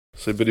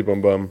Say Biddy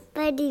Bum Bum.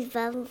 Buddy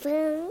Bum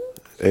Bum.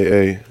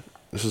 Hey,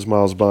 this is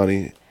Miles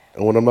Bonney.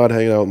 And when I'm not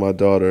hanging out with my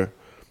daughter,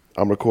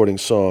 I'm recording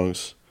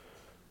songs.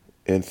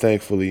 And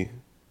thankfully,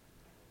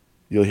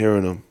 you're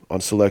hearing them on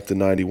Selecta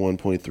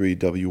 91.3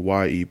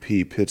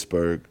 WYEP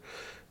Pittsburgh.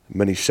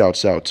 Many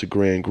shouts out to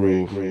Grand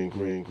Groove.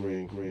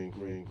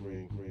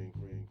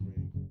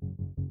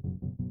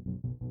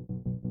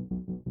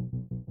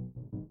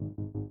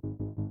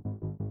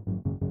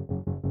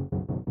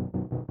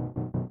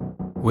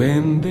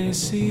 When they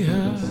see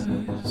us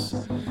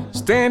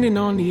standing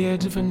on the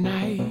edge of a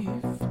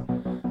knife,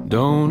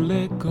 don't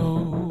let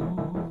go,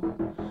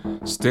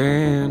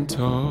 stand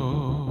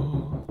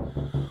tall.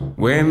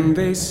 When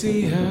they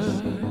see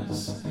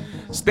us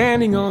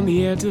standing on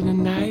the edge of the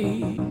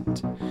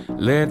night,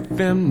 let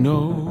them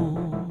know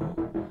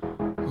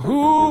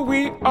who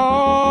we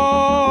are.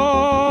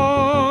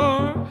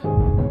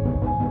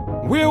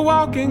 We're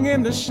walking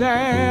in the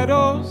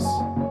shadows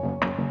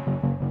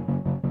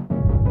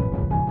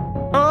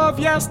of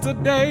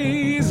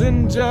yesterday's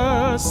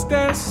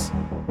injustice,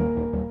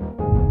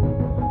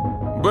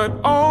 but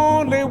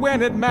only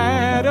when it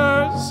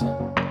matters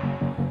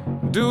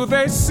do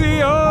they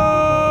see us.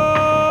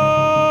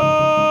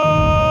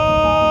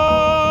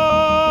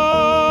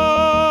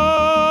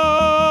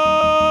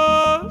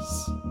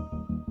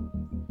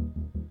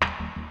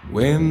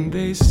 When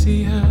they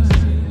see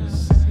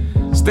us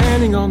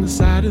standing on the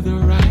side of the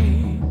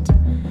right,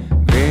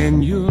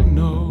 then you'll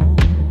know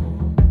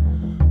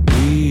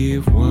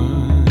we've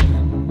won.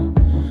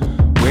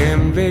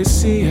 When they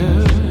see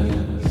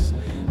us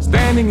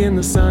standing in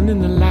the sun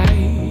and the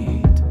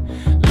light,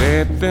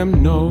 let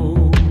them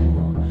know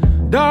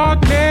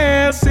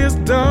darkness is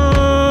done.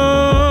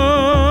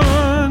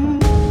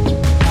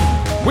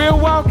 We're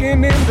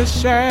walking in the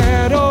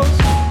shadows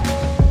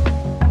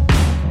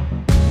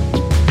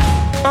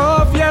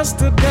of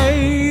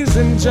yesterday's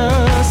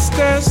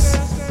injustice,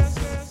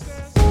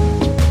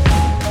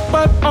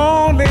 but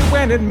only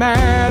when it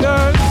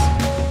matters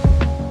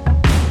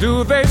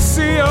do they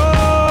see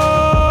us.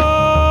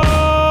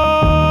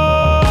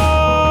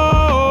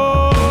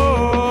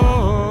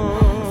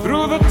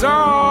 Through the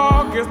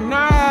darkest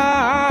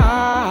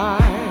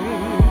night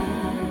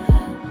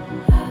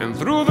and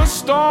through the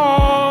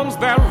storms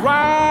that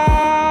rise,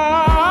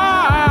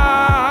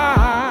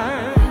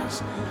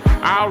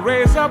 I'll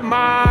raise up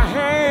my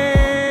hands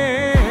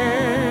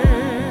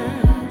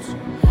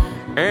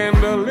and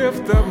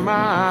lift up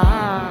my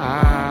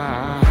eyes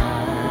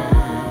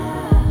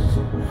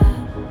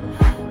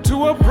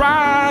to a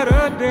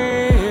brighter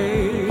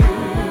day,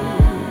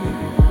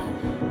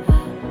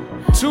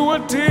 to a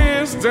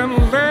distant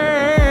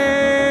land.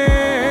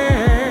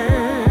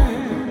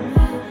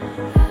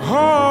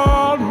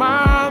 Hold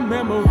my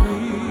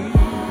memory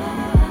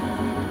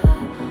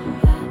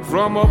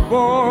from a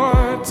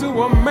boy to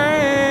a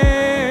man.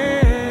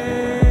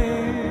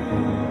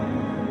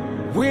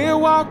 We're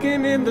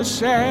walking in the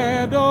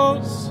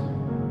shadows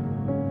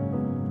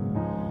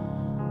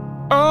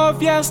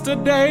of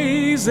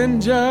yesterday's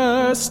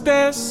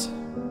injustice,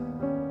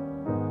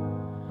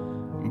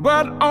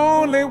 but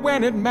only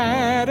when it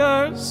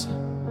matters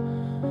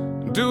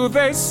do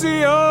they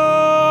see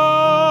us.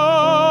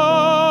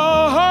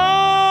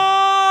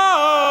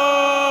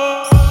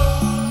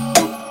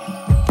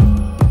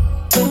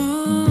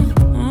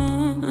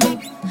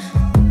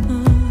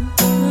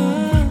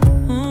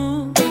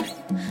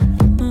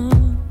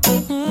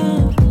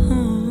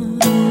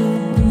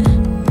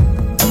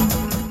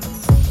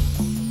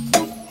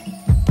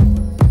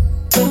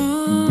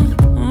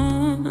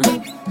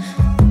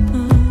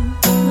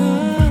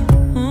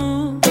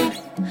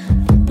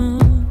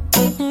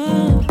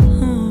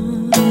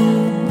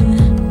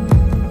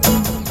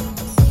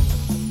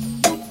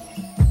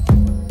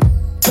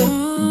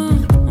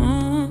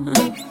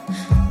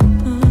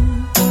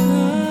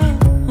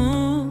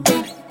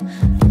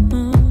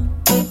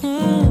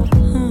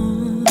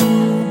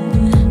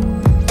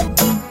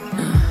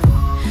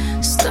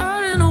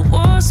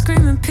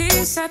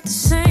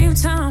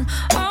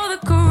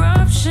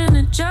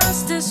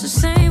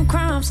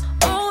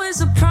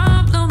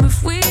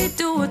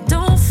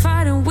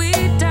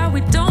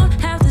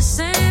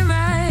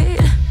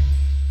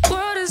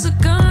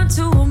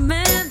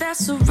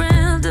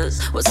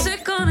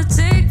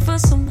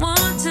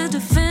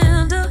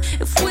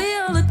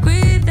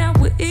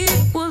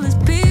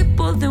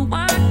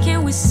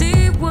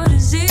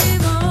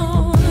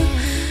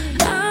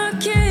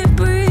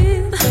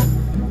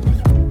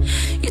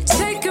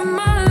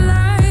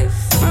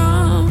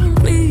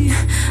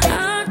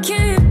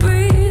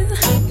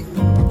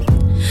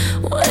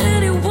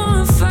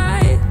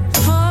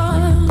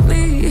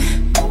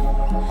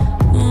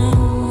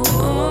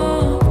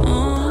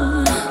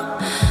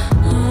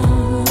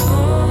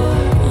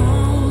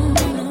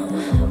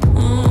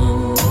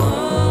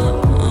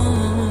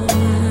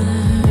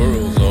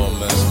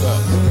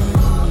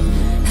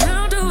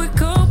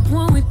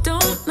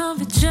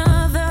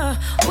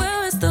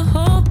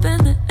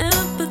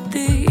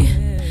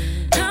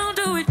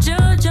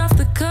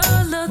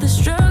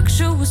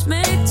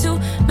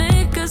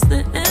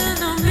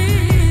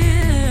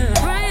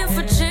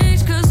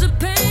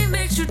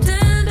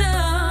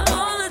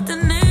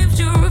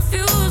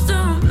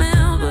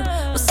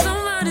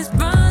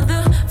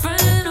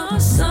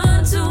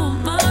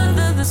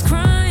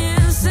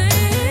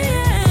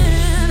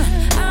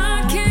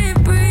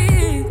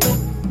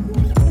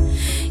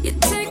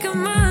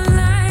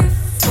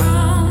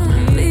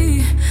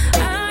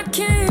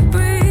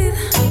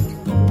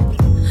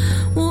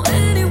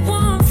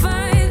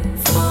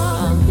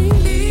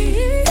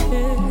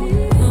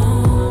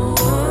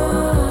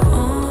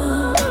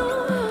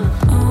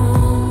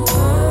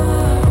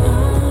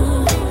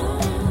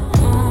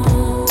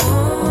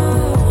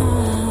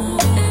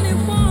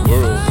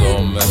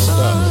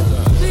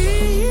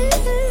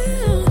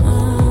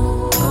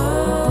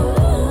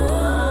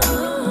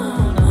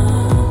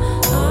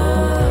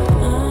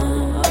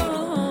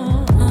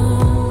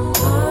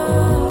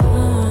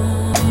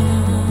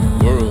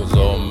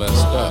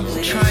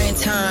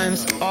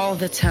 all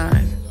the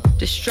time.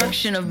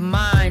 Destruction of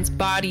minds,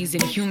 bodies,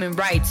 and human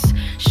rights.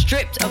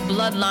 Stripped of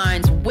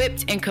bloodlines,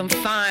 whipped and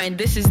confined.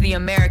 This is the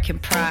American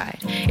pride.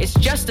 It's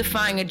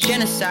justifying a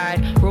genocide,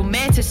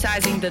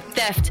 romanticizing the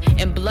theft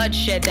and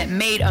bloodshed that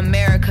made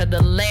America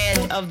the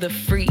land of the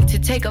free. To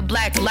take a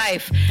black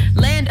life,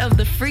 land of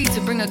the free,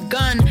 to bring a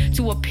gun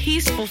to a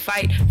peaceful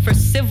fight for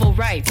civil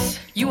rights.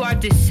 You are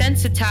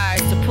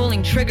desensitized to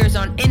pulling triggers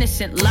on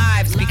innocent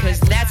lives because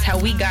that's how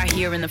we got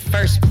here in the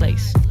first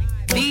place.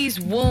 These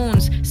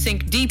wounds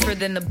sink deeper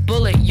than the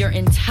bullet your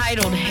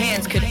entitled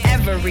hands could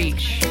ever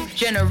reach.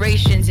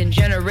 Generations and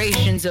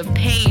generations of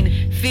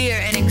pain, fear,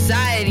 and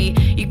anxiety.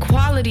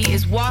 Equality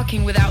is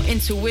walking without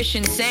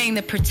intuition, saying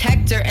the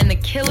protector and the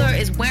killer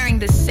is wearing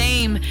the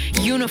same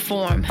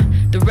uniform.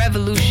 The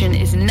revolution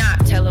is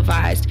not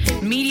televised.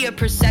 Media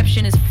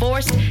perception is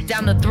forced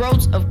down the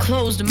throats of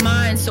closed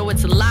minds, so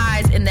it's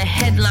lies in the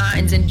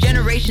headlines and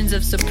generations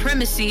of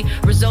supremacy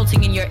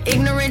resulting in your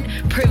ignorant,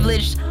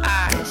 privileged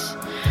eyes.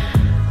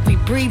 We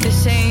breathe the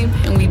same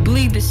and we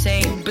bleed the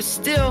same, but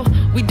still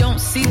we don't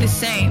see the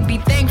same. Be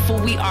thankful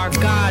we are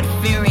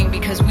God-fearing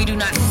because we do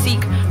not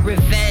seek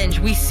revenge,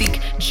 we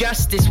seek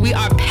justice. We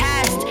are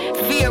past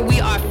fear, we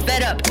are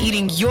fed up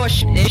eating your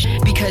shit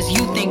because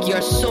you think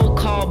your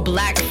so-called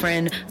black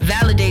friend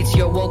validates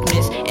your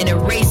wokeness and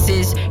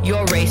erases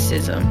your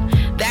racism.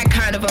 That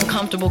kind of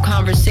uncomfortable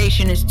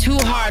conversation is too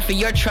hard for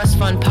your trust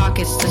fund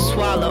pockets to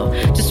swallow.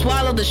 To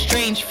swallow the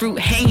strange fruit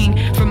hanging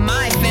from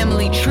my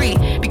family tree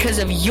because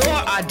of your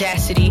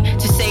audacity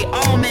to say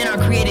all men are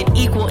created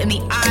equal in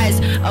the eyes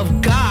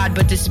of God,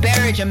 but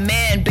disparage a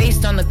man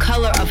based on the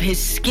color of his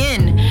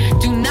skin.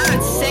 Do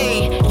not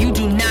say you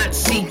do not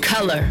see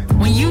color.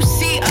 When you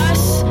see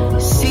us,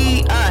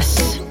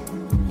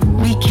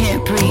 we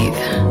can't breathe.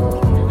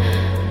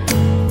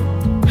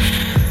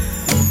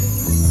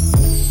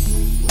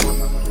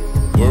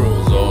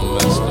 World's all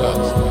messed up.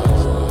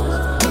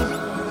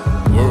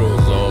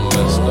 World's all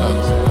messed up.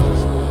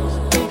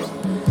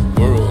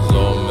 World's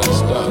all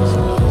messed up.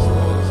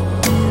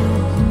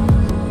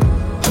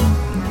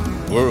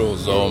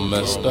 World's all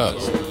messed up.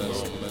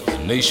 The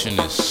nation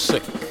is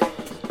sick.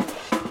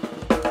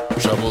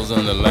 Troubles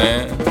in the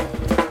land.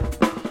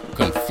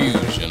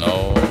 Confusion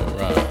all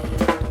around.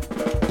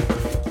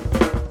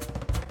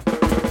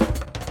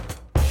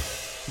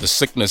 The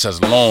sickness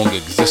has long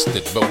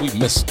existed, but we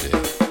missed it.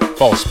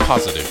 False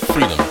positive,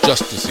 freedom,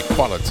 justice,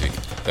 equality.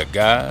 The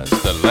guise,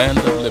 the land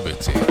of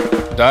liberty.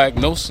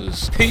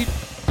 Diagnosis,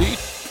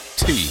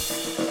 PDT.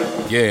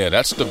 Yeah,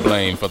 that's the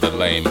blame for the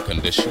lame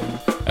condition,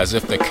 as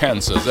if the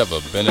cancer's ever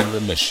been in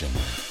remission.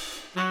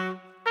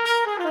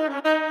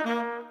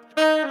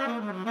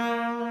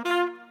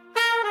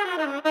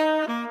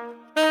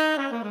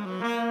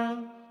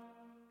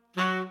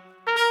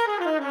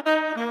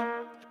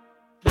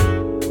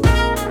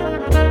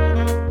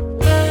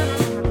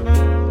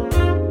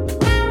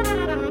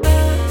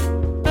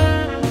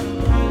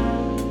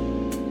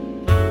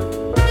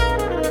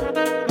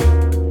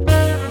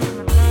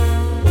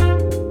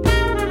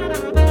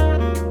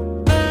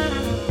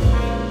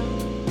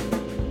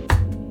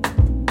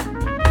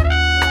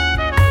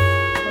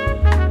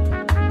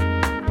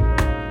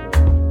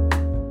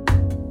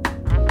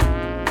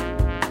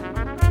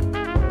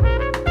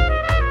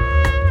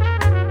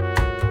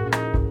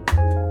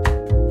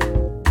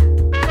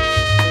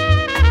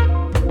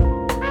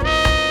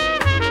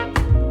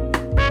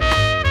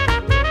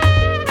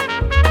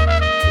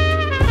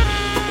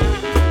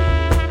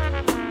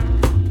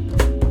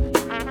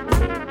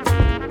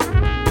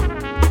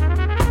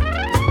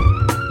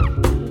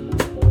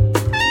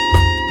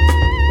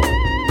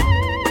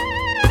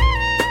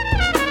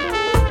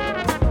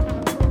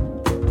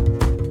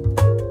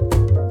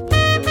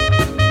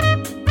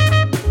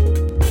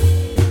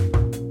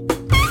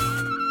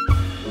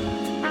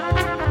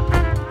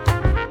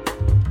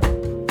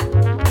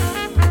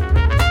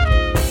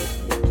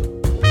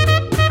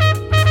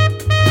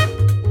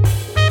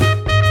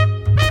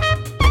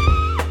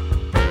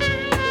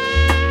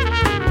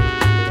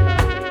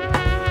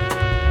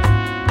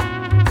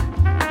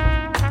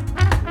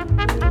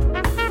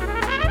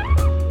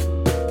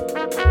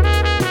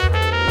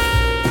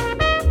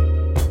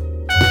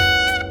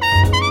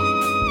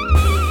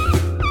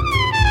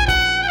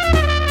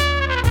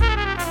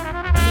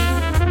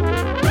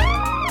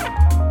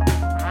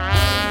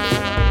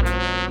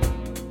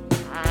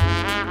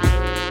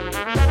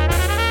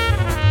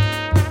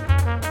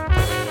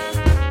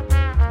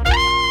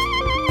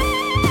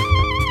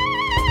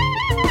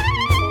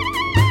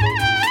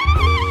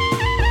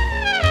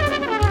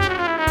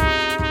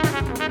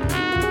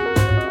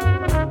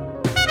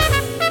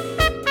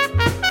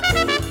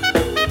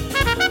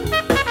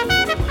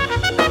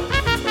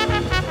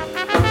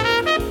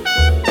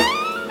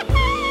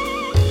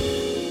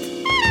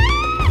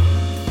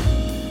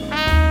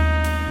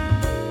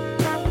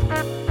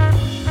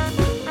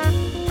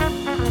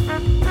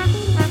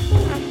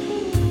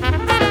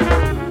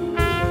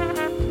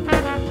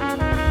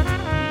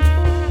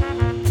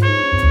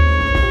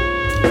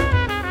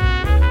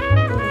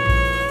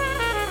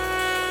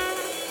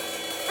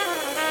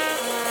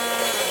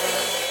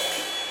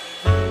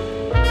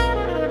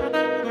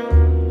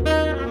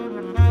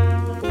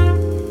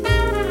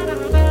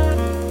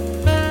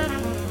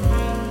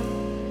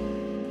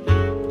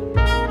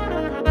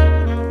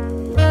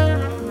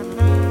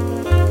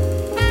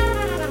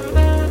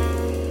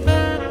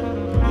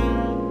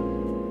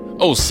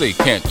 Oh, say,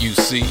 can't you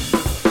see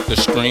the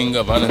string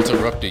of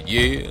uninterrupted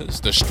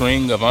years, the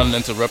string of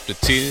uninterrupted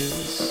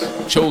tears,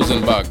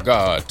 chosen by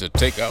God to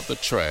take out the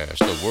trash?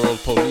 The world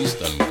police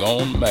done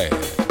gone mad.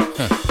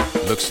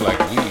 Looks like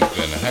we've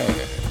been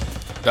had.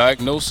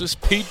 Diagnosis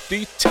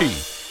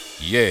PDT.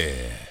 Yeah,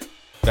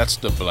 that's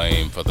the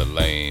blame for the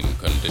lame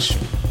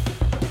condition.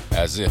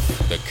 As if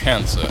the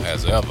cancer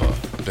has ever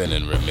been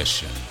in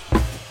remission.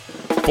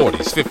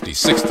 40s,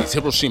 50s, 60s,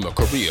 Hiroshima,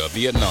 Korea,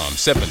 Vietnam,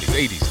 70s,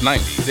 80s,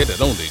 90s, it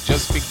had only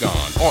just begun.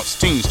 Aughts,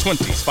 teens,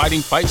 20s,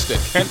 fighting fights that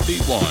can't be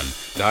won.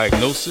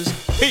 Diagnosis,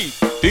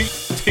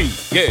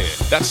 PDT, yeah,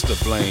 that's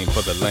the blame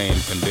for the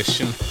lame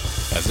condition.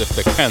 As if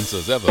the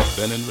cancer's ever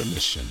been in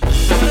remission.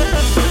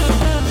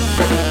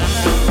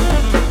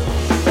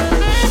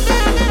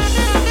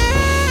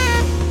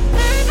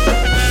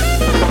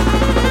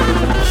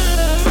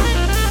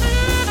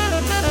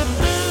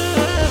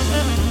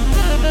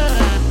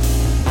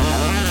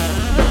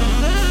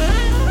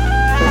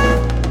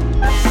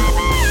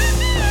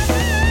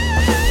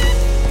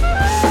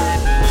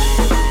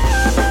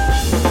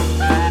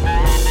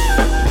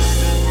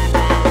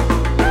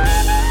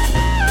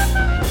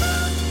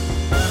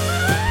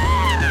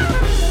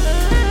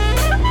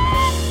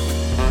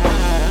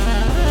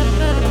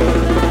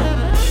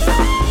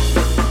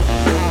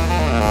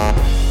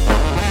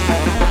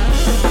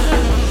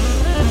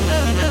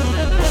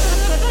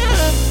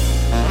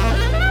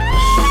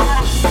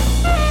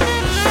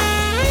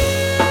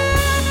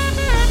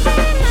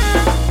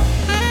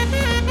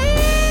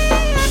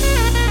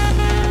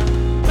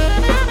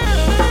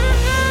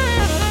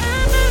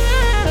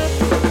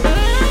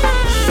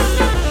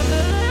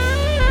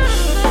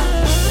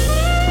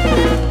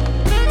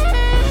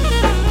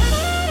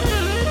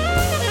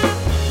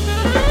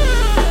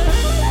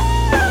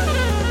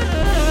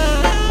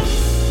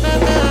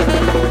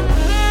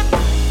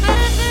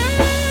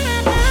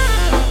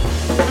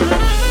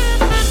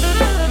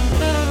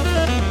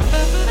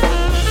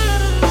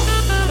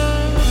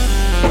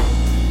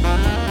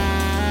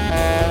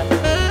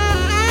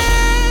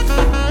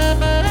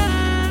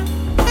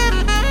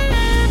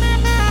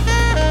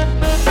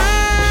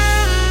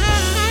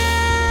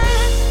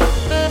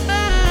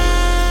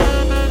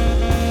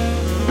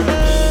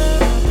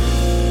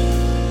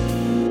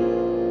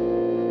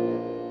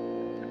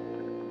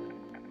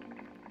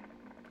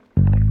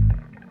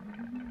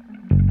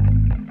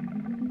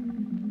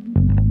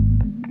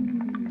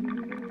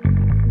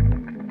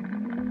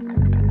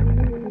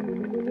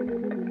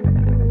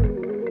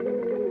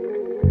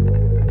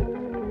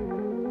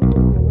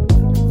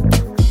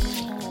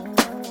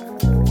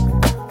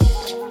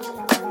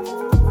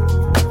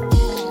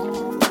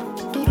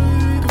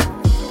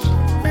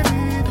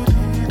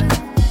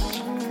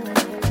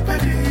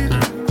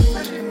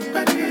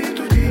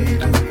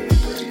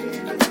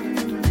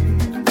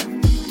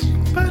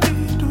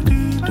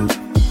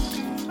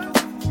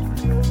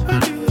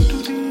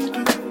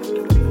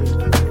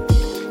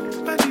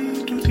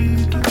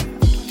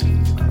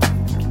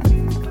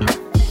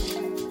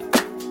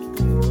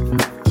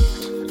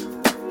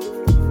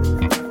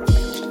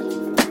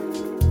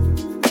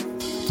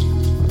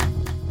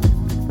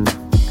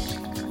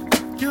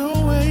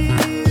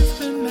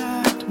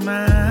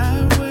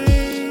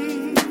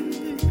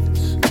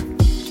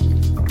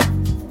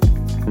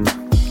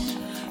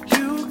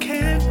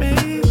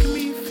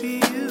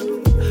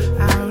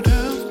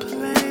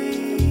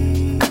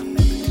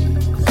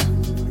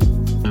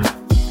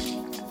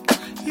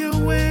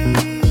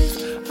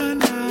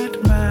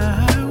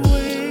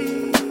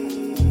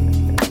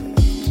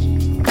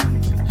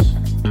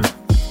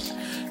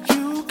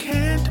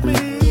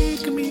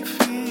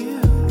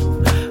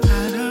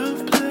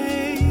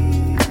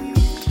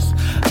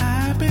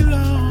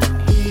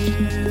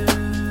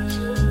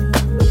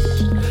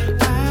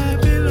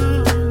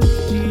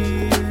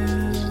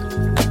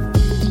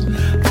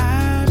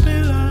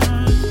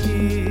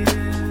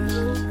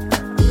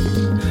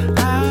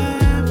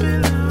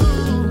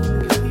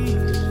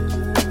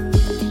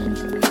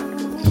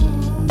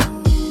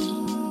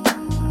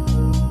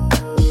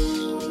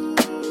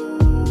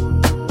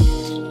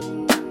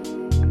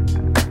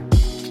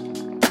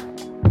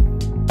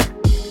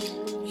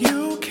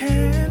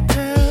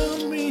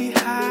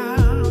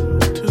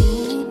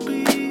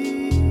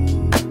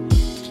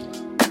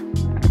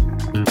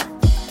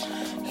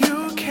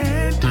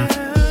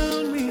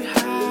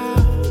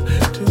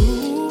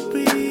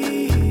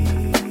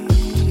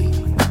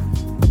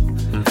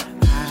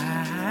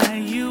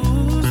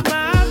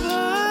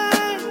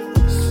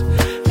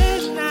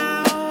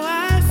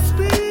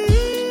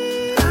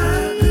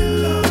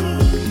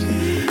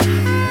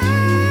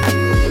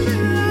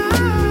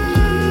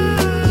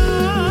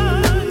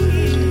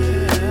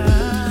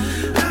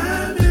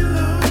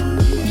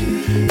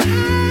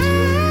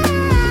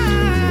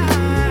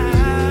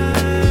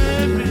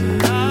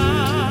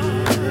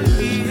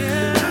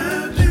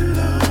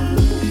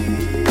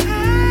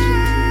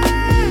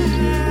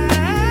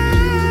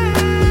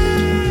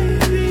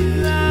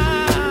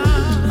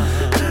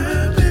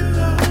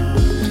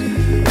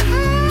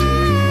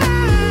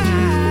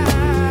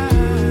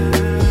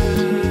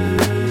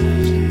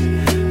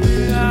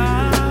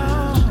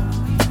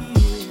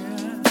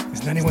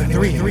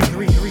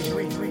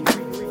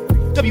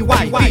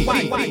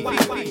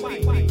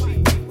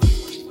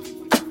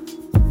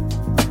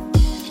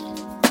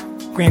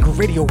 Grand Groove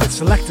Radio with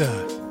Selector.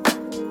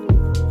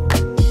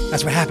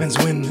 That's what happens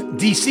when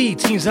DC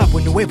teams up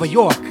with Nueva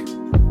York.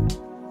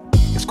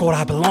 It's called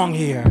I Belong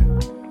Here.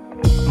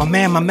 My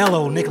man, my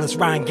mellow, Nicholas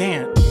Ryan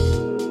Gant,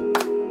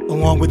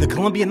 along with the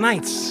Columbia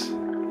Knights.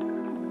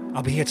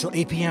 I'll be here till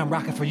 8 p.m.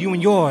 rocking for you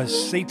and yours.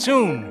 Stay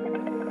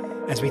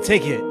tuned as we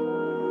take it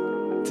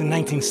to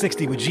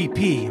 1960 with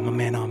GP and my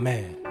man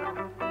Ahmed.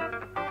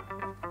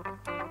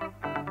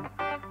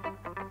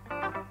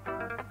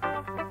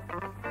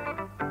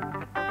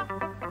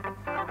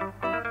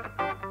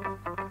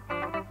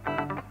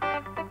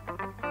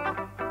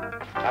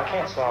 I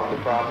can't solve the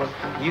problem.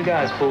 You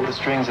guys pull the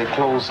strings that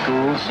close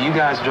schools. You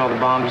guys draw the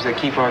boundaries that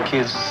keep our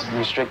kids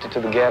restricted to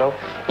the ghetto.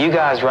 You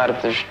guys write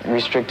up the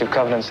restrictive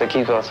covenants that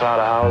keep us out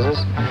of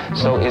houses.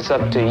 So it's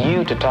up to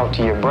you to talk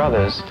to your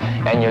brothers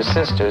and your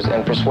sisters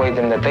and persuade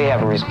them that they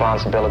have a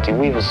responsibility.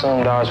 We've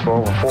assumed ours for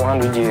over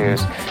 400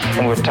 years,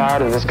 and we're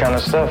tired of this kind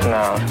of stuff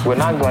now. We're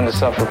not going to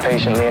suffer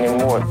patiently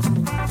anymore.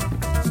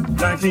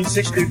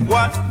 1960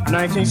 what?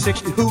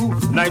 1960 who?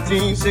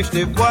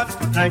 1960 what?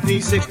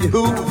 1960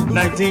 who?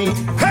 19.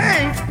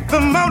 Hey, the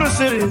Motor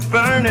City is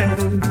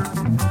burning.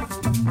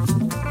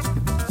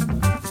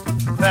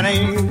 That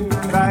ain't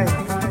right.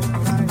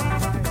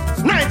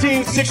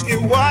 1960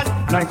 what?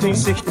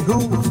 1960 who?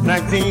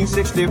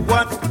 1960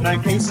 what?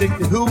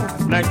 1960 who?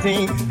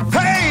 19.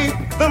 Hey,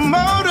 the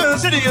Motor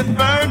City is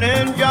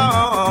burning,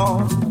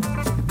 y'all.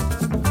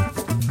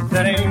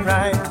 That ain't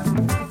right.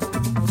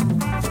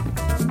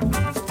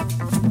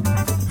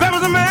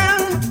 A man,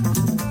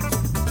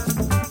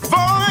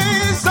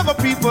 voice of a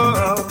people,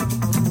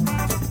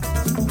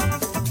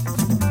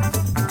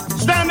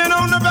 standing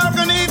on the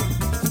balcony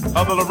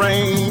of the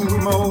Lorraine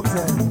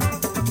Motel.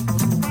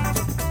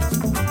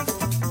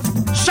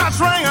 Shots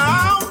rang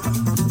out.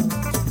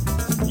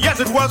 Yes,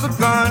 it was a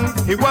gun.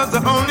 He was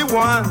the only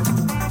one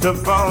to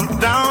fall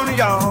down,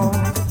 y'all.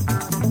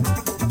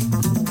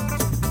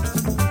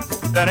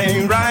 That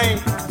ain't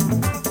right.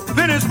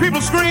 Then his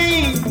people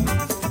scream.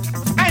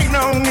 Ain't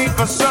no need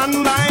for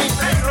sunlight.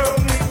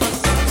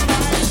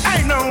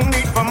 Ain't no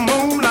need for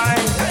moonlight.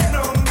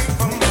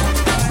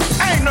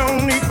 Ain't no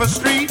need for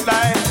street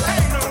light.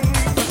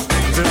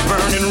 It's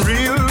burning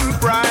real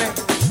bright.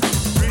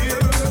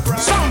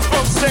 Some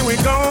folks say we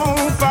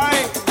gon'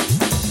 fight,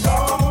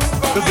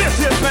 'cause this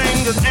here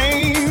thing just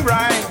ain't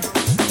right.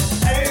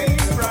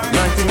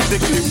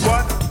 1960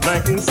 what?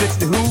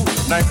 1960 who?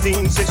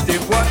 1960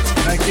 what?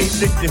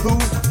 1960 who?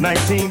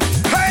 19.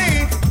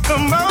 Hey, the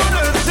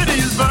Motor City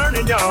is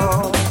burning,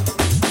 y'all.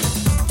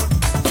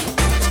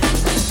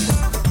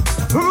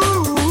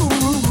 Ooh,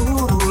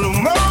 the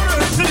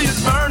Motor City is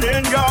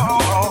burning,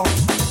 y'all.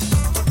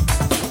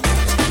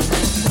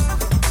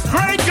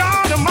 Great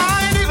God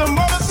Almighty, the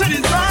Motor City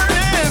is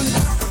burning.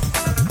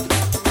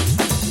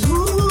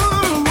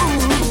 Ooh,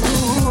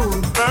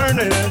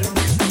 burning.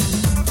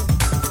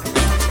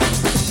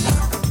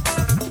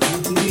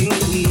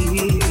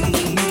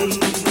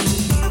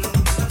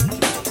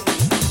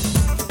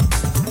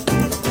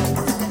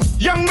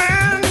 Young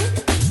man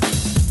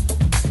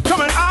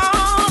coming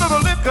out of a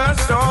liquor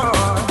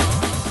store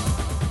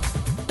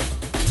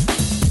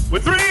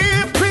with 3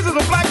 pieces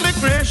of black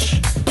licorice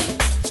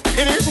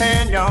in his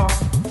hand, y'all.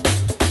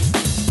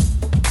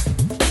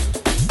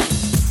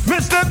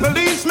 Mr.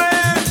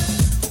 Policeman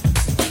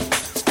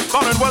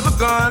thought it was a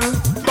gun,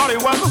 thought he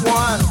was the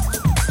one.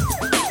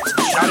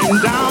 Shot him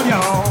down,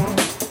 y'all.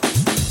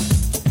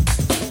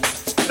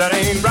 That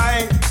ain't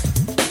right.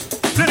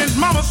 Then his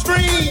mama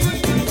screamed.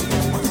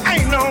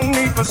 Ain't no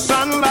need for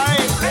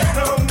sunlight. Ain't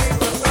no need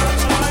for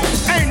sunlight.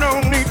 Ain't no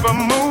need for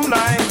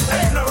moonlight.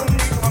 Ain't no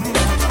need for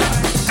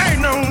moonlight.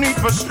 Ain't no need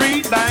for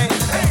street light.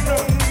 Ain't no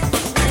need for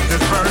street.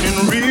 It's burning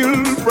real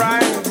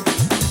bright.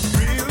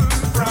 Real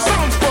bright.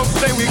 Some folks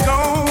say we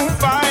gon'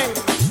 fight,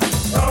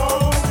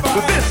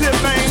 but this here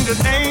thing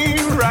just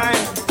ain't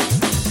right.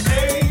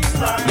 Ain't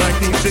right.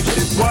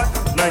 1960 what?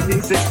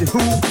 1960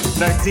 who?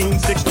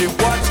 1960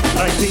 what?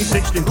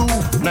 1960 who?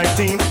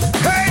 19.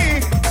 Hey,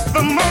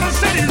 the Motor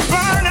City is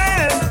burning.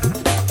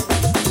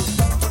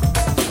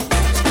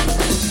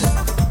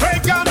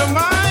 Break out the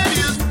mind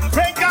is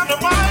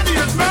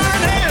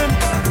burning.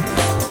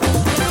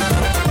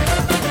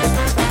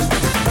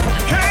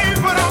 Can't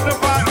put out the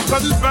fire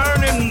 'cause it's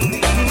burning.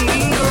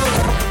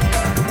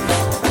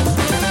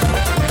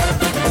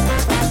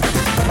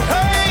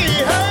 Hey,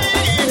 hey,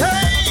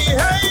 hey,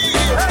 hey,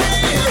 hey,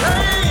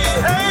 hey,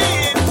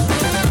 hey.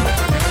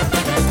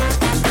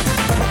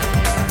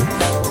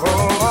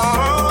 Oh, oh,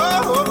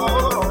 oh,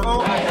 oh,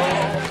 oh.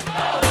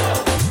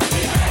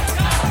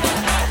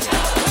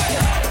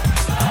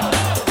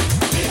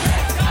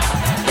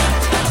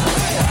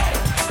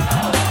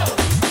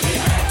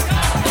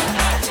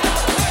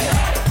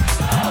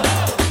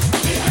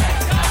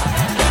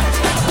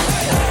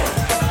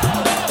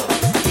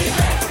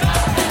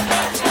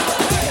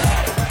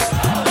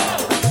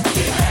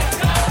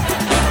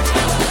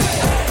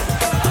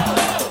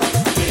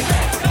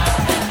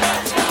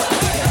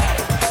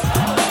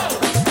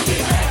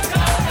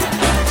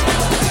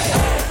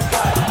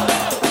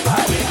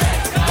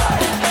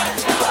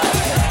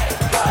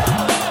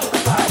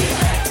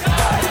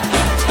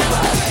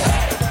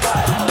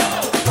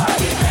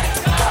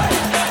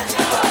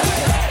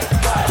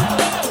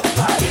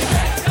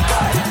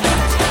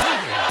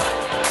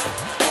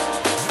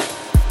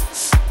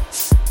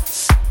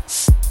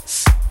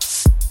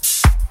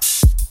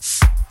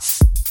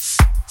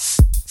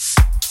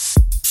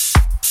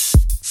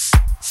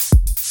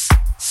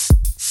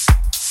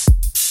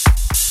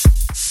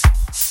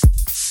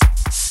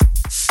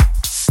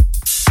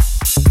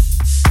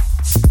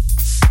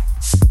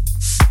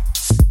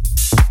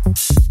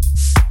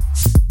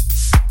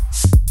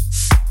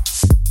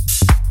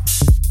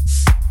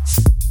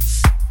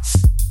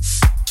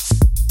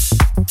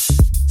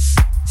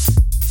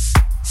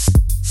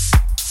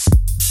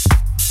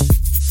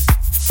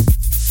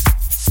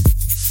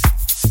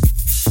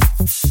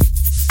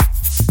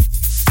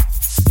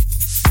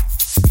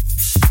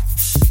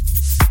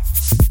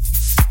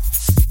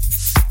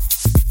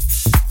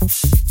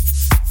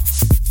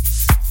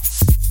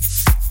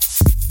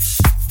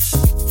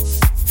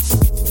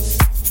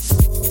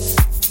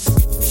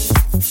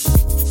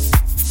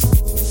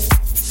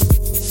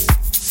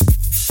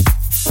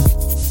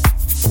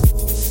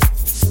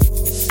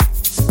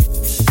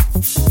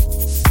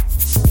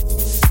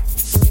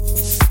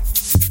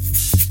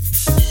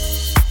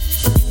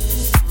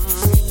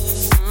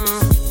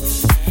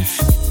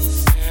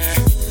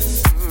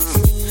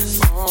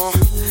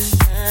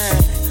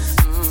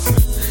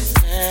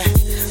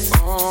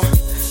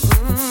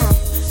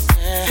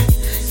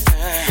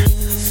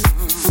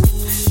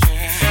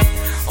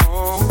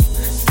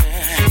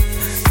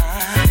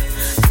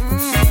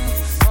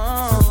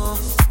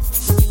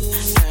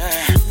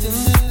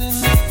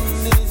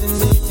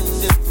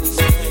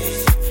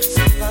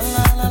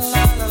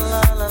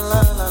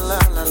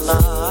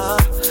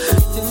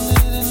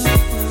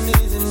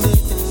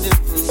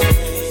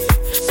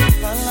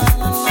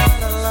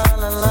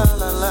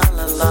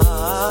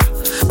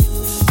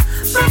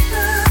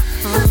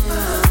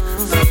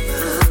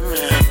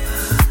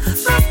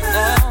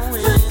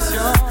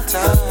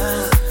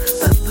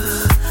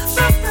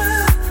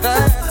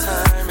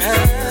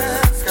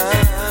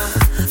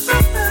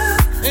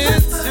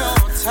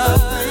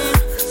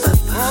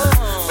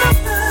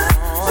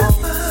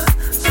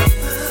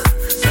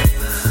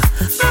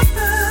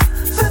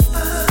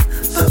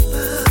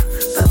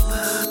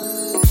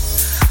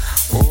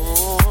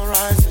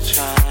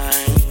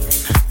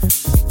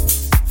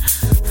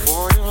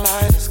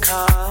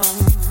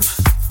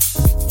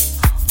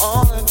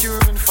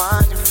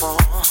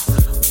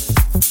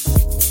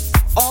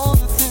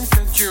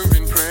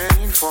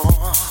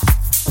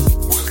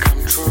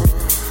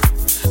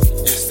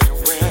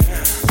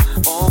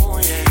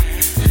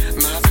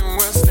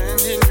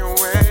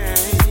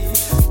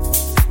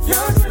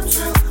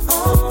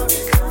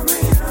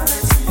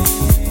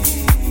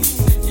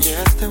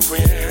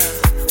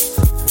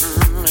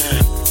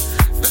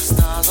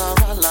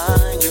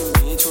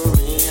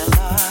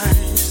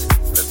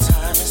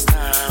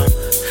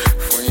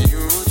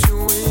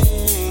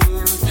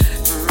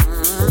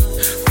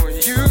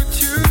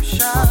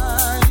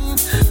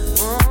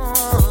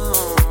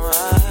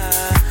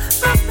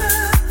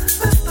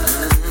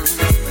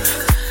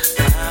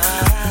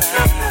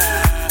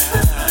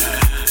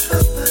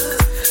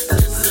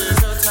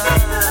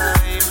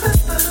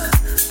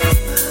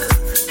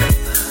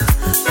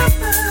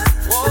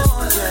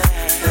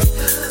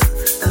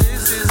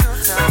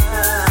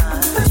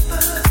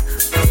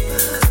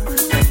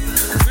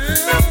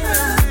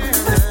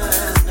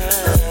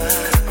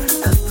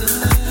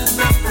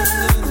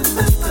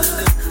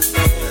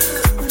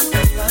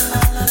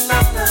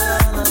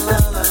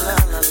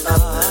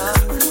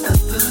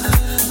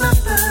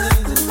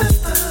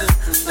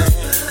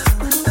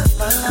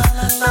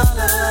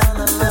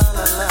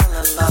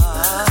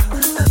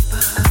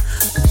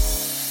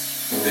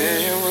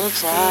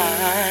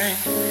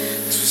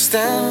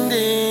 stand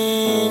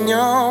in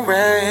your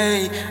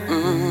way.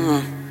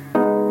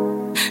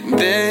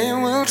 They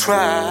will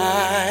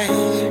try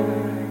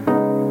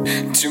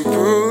to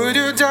put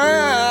you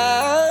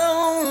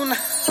down,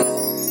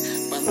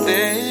 but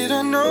they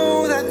don't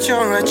know that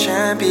you're a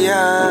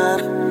champion.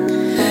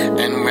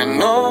 And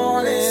when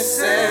all is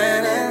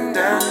said and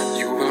done,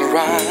 you will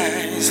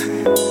rise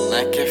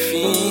like a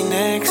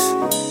phoenix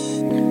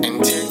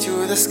and take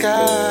to the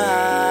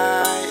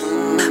sky.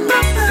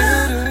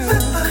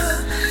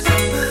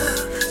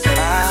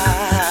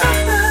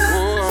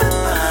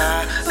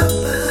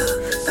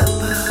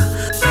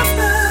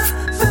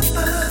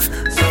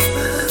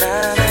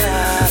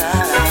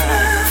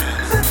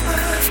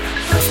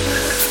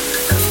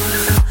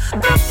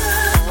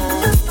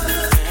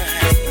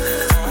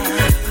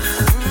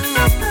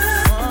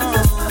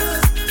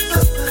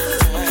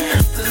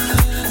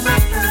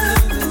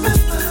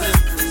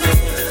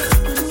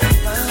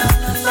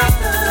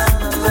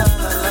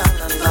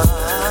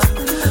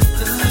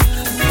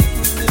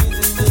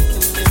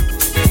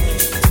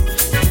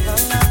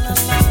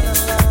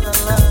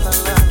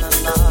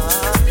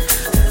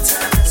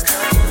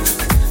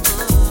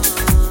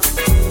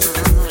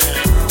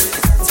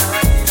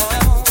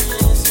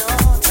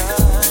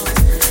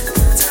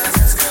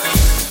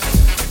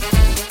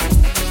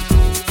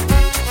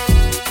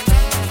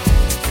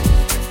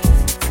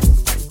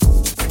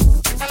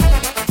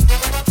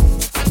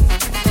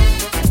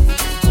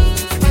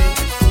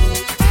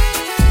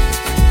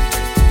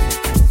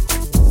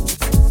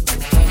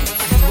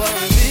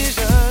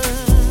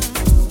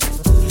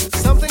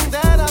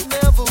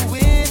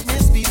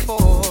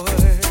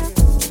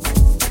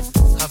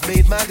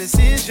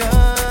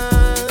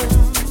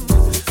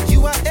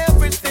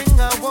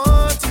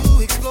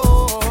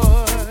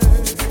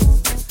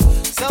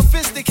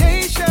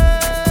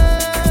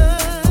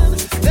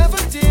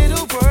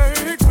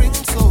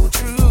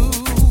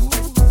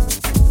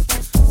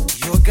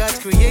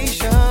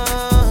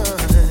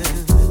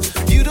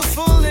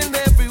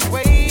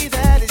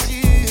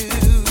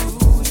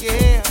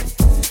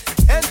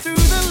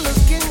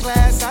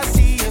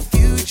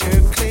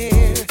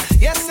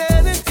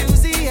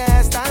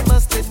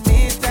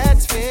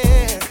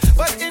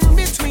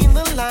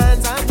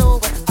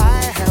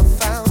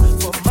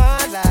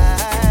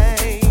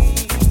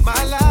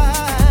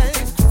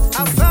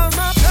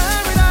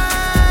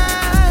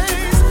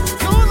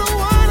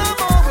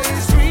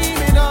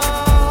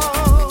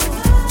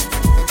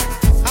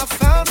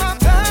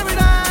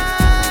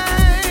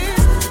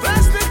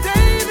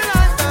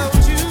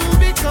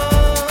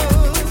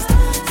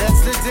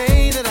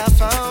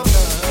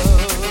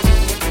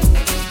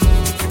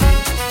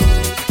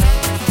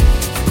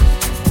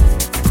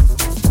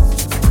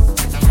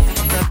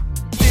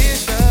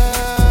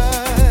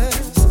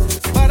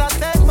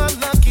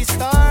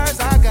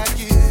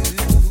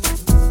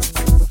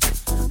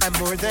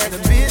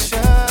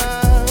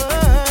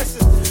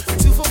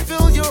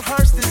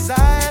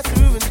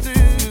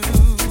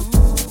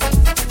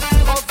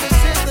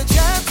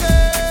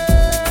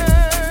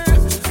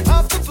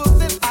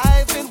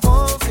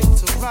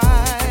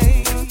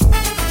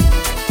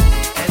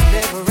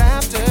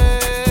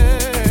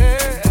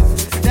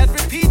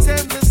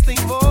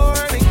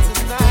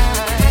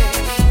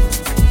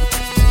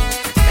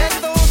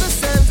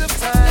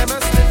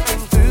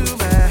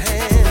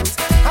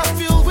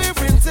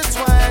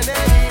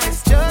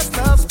 Just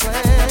love's plan.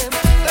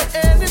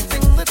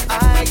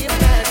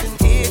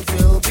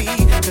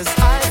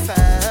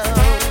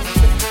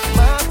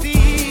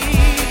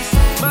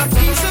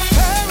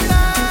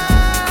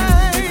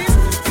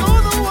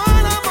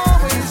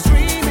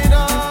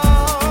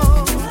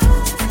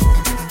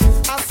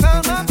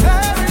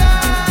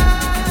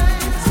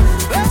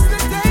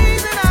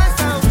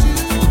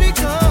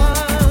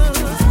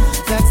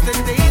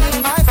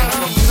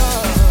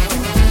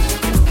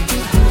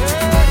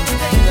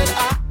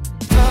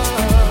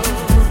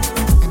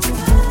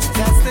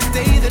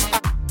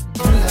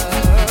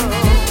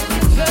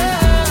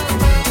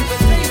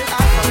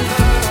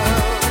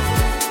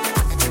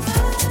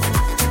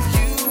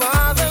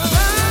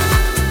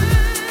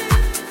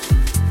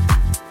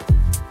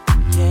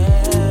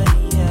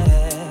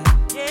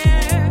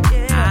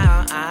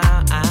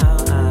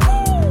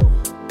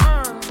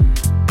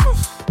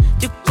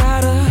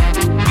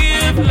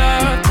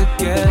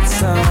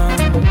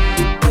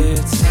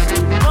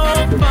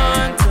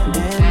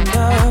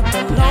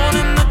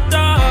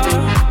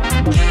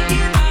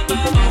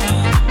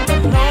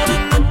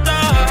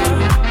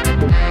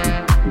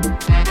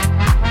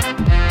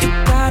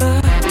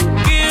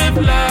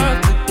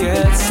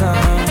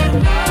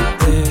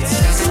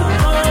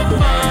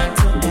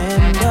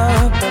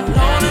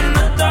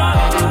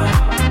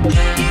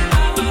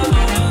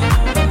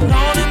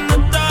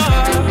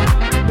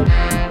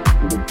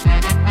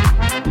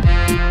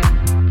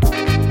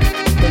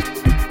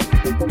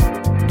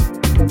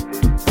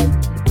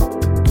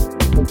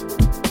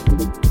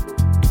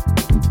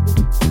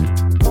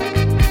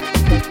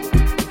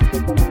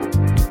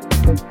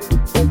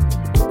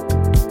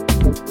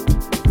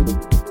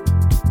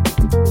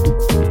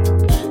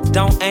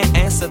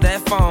 answer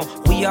that phone.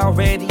 We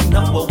already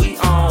know what we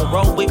on.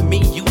 Roll with me,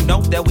 you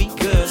know that we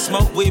good.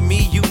 Smoke with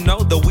me, you know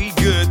that we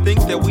good. Think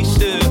that we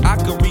should. I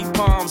could read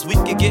palms, we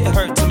could get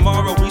hurt.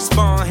 Tomorrow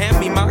respawn. Hand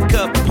me my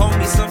cup, pour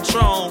me some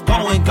Tron.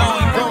 Going. Give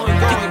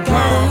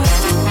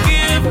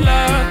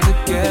love to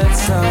get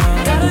some.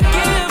 Gotta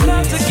give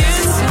love to get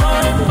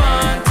some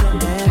fun.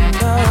 To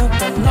end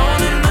up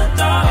alone in the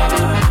dark.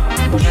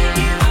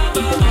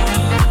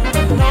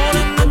 Alone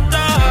in the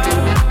dark.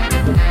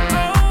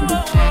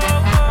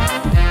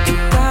 You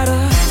gotta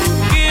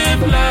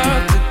give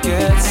love to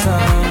get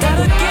some.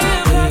 Gotta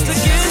give love to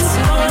get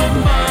some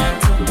fun.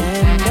 To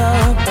end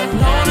up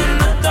alone in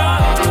the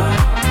dark.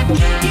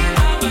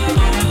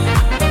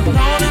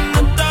 Alone in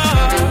the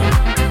dark.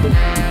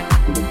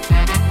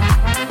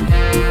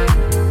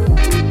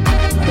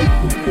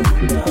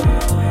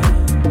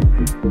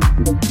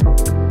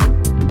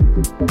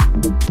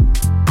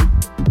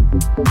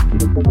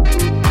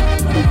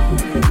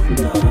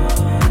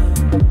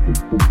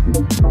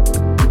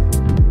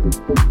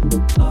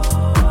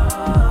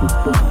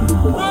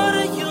 What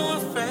are you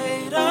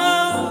afraid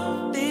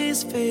of?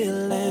 These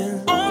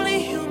feelings,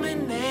 only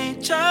human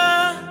nature.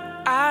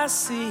 I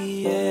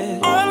see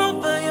it all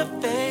over your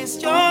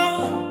face. You're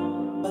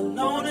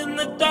alone in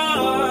the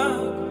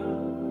dark.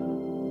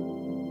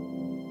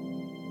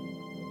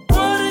 What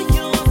are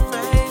you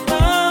afraid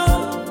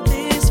of?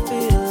 These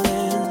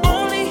feelings,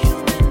 only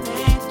human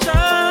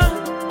nature.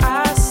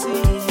 I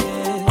see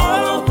it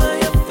all over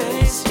your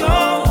face.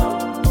 You're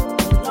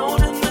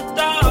alone in the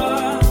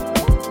dark.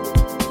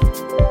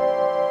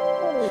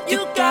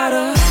 You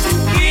gotta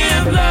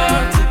give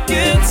love to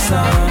get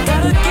some.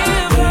 Gotta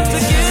give love to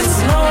get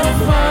some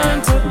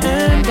fun. To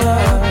end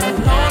up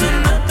alone in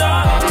the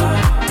dark.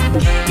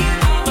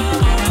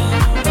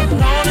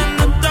 Alone in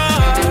the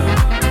dark.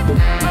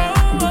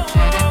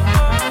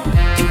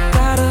 You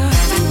gotta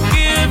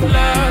give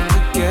love to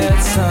get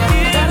some.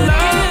 Gotta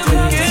give love to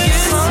get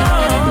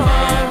some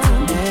fun.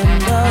 To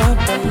end up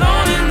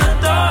alone in the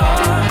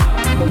dark.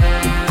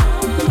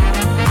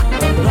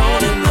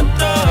 Alone in the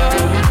dark.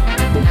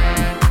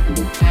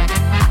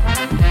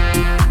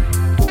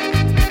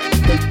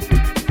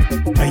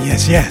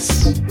 Yes.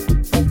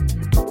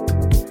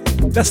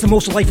 That's the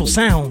most delightful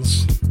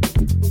sounds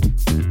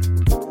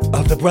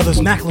of the brothers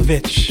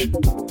Maklovich.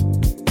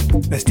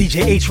 That's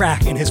DJ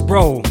A-Track and his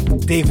bro,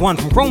 Dave One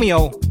from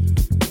Romeo.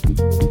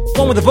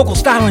 One with the vocal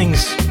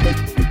stylings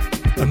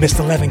of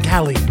Mr. Levin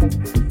Cali,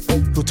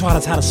 who taught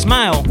us how to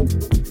smile.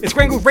 It's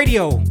Grand Groove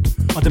Radio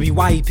on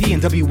WYEP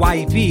and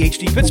WYEP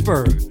HD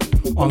Pittsburgh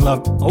on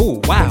Love.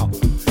 Oh, wow.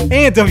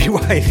 And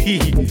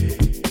WYEP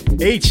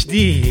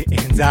HD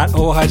and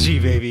 .org,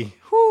 baby.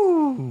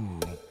 Whoo.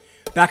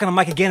 Back on the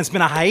mic again. It's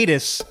been a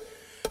hiatus,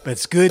 but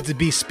it's good to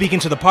be speaking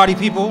to the party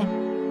people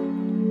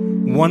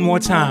one more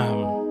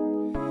time.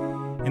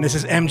 And this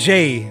is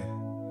MJ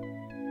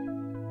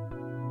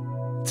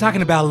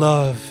talking about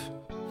love.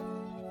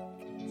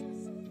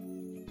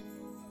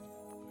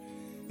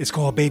 It's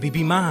called Baby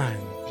Be Mine.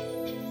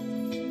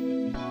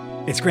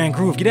 It's Grand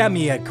Groove. Get at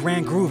me at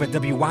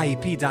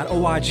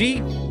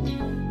grandgroove@wyep.org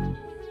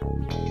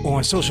or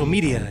on social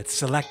media at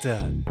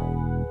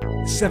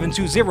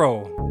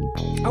Selecta720.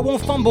 I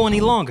won't fumble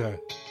any longer.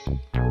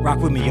 Rock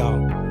with me,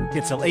 y'all.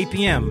 Get till 8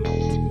 p.m.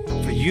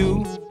 for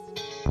you,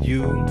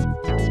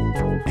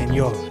 and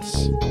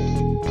yours.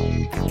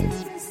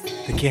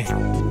 The King.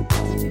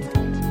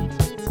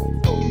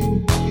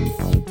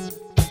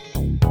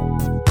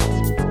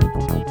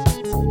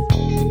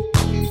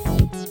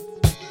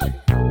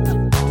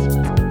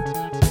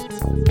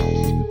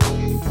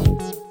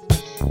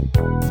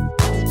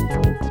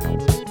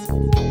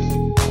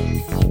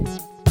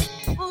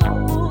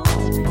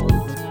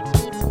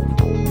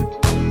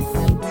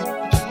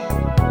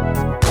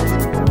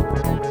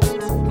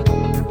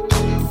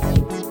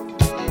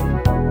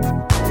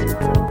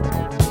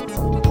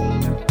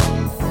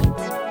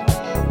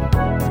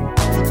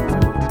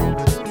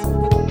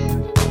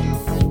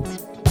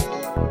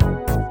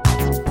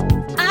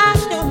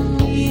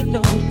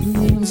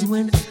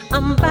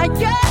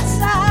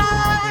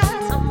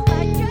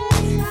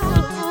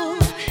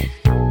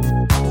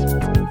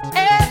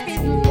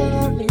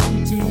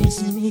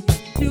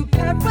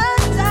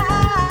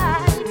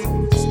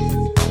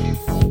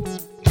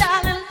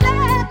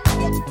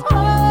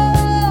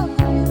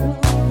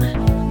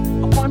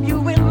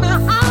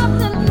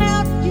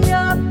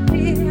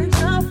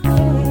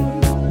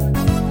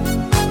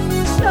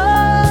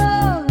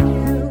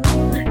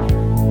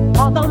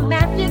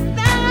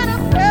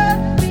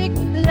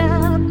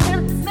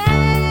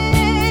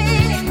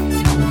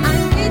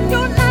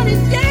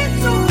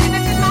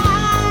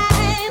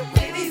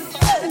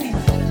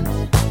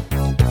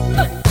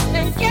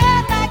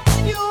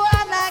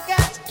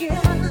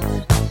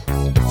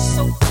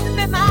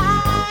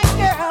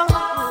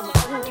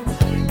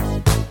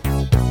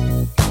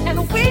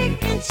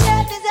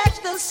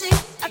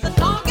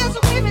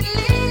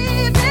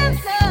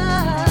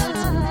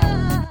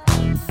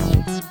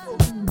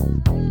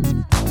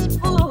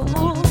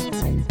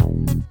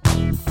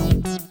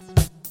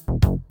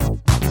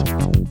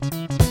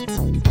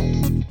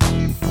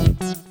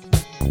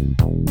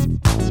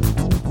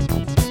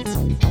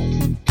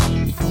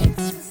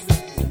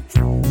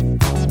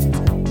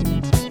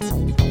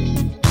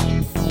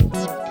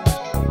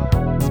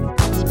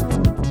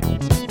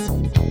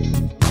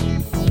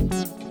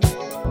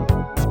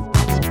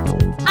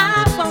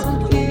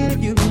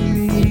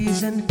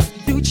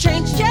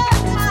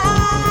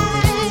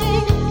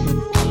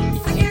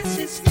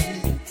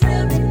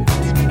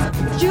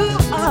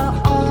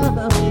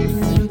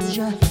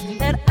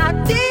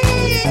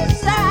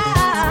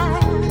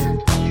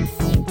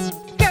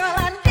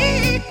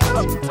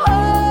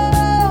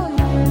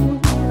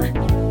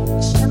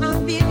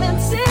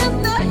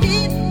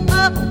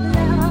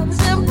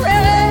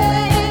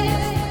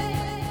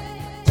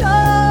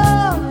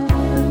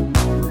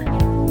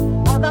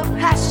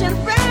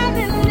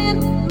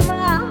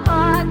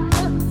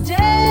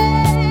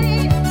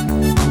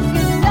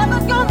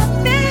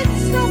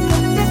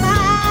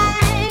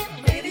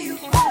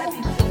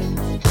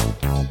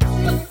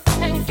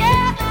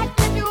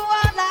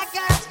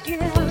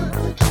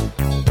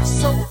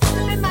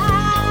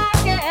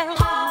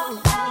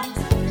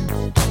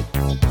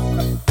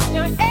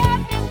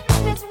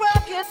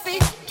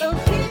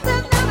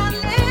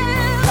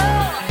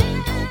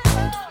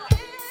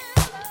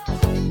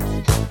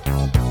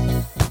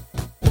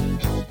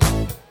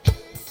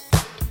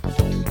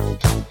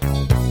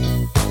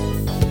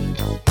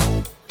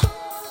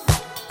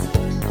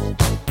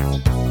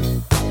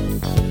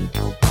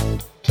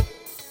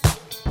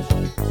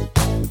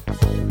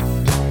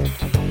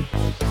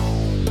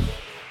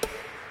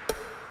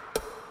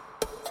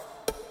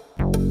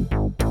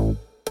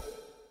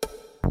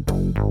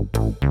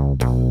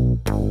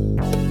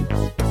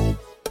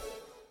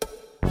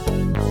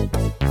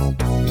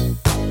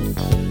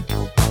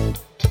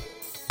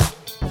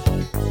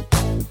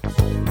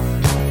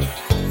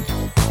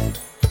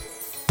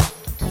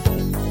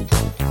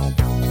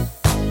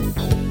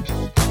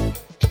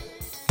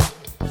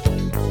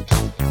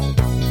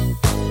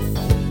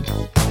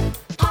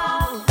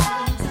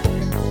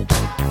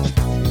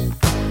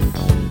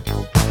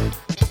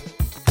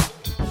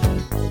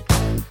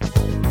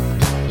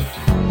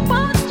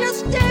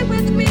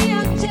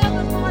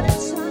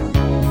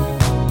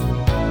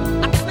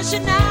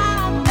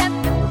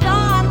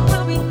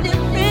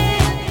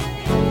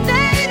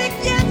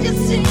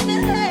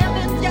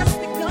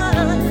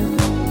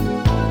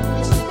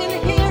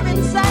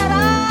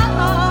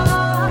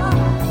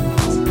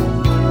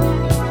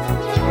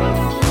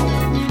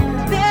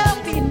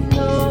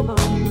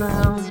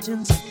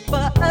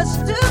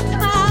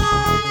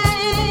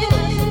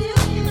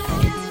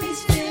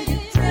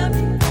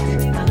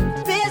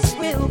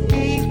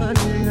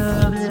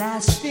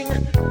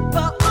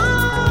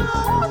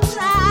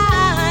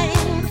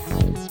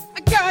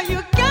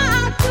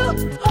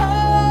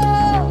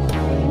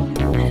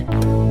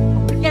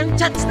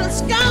 touch the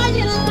sky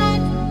and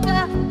light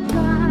the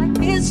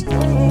darkest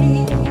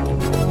day.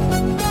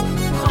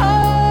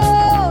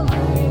 Oh,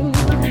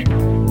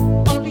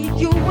 only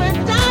you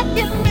and I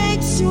can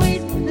make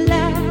sweet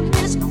love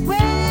this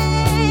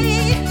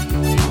way.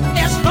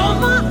 There's no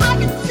more I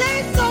can say,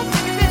 so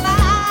baby,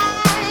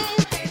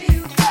 baby,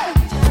 you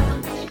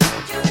love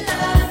you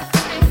love,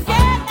 and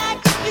yeah, I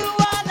give you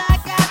all I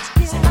got to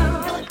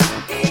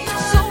give.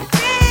 So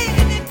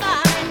baby,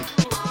 mine.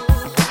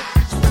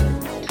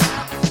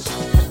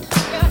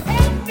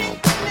 Everything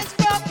this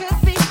girl could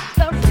be,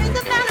 the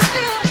reason that I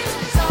do.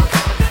 So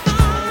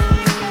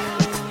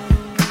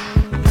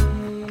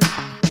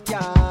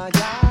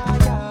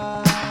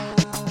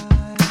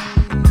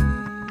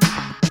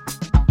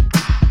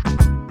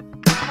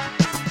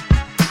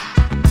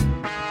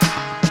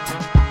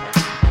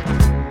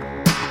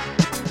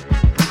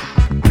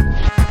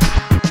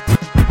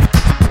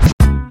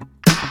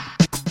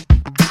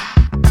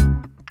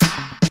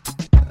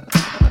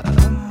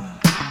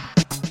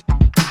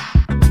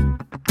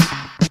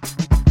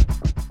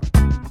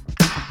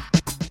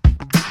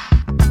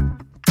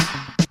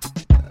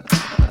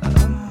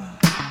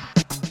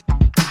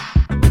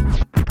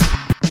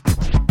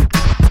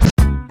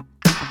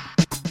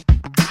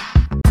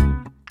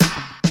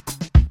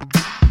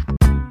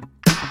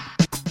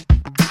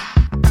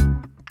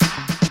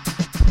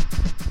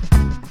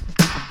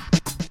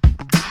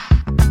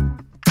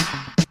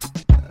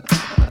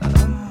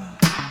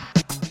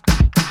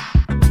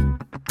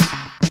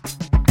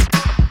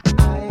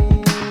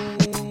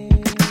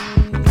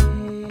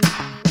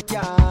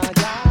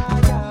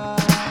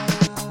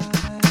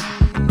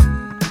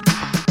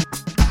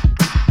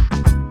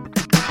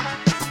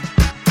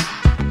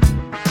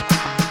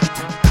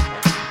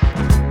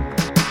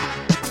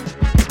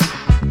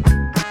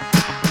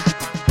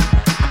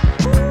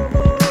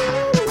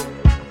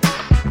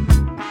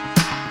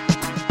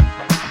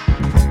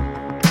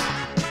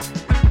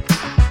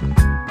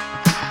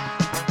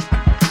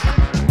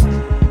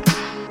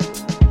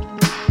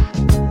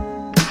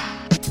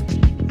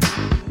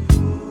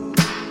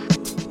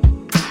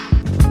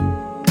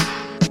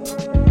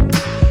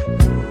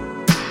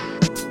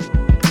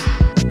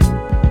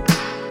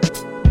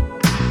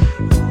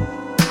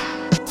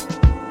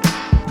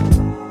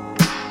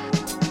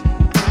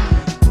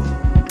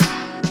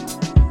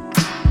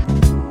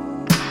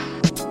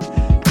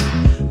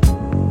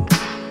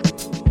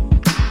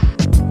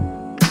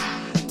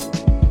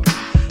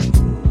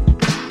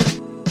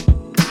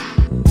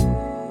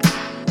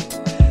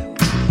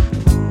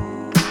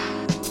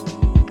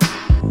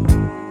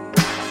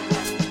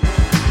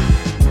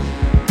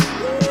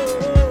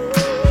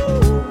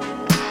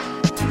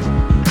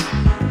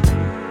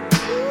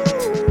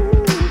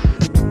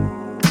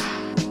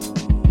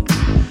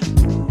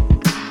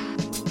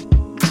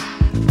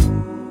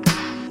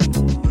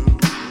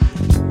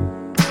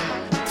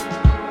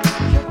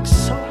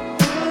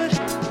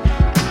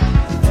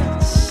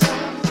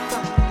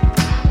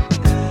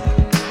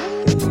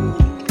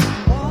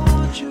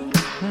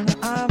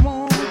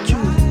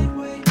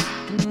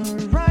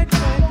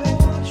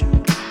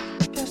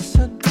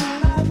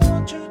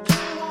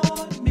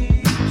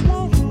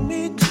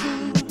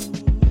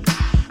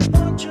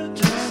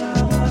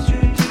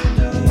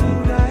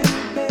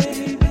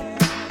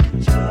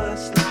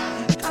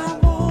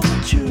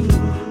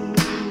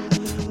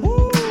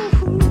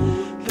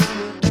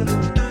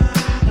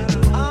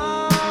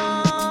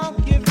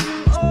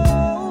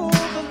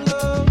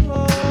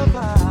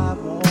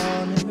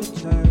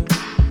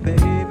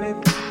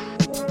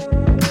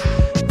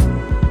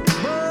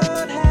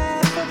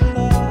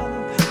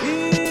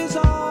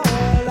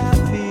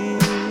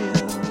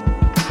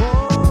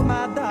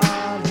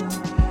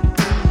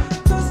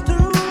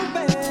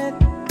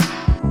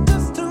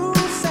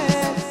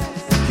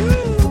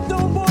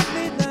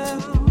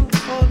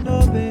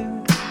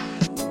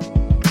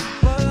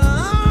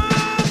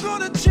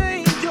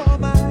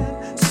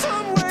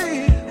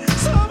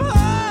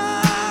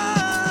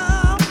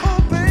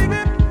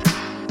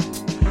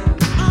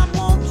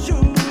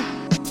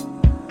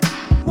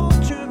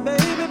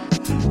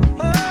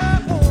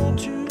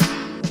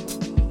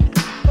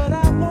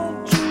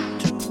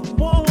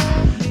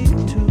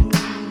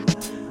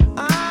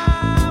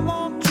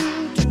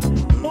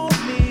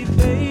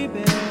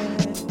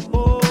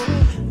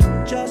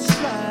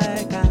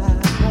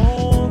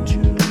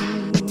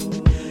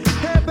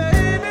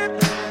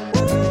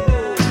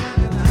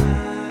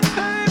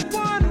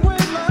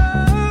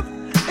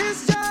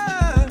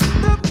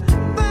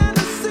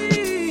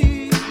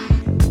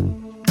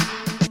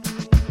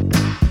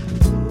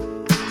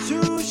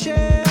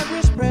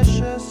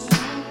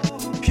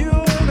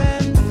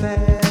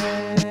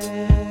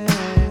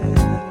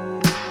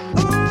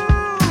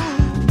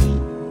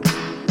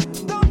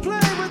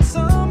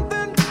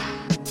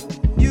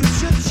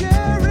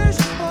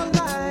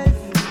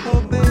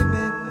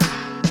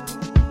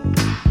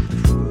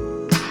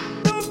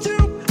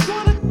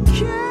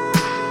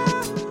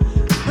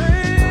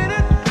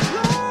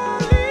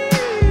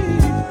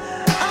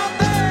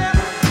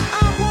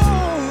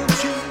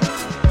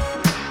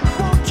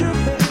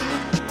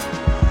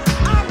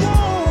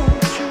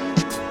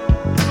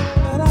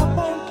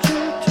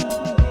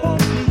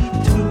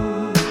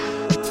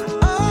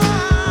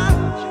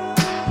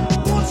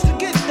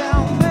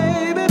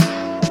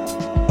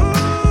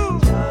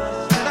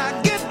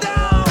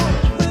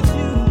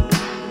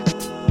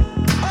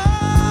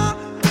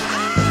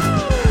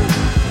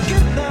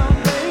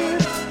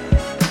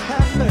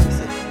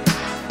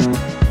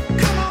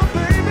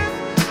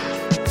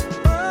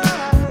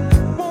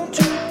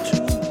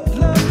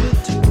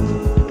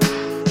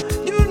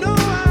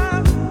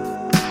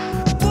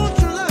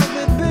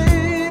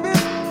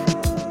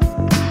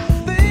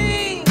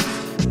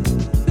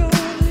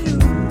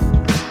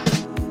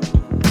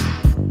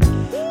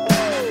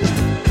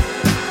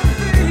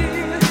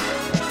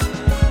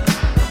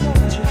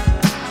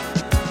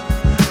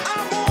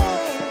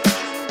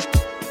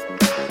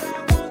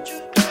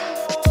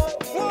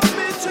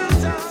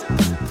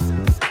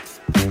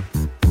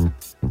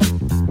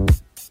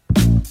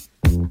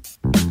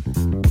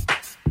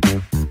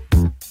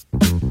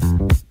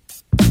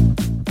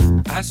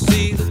I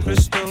see the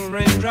crystal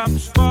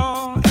raindrops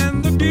fall,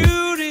 and the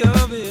beauty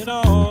of it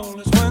all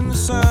is when the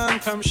sun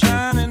comes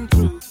shining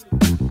through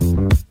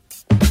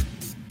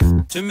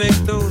to make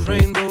those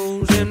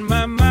rainbows in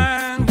my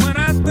mind. When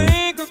I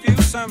think of you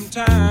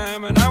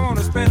sometime, and I want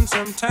to spend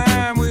some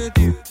time with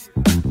you,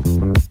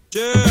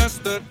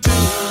 just the two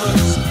of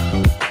us.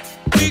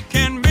 We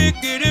can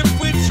make it if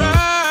we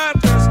try,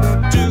 just the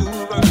two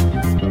of us.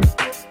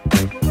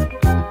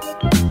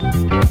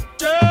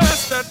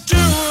 Just the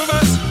two of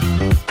us,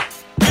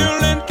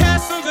 building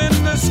castles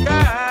in the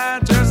sky,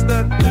 just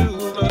the two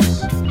of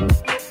us,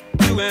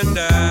 you and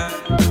I.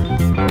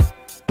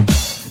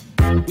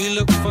 We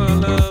look for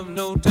love,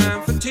 no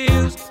time for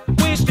tears.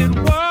 Wasted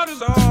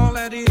water's all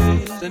that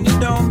is, and it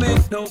don't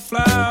make no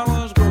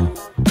flowers grow.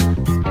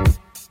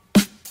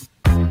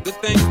 Good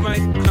things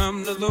might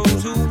come to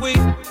those who wait,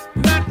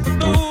 not for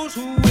those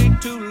who wait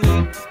too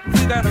late.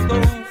 We gotta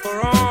go for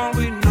all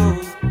we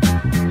know,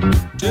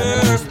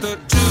 just the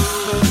two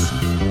of us.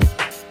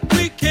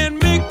 We can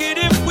make it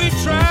if we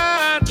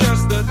try,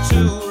 just the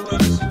two of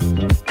us.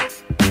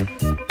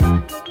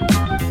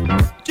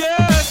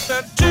 Just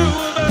the two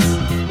of us,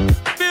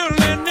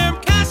 building them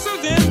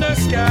castles in the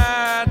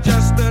sky,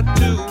 just the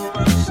two of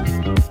us,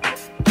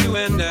 you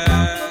and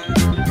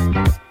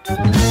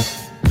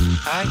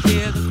I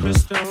hear the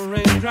crystal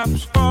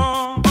raindrops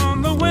fall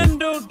on the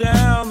window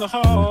down the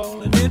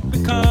hall, and it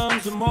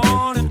becomes the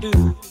morning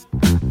dew.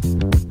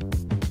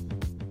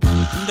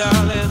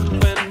 Darling,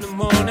 when the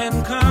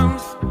morning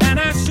comes and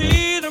I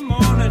see the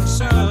morning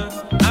sun,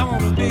 I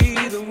wanna be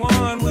the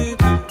one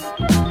with you,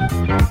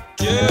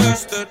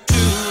 just the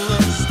two of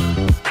us.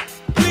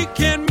 We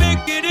can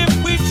make it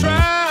if we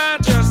try,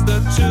 just the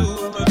two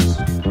of us.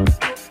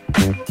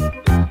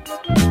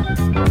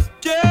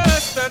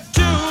 Just the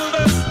two of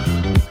us,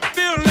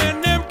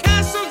 building them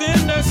castles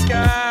in the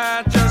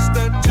sky, just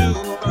the two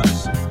of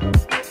us,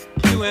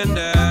 you and I.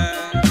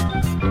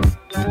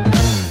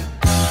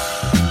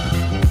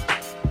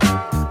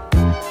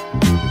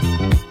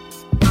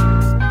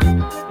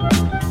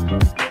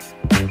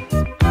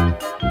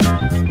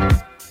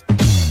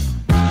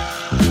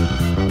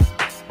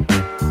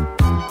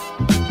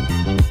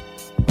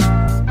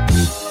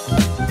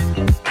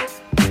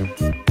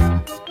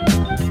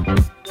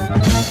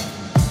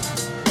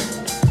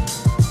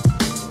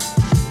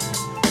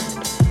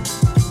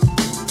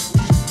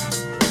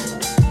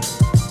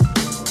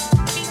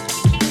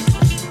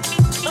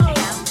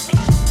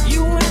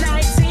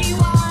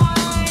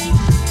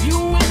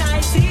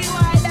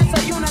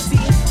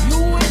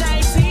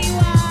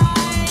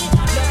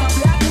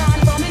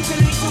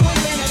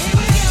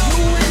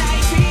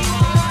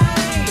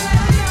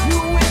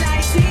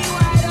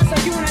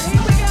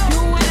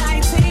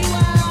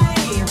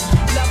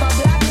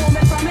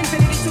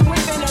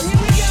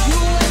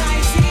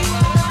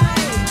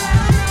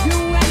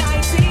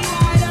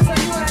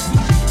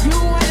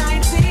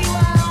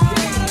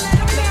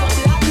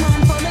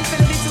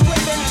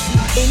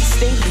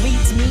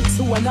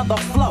 Another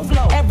flow.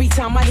 Every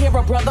time I hear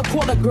a brother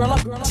call a girl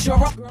up,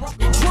 sure up.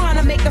 Trying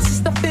to make a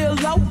sister feel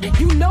low.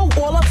 You know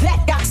all of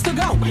that got to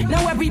go.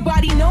 Now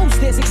everybody knows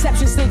there's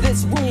exceptions to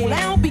this rule.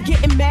 I don't be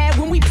getting mad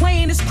when we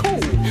playing it's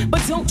cool,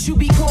 but don't you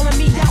be calling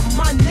me out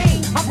my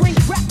name. I bring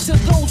rap to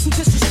those who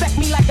disrespect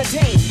me like a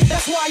dame.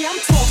 That's why I'm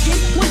talking.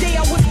 One day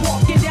I was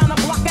walking down the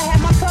block. I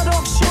had my cut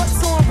off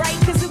shorts on, right?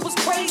 Cause it was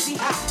crazy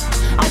hot.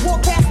 I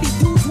walked past these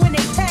dudes when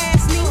they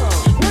passed me.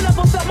 One of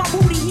them felt my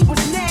booty, he was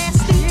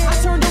nasty. I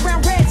turned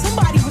around red,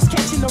 somebody was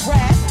catching the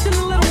rap. Then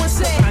the little one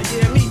said,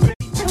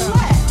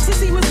 relax.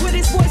 Since he was with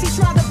his boys, he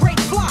tried to break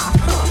fly.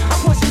 I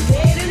punched him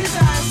dead in his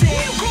eyes, said,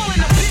 you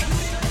calling a big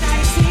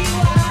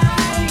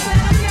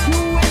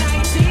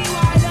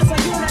U-N-I-T-Y, that's a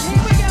unit.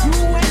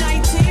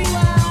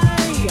 U-N-I-T-Y,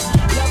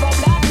 love a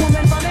black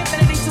woman from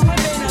infinity to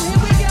infinity.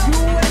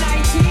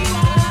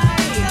 U-N-I-T-Y,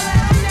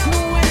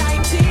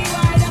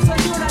 U-N-I-T-Y, that's a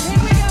unit.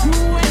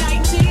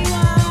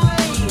 U-N-I-T-Y,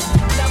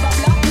 love a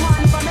black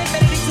woman from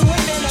infinity to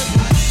infinity.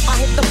 I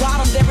hit the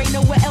bottom, there ain't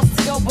nowhere else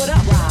to go but up.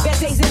 Bad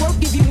days at work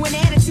give you an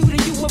attitude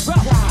and you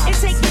erupt. And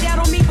take it out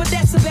on me, but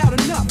that's about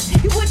enough.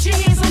 You put your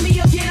hands on me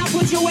again, I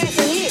put your ass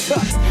in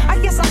handcuffs. I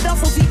guess I fell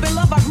so deep in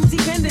love, I grew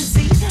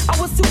dependency. I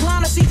was too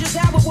blind to see just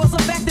how it was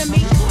affecting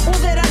me. All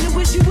that I knew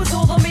is you was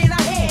all the man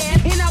I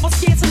had, and I was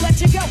scared to let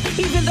you go,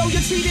 even though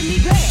you treated me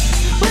bad.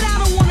 But I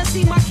don't wanna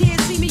see my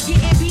kids see me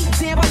getting beat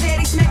down by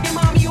daddy smacking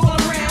mommy all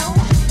around.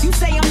 You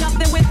say I'm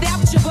nothing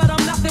without you, but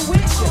I'm nothing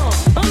with you.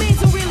 A man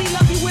to really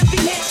love you if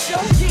he hits you.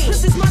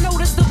 This is my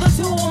notice to the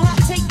door. I'm not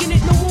taking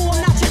it no more.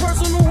 I'm not your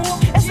personal whore.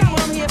 That's not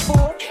what I'm here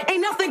for.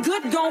 Ain't nothing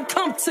good gon'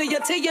 come to you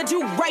till you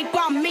do right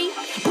by me.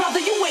 Brother,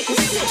 you ain't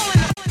shit.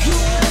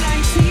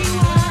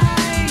 U-N-I-T-Y,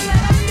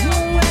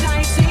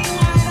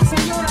 U-N-I-T-Y, that's a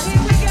unit.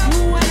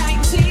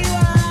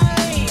 U-N-I-T-Y,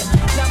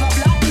 love a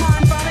black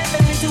man from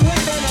infinity to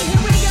infinity.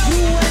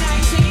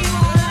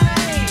 U-N-I-T-Y,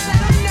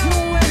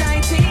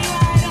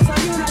 U-N-I-T-Y, that's a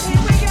unit.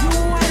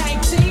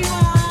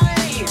 U-N-I-T-Y,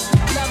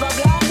 love a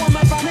black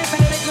woman from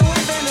infinity to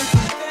infinity.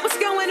 What's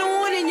going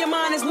on in your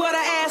mind is what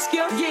I ask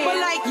you. But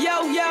like,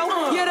 yo,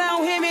 you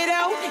don't hear me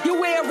though. You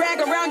wear a rag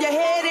around your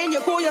head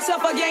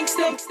yourself a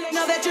gangster.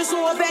 Now that you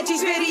saw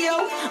Apache's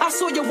video, I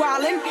saw you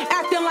wildin',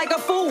 acting like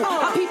a fool.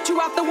 I peeped you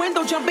out the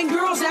window, jumping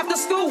girls after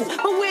school.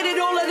 But where did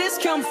all of this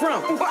come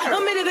from? A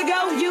minute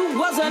ago, you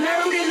was a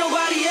nerd and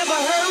nobody ever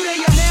heard of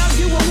you. Now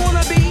you a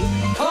wannabe.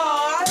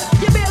 Hard.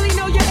 You barely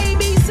know your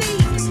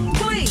ABCs.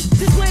 Please,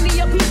 there's plenty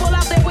of people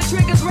out there with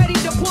triggers ready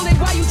to pull it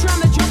while you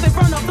trying to jump in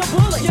front of the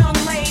bullet. Young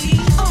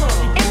lady,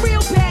 and real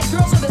bad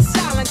girls are the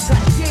silent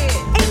type. Yeah,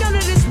 ain't none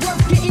of this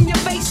worth getting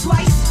your face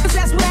sliced. Cause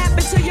that's what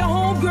happened to your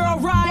homegirl,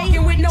 right?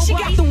 Walking with nobody. She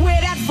got to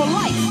wear that for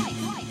life.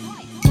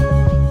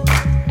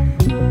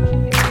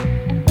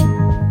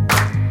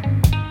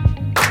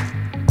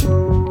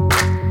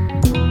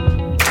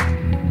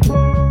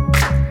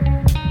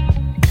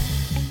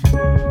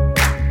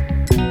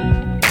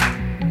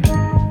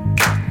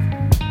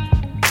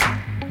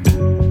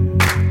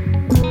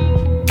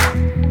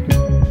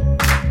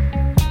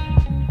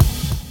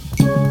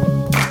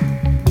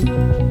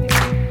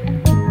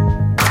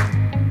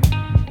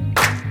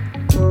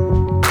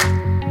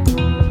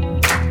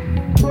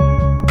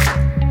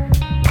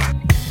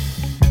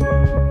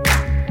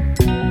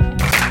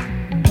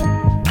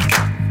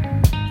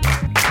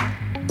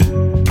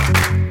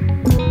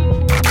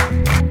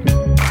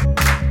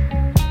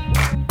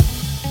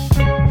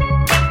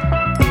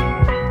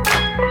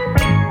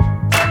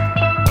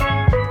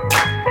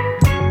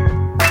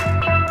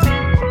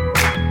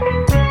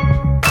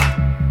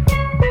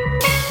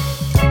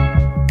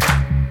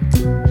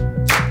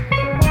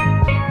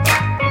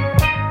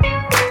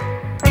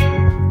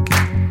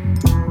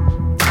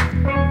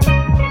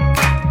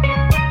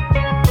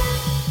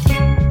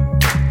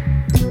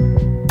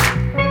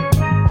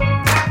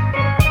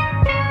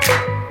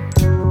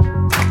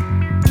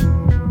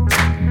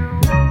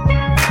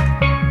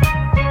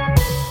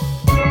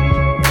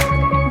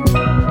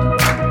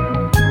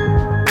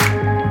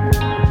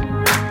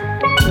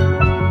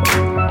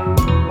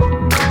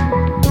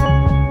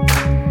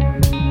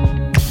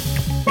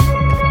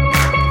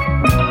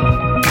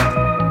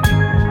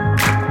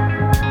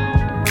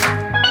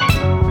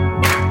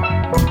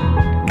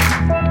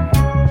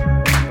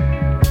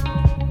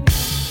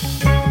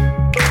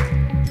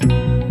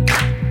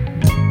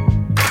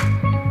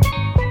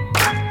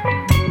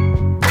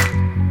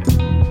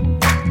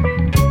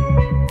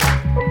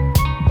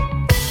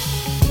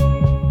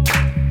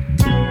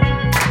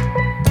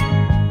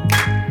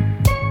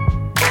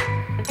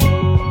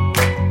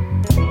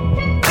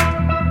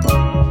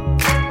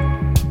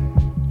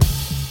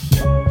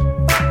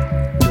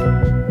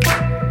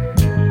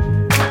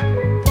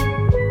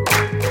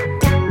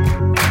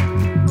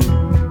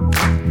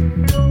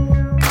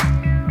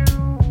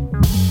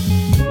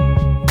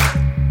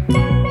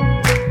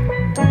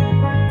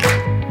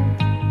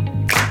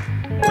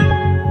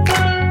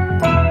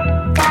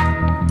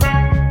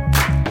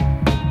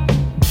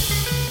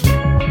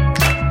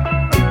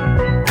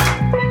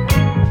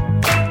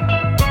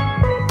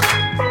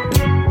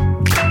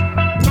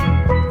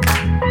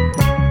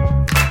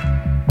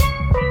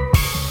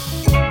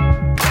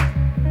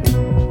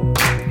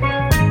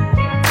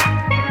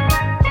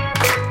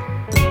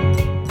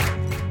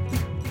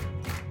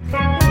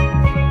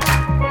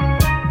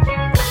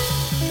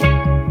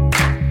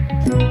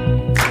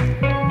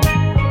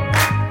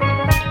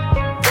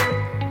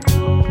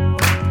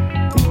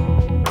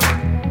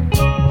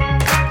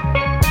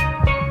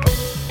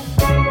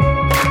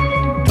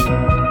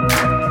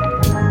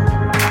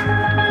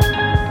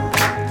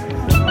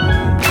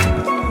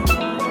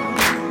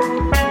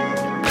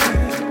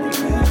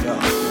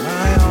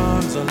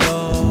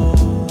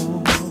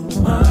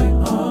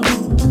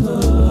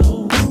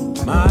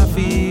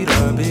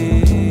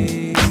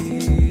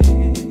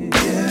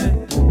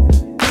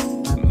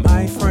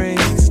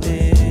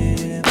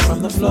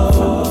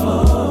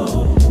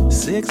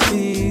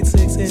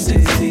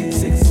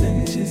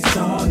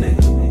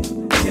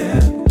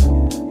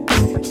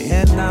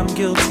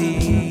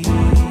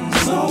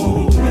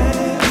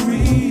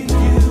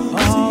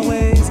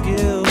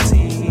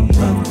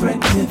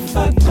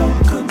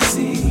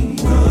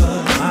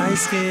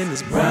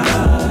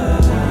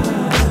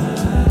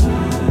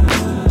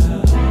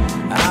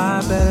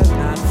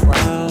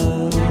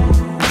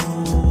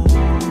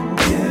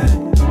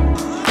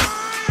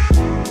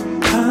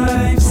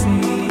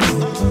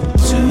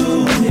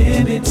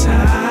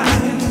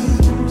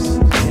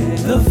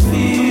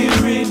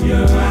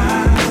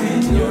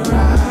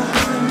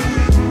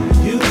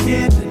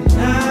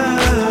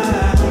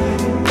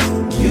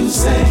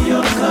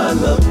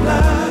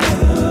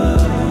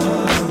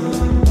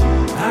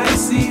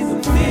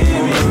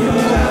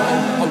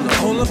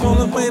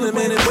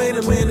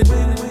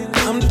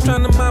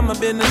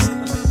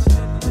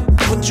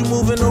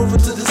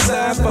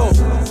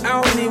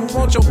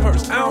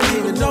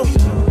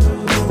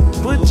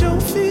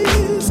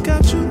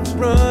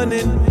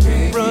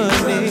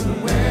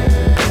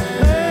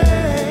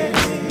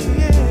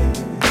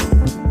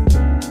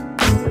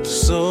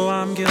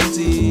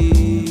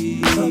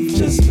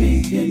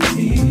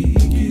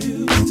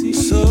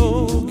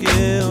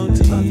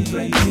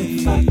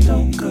 If I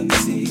don't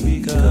conceive,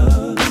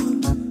 because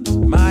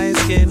my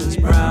skin is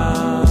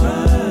brown.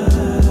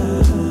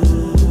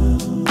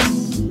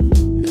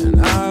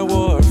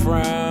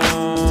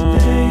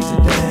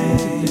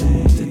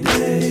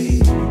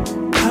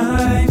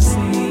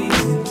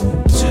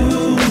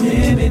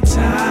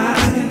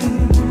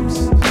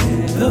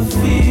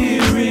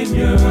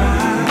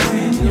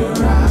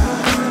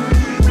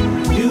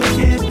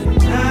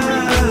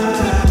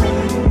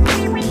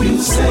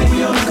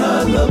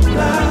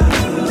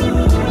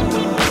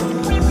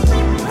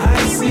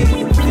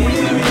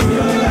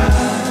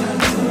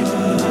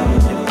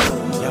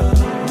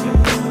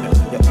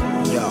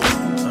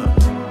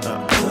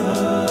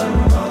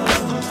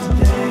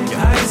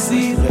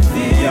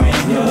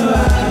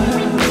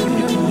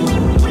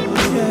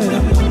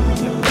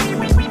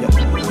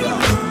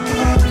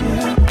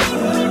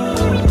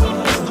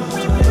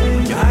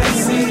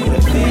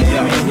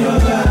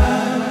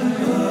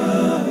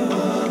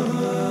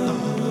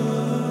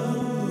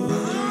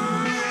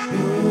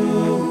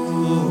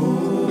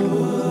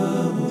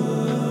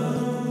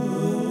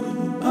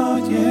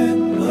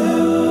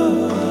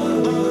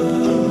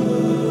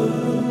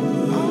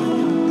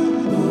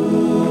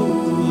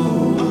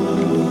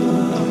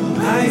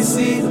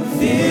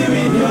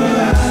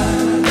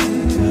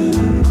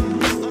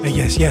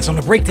 Yes, on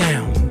the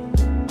breakdown.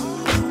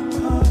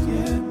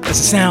 That's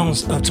the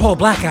sounds of Tall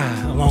Black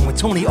Eye along with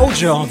Tony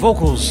Oja on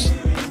vocals.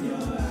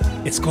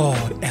 It's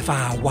called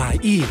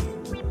F-I-Y-E.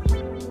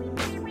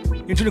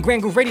 You're to the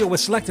Grand Groove Radio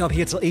with Select Up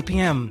here till 8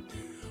 p.m.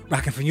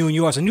 Rocking for you and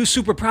yours. A new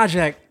super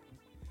project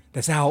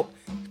that's out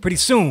pretty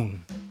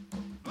soon.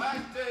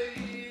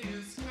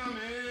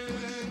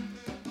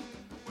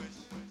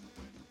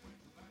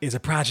 Is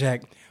a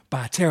project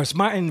by Terrace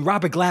Martin,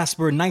 Robert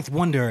Glasper, Ninth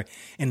Wonder,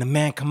 and the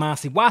man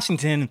Kamasi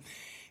Washington.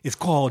 It's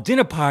called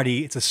Dinner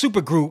Party. It's a super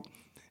group,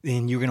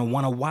 and you're going to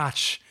want to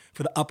watch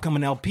for the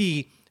upcoming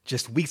LP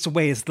just weeks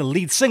away. It's the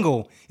lead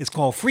single. It's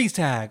called Freeze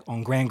Tag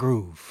on Grand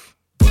Groove.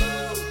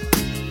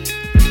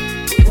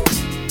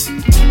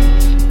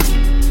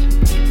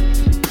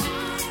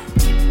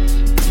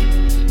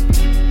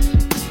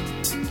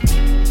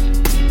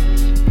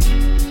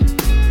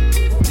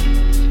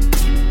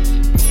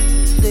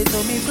 They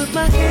told me put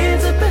my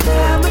hands up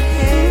behind my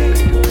head.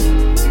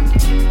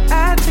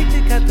 I think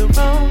you got the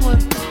wrong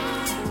one.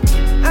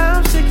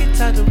 I'm sick and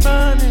tired of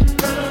running.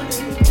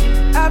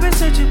 I've been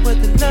searching where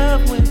the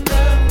love went.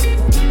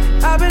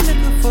 I've been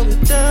looking for the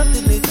dove.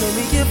 Then they told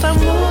me if I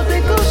move,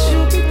 they gon'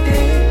 shoot me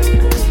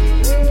dead.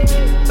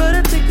 But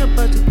I think I'm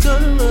about to go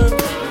to run.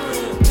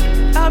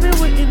 I've been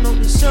waiting on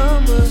the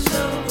summer.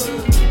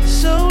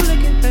 So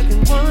looking back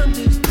and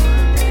wondering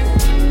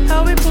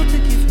how we pulled to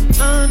keep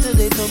from under.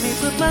 They told me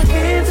put my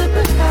hands up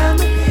behind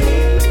my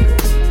head.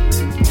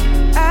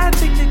 I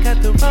think you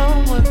got the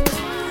wrong one.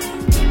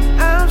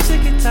 I'm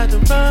sick and tired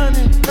of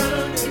running.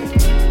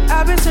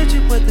 I've been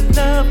searching where the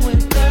love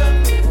went.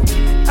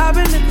 I've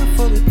been looking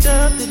for a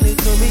dove. Then they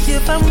told me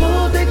if I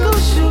move, they gon'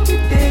 shoot me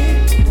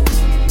dead.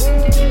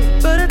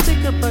 But I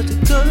think I'm about to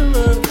go to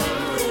run.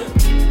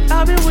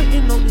 I've been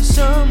waiting on the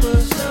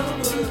summer.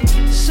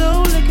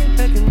 So looking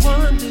back and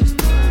wondering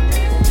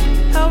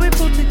how we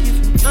pulled to keep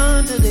from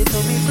under. They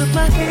told me put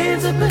my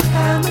hands up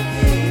behind my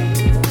head.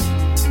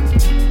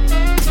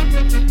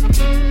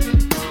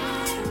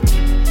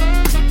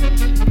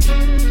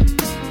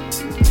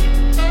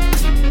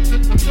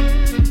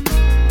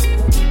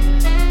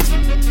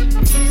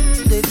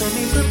 They told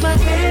me put my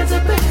hands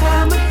up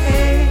behind my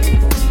head.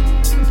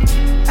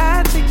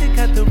 I think they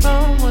got the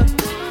wrong one.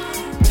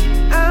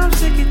 I'm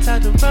sick and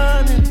tired of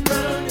running.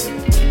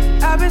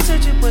 I've been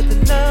searching where the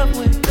love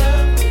went.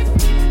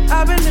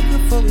 I've been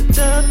looking for a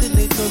dove. Then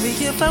they told me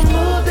if I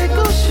move, they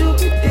gon' shoot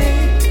me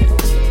dead.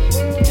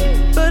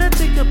 But I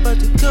think I'm about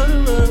to go to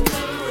run.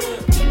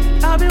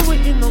 I've been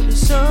waiting on the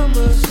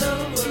summer.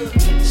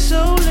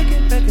 So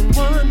looking back and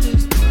wondering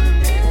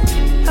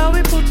how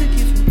we pulled to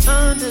keep from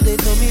under. They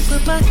told me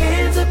put my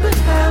hands up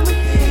behind my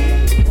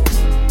head.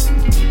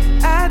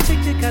 I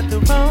think you got the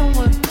wrong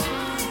one.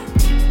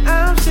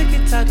 I'm sick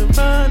and tired of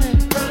running.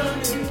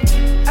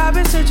 I've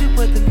been searching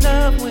where the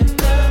love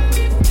went.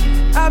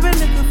 I've been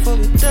looking for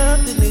a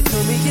dove. Then they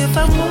told me if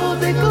I move,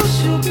 they gon'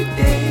 shoot me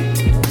dead.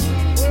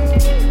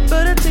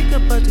 But I think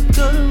I'm about to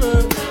go to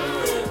run.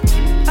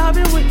 I've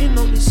been waiting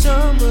on the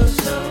summer.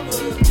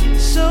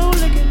 So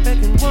looking back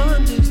and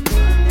wondering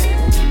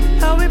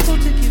how we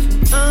pulled to keep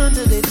from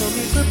under. They told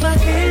me put my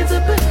hands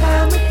up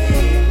behind my head.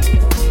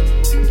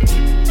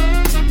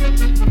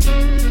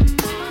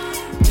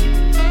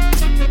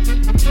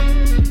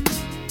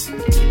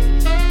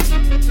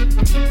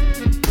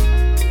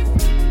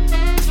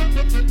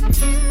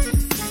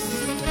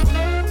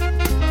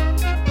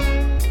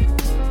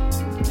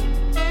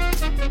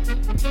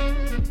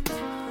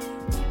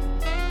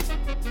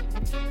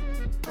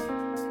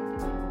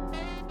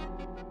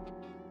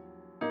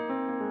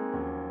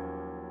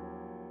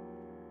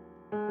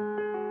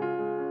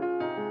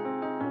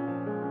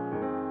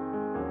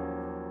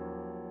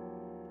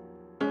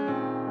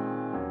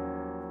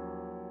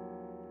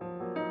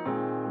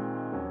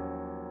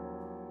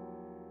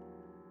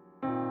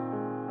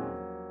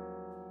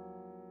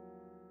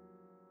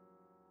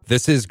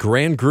 This is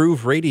Grand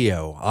Groove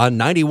Radio on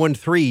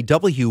 91.3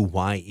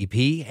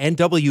 WYEP and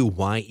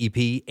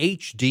WYEP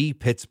HD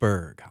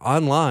Pittsburgh.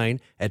 Online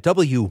at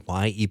WYEP.org.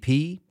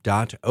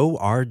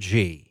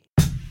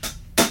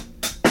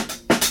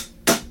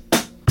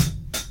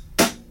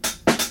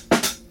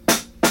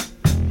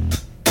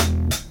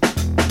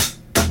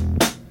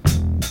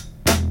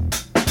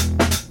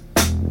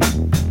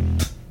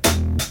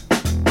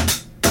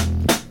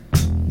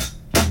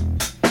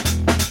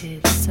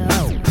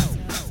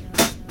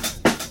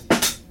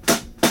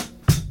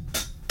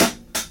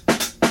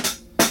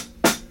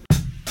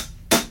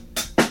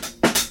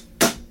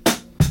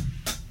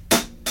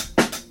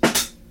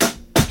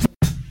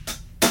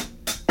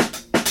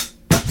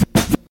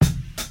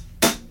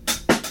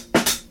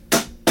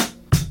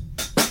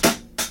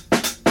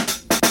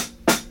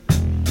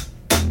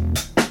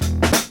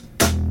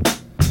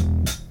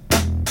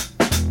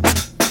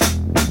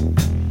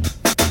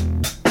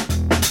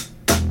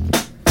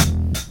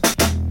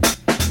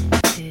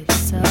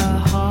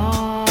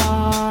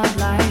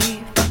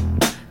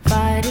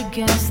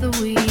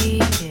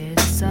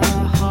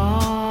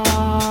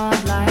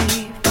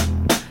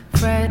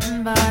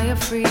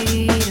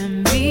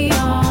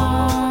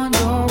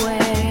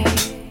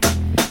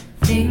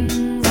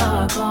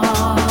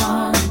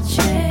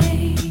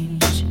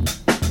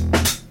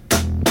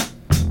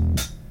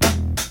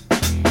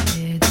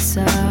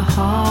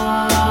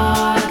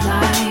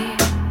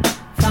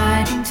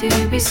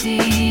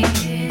 see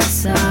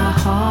it's a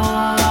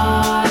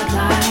hard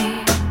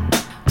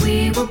life.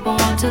 We were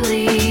born to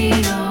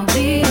lead or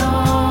be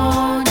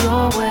on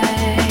your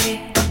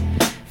way.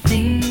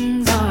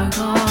 Things are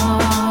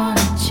gonna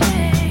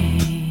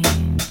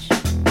change.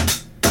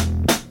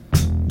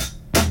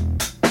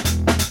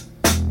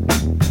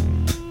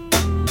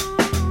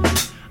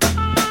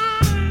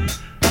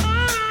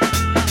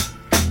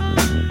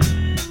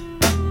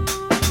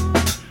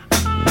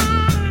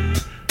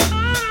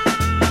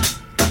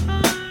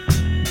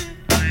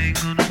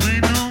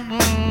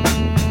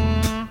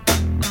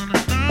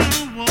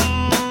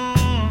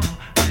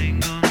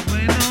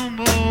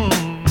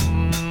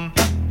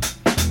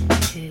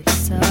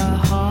 It's a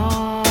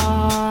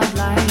hard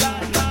life.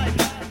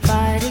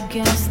 Fight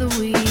against the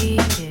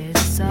weak.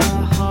 It's a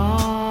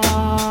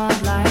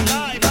hard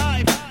life.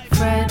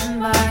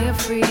 Threatened by your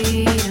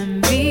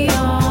freedom. Be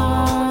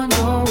on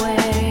your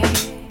way.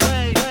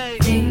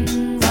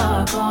 Things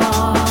are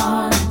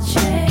gonna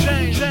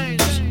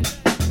change.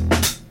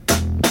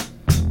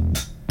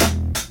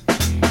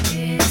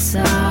 It's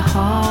a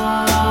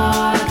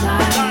hard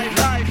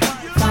life.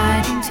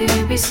 Fighting to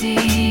be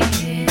seen.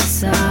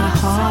 It's a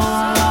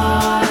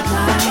hard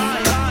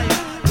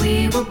life.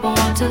 We were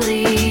born to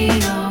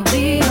lead or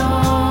be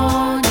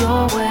on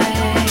your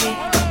way.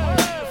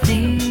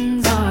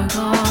 Things are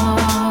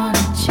gonna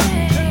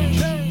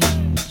change.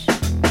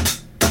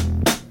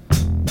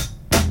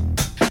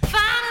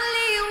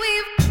 Finally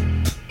we've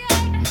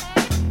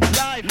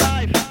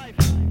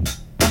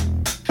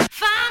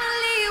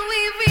Finally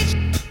we've reached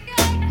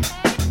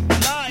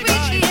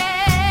the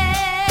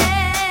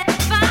end.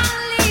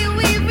 Finally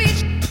we've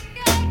reached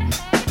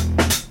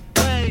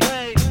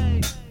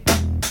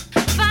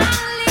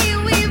Finally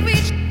we've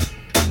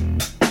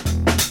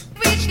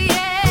reached the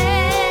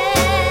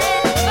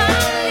end.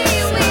 Finally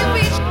we've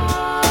reached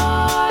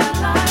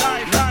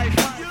life.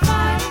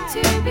 Fighting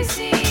to be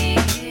seen.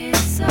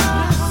 It's a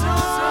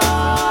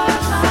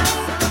hard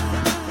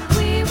life.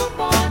 We were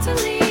born to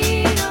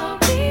lead or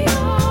be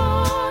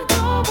on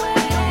your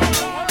way.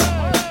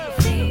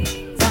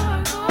 Things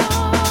are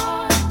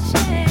gonna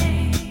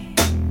change.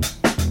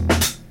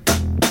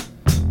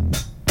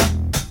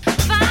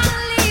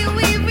 Finally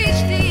we've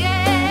reached the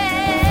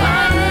end.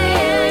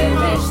 Finally we've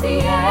reached the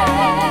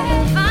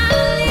end.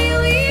 Finally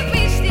we've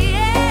reached the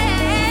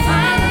end.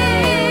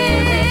 Finally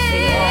we've reached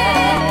the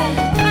end.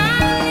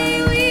 Finally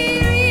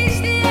we've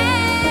reached the end. Finally we've reached the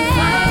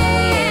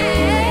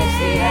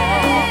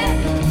end.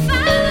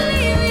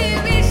 Finally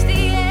we've reached the end.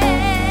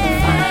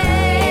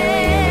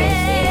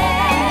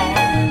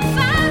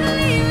 Finally we've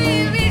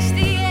reached the end.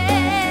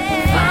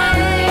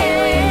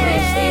 Finally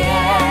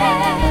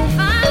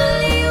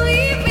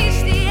we've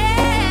reached the end. Finally we've reached the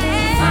end.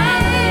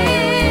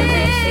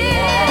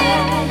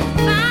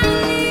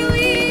 Finally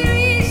we've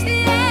reached the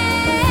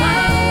end. Finally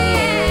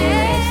we've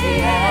reached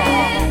the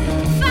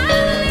end.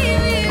 Finally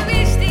we've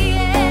reached the end.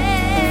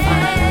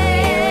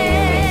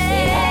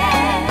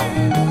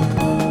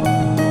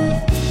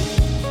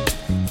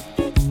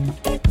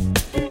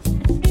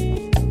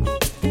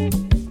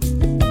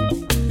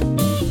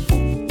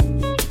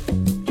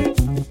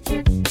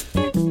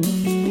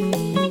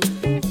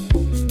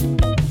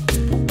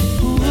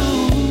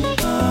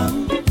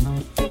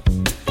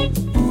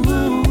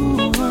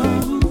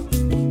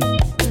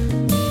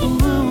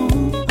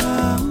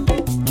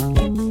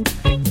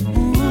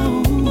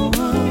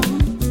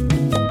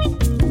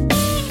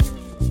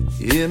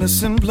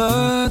 Innocent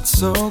blood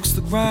soaks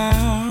the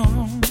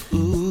ground.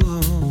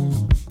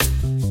 Ooh.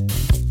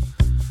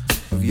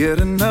 Of yet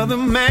another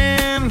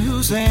man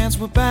whose hands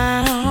were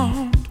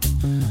bound.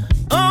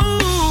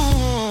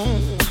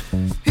 Oh,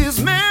 his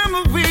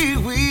memory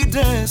we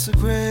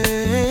desecrate.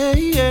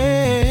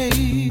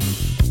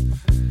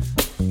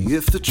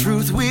 If the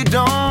truth we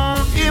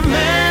don't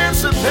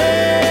emancipate,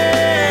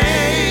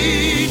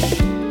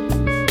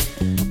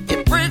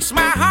 it breaks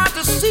my heart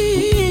to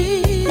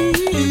see.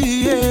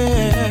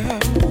 Yeah.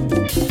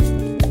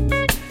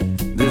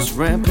 This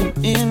rampant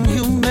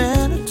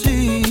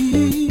inhumanity.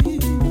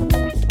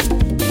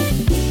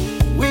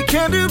 We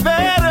can do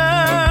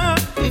better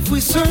if we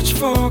search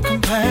for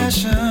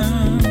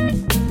compassion.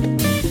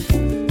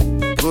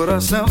 Put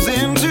ourselves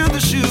into the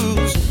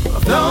shoes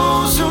of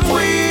those whom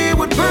we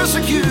would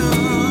persecute.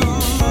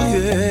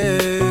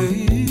 Yeah.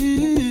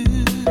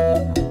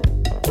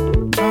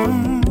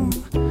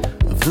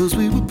 Of those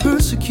we would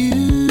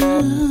persecute.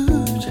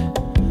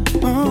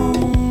 Oh,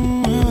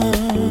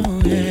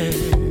 yeah.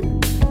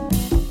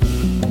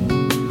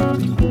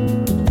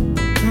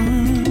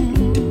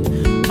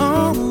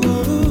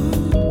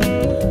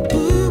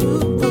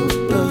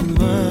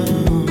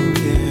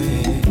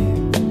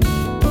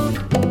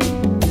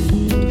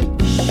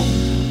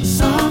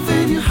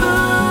 Soften your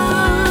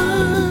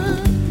heart,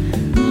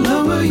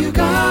 lower your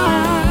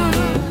guard.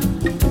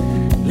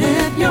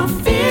 Let your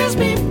fears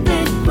be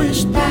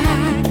vanquished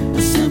by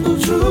the simple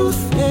truth.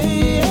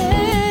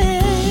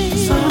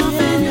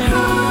 Soften your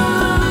heart.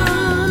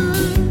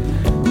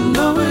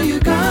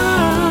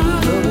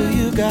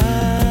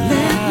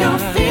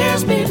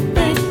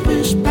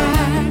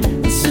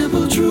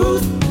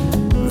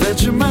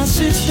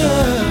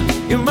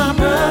 sister, you're my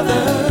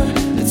brother.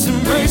 Let's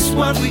embrace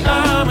what we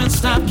are and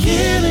stop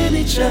killing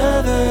each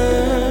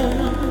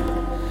other.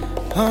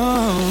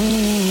 Oh,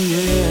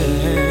 yeah.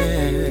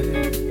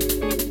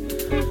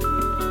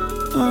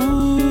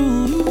 Oh,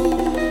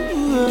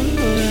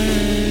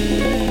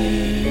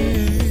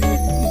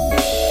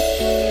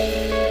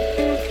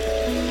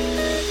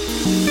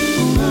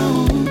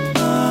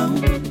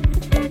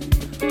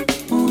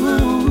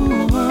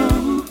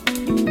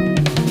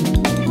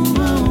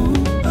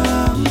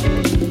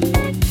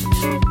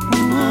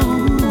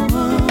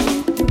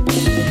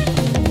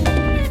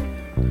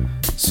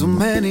 so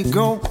many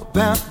go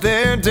about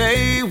their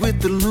day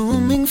with the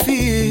looming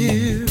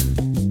fear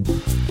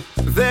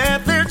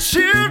that their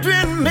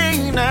children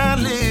may not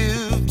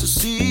live to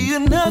see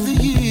another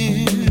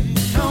year.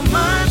 How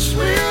much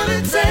will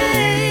it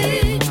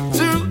take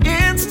to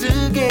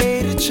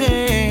instigate a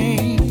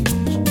change?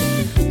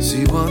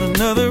 See one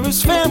another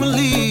as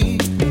family,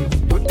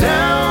 put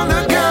down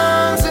the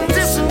guns and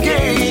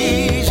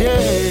disengage.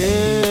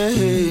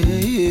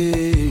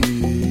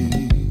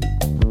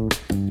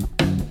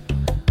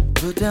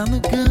 Put down the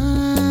guns.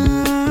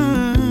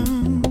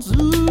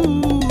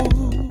 Ooh.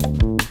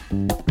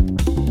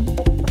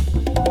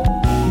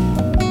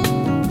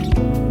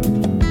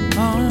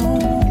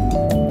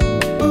 Oh.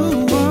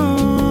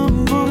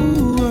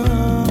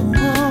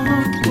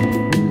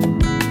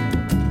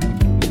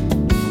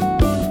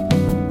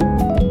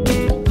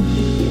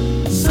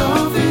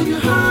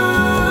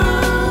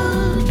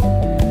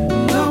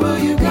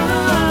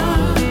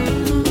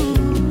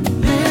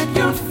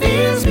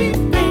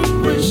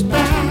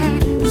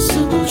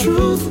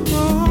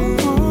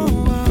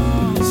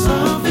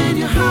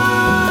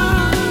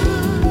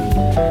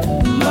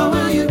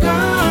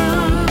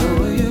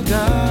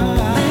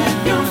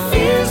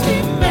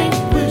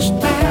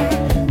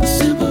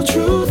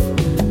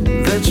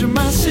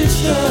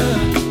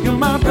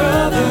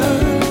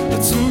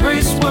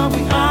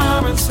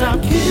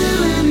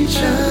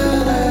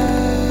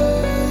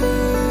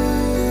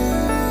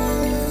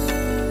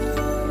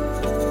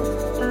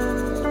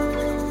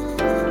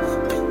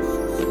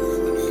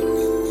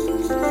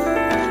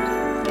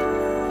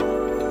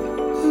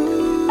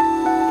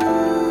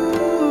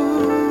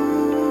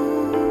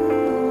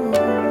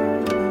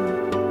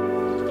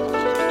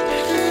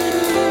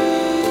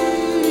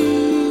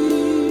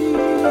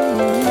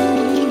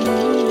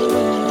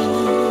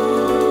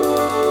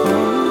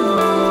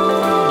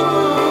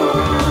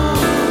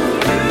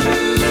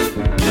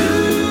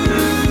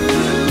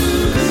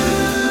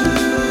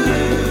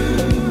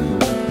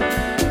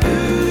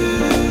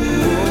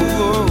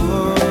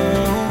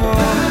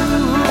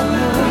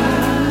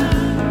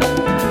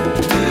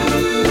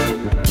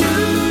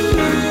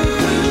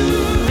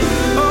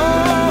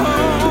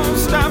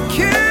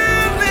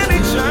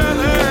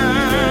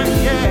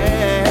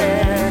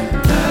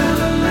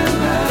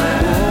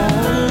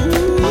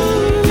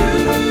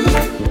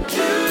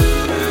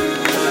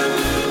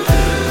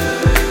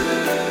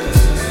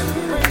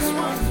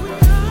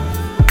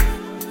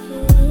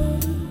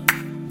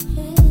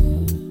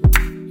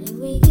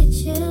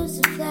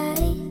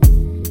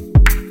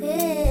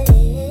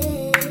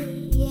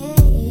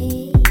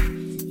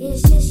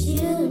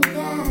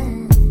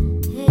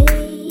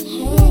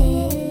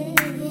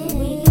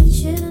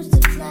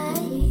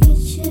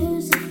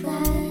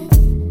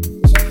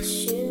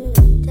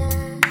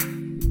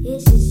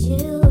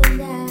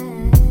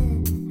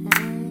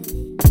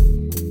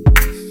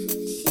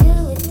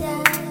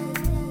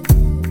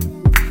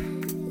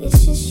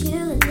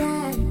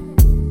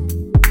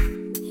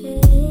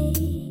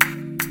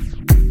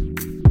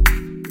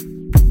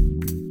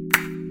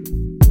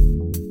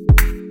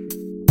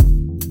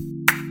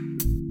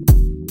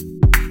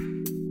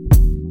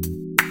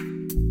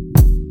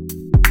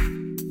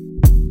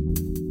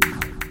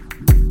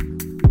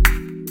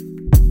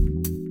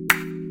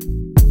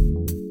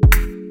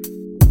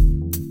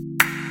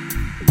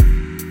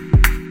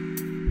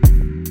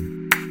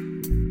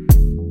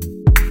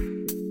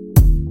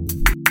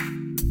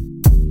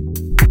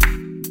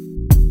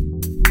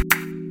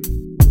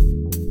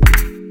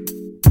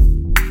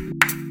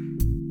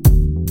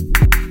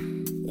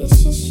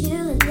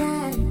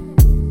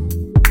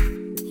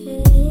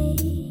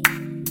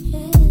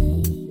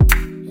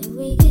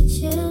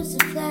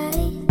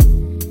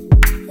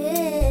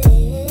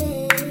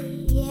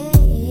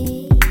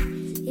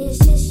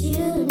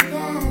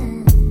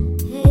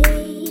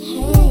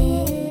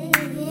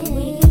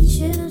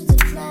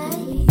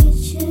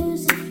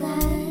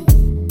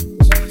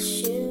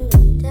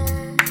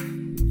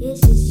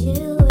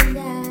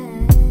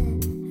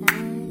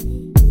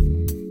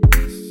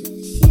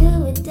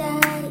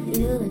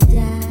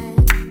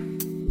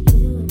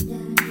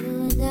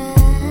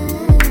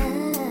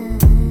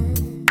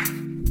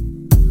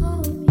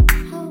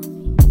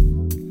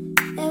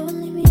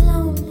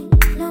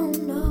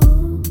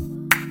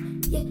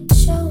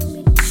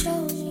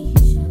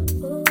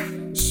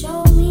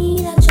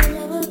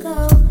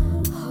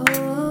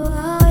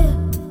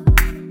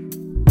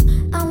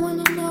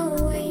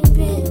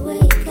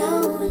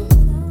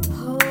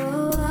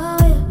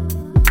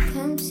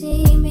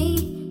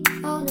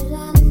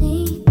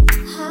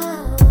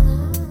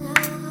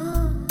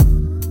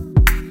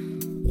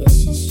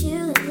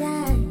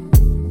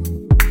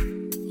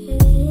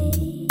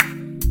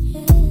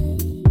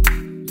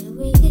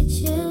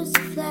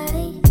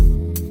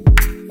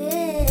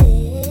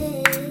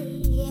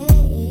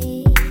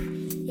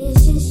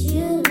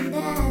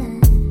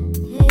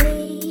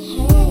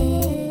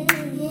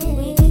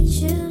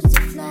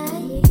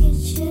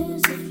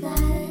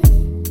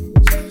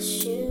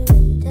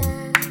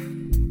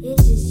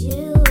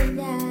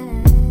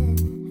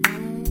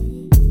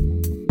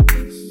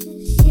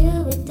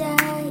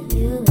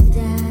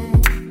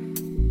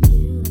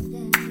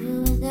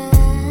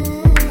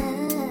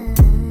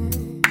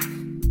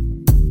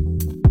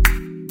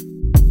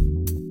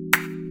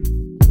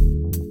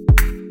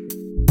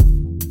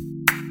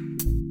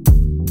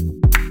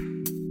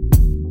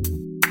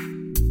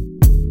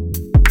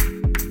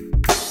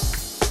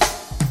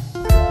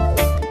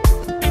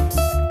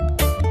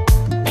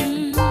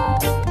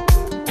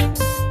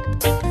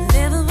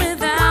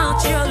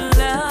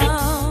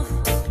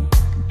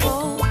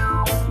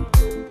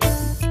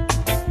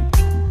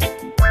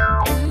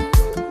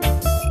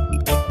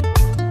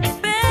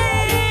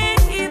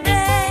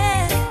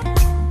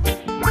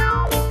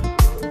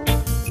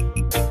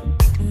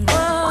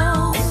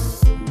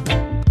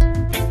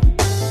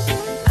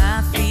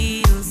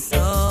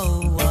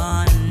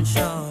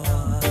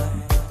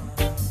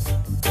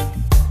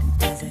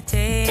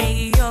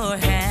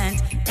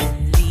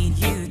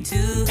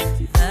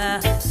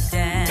 the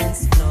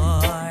dance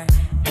floor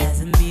as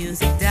the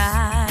music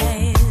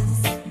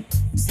dies.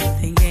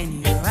 Something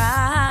in your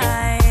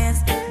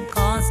eyes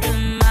calls to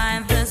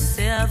mind the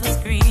silver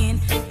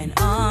screen, and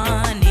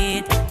on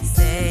it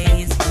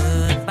says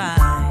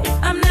goodbye.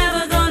 I'm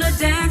never gonna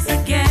dance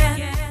again.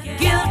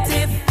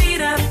 Guilty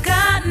feet, I've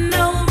got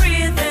no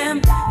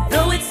rhythm.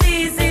 Though it's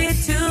easy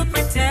to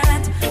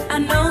pretend, I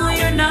know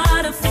you're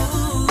not a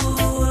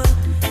fool.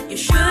 You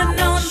should have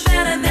known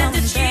better than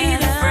to cheat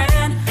a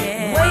friend.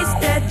 Waste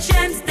that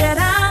chance that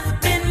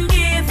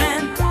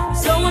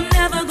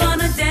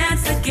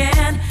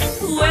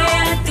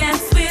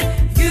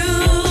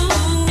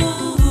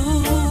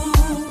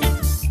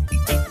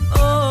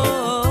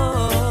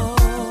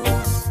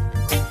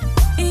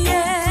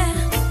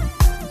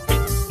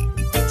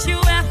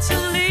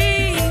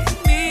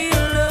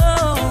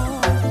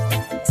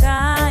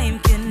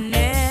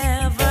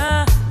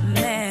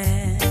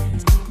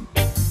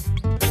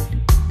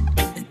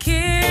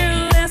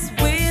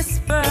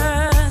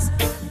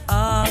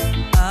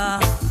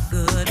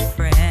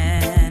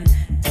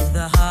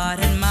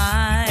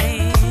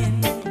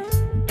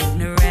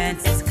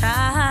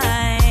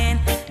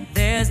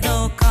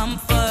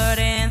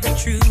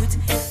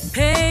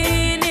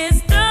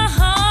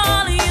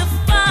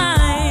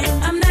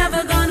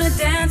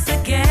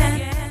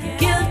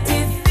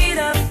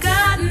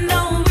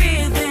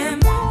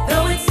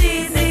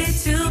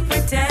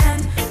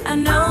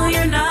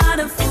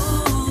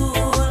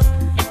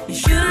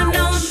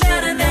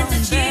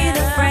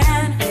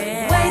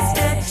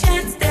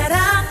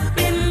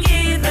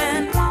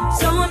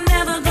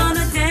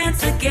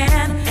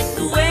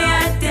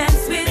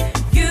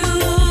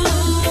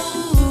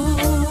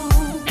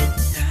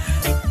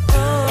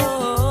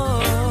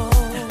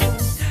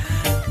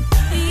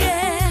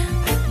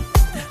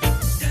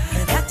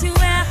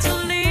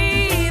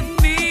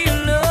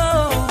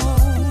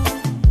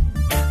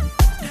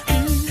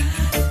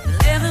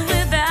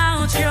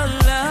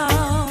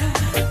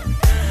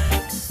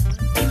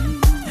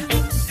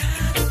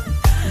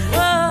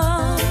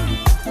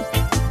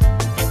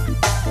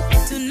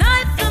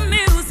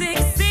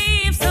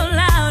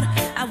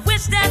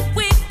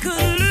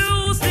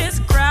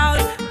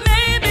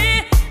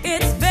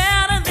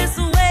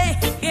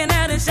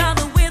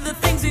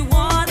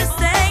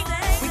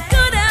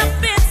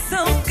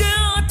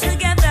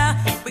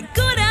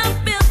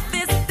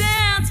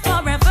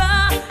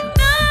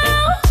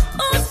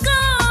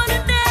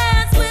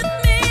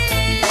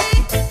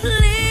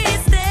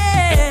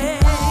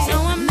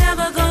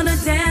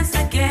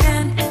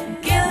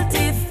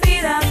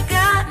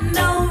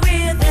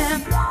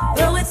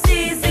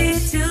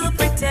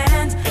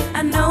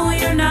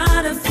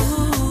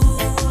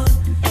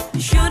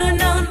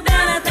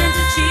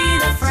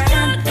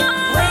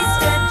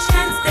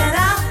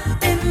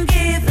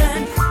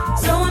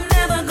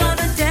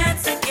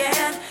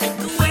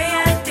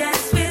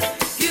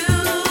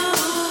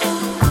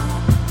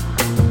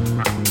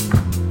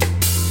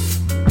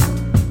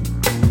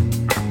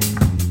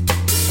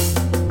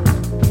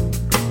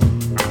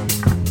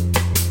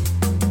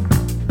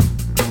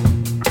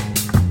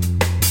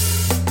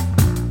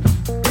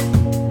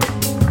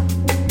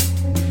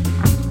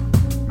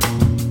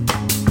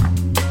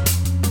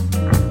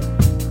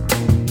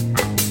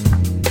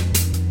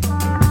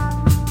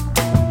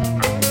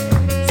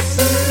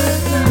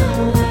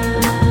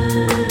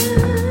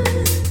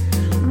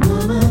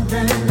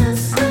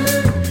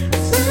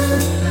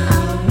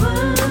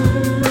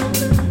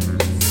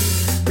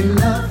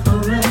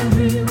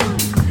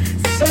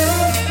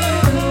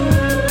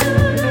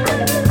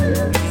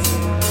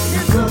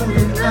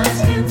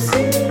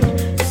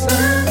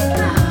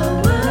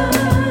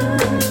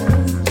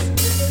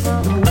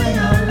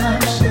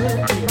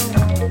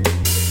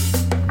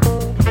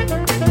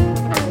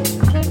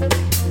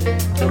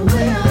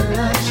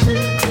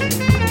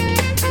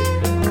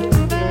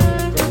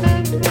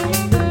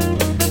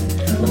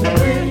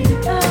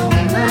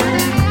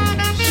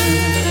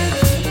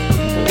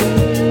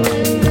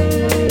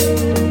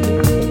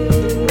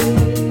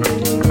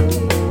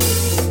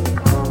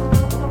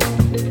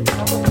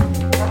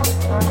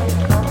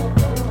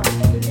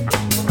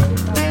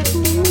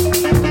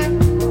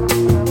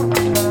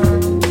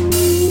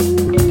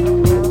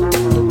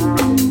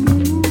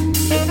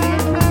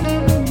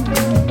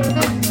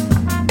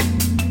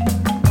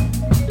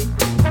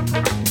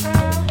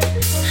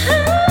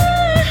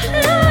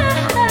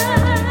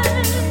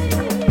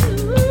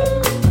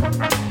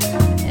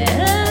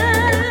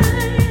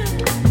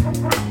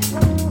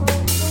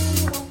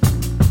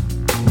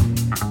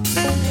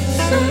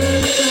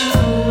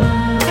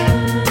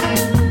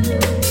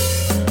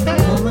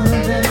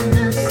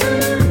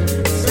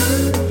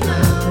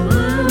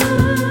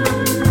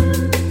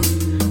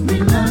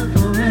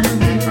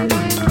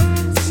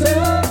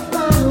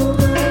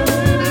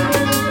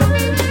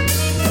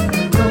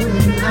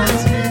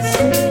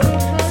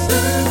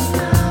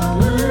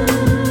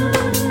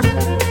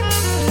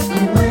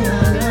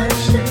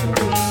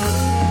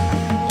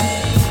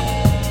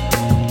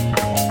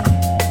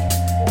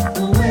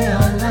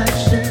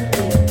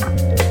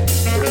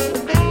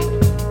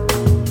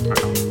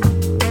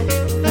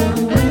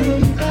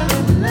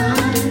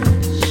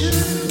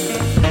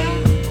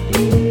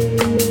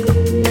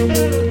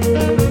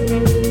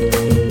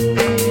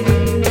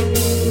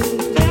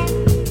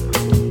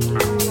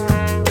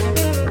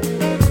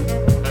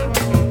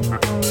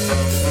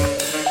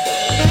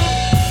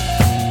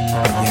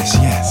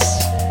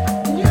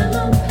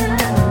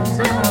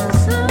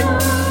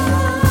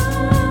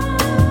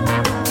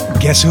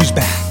Guess who's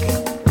back?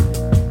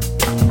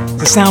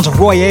 The sounds of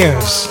Roy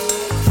Ayers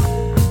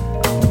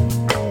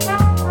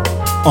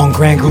on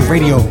Grand Groove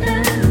Radio,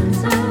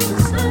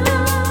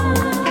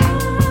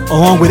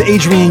 along with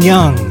Adrian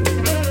Young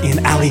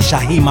and Ali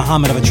Shaheed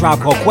Muhammad of A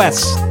Tribe Called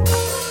Quest.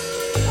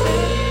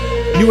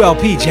 New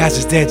LP, Jazz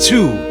is Dead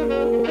 2.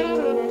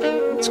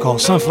 It's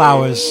called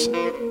Sunflowers,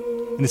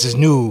 and this is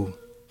new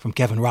from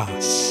Kevin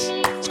Ross.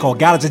 It's called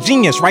God is a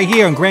Genius right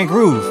here in Grand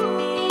Groove.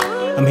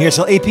 I'm here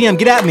till 8 p.m.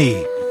 Get at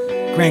me.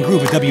 Grand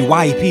Groove at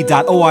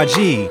WYEP.org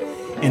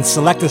and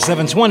Selecta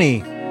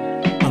 720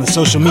 on the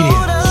social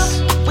media.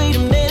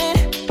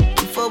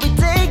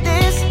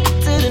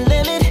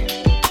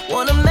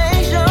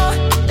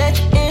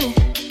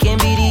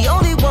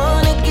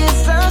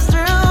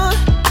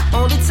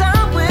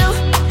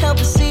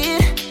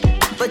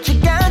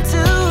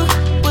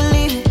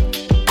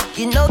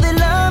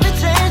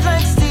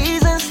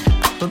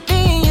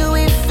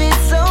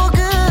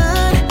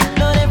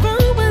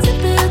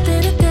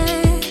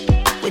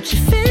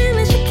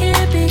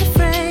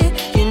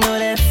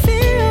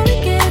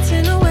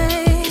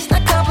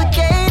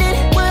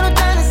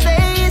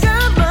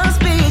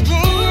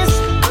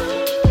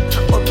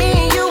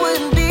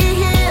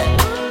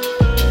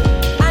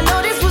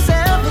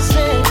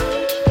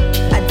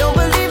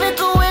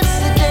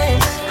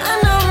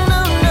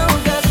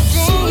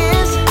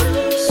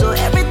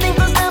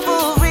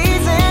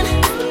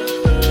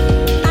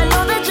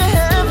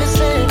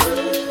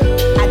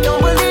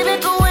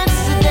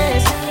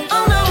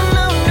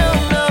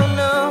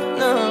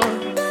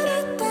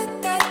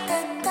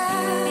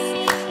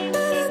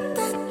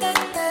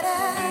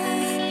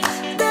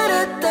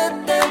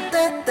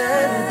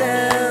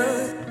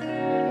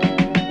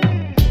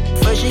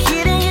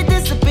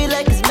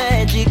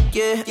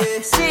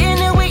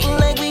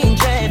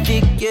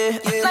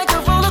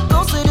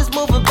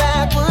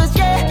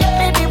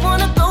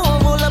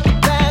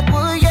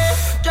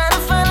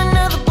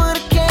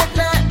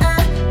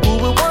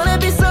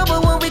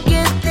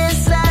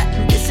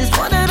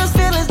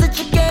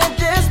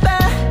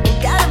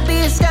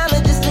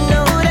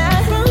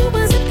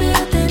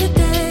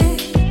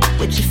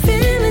 What you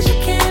feel is you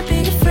can't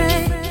be afraid.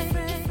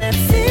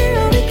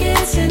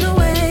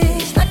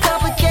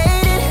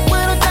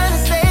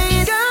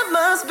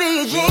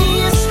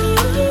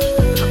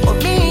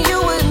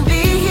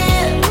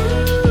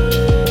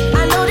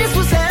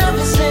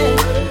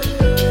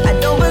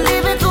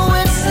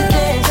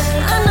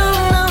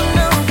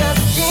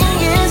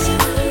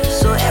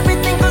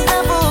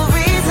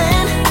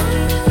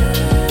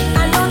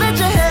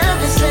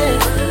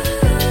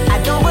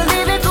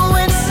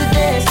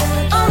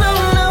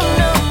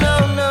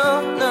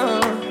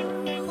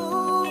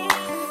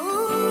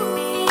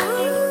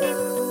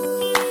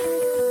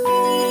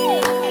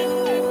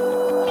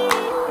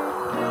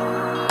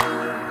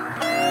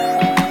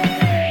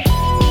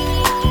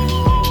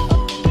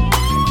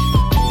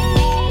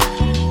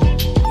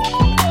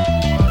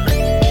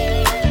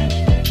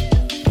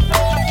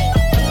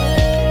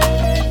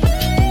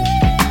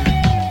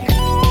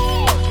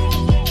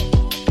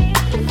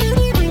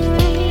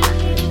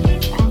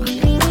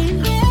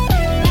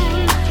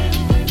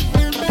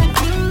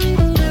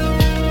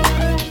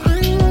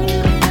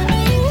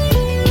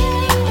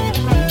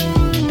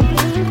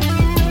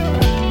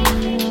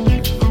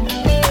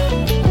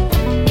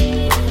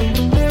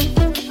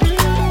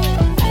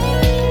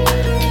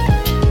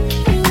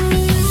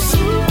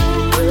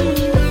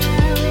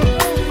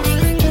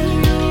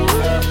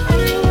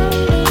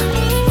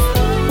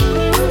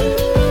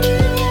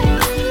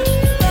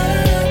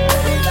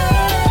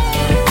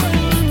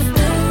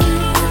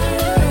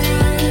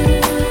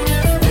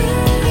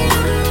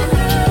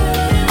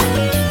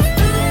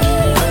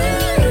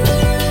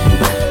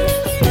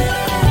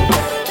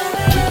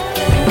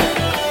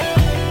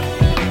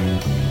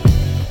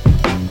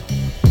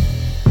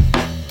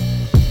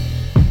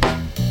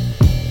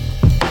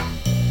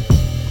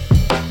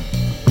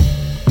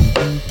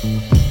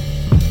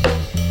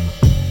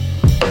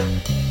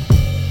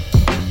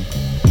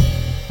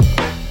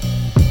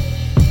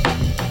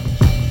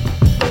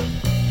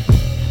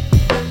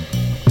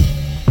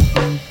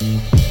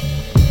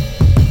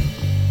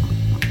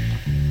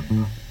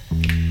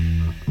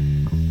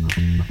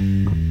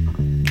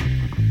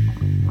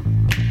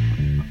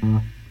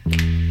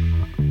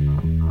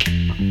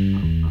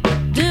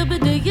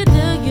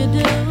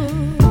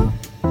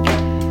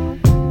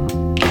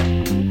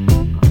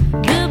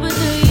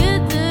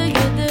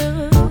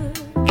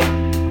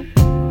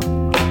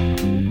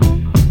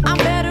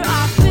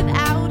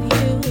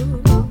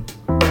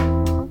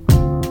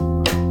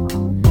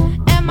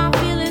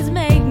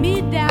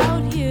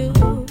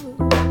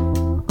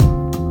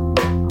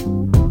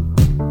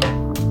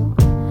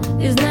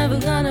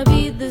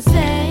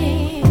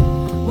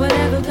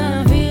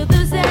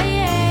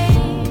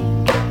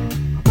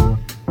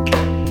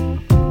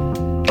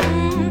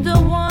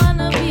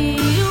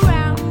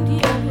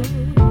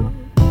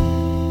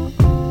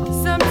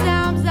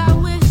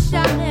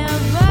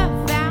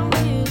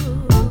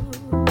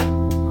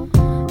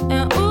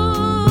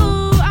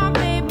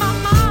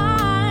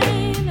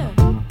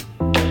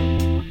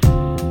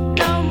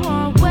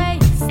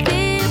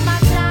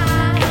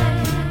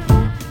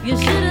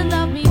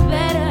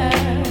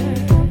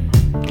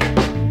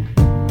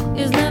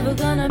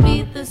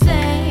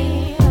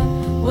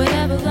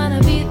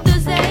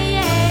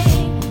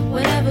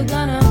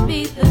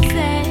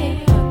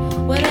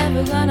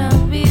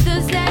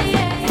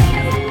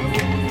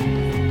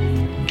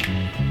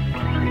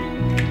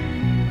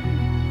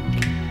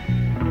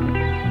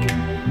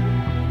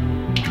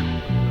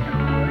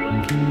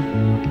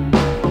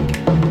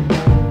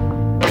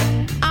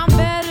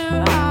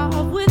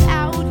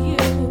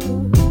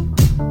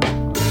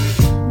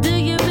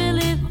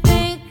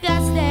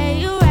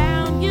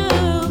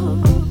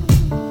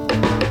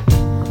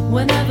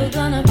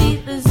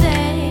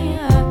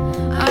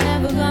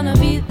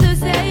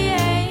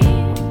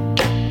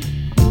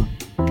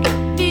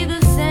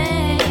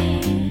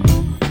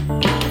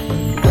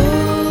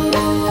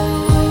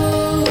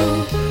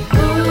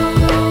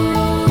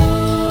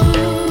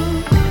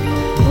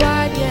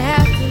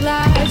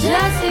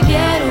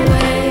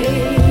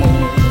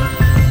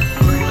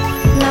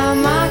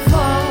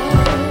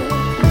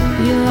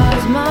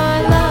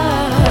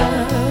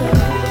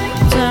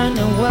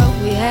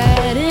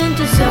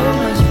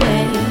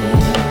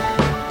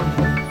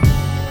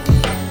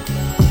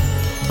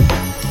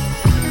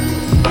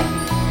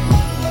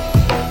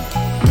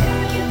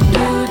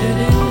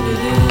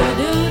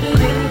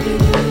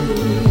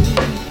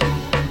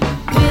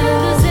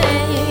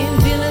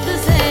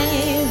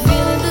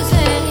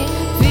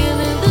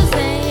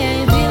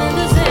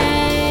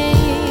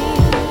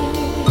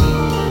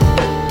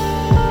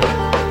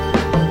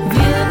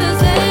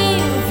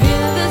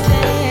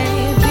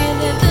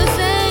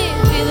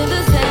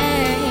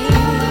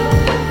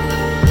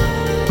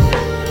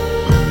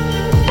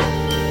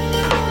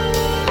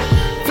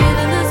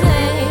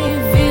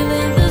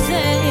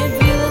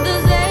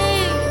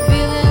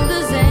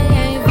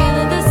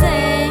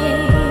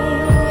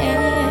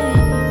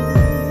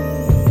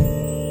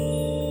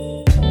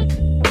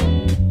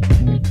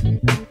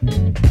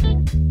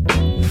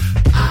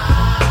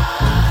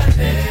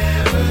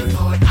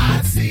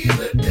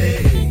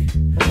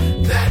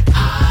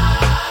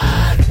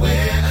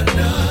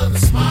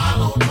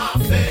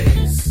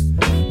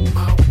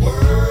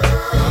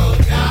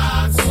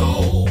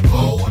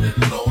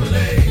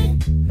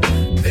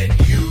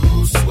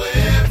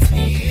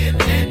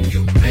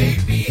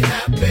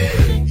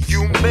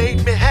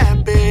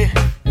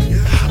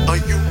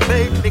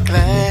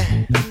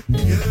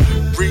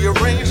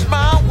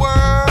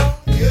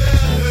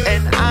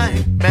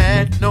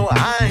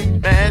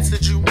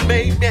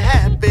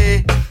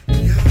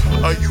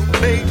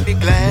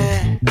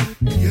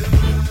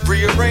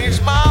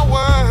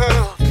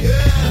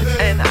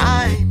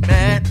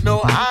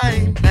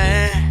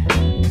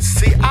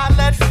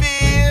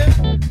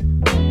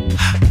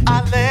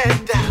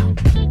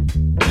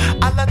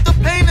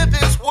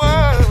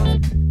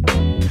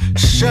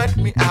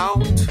 me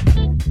out.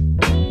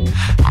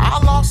 I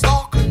lost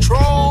all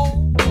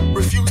control,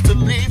 refused to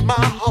leave my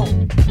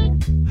home.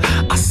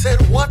 I said,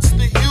 what's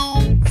the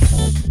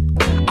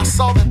use? I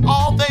saw that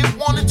all they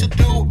wanted to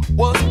do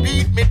was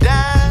beat me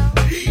down,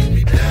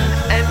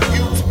 and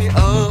use me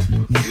up.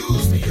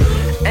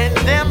 And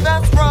damn,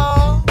 that's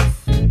rough.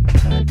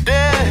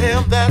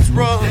 Damn, that's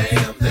rough.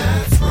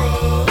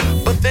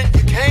 But then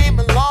you came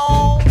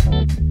along,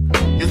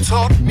 you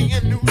taught me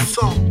a new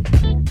song,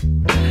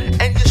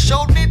 and you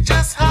showed me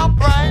just how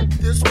bright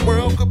this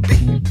world could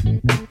be.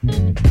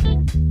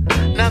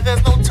 Now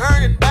there's no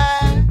turning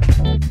back,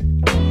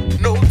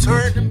 no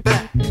turning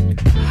back.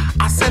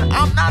 I said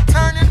I'm not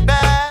turning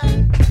back,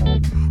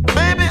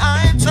 baby,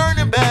 I ain't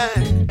turning back.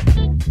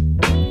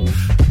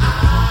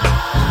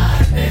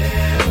 I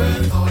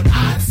never thought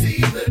I'd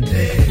see the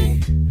day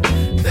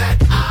that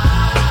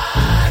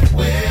I'd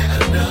wear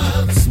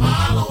another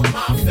smile on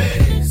my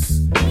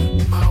face.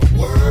 My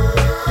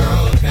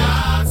world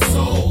got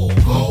so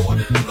cold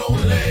and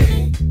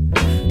lonely.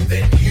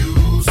 Then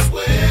you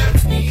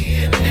swept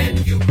in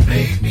and you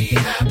made me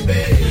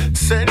happy.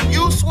 Said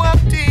you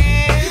swept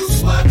in, you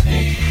swept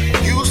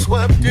in, you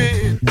swept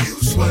in, you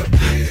swept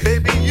in.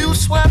 Baby, you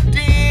swept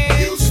in,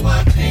 you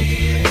swept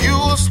in,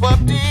 you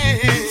swept in,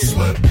 you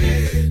swept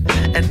in.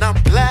 And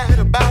I'm glad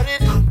about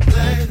it. I'm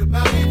glad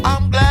about it.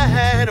 I'm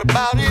glad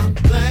about it.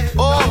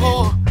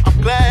 Oh,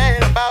 I'm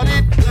glad about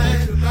it.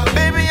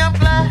 Baby, I'm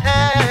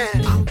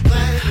glad.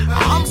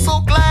 I'm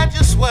so glad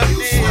you swept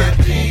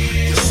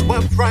in. You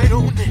swept right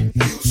on it.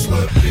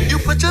 You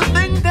put your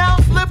thing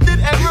down, flipped it,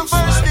 and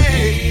reversed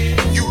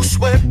it. You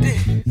swept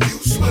it.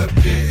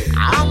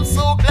 I'm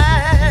so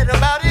glad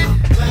about it.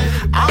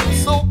 I'm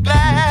so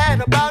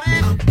glad about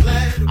it.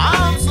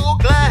 I'm so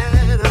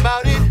glad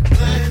about it.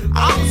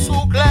 I'm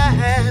so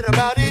glad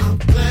about it.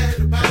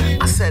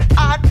 I said,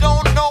 I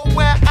don't know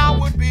where I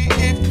would be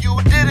if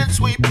you didn't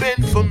sweep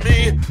in for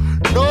me.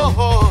 No.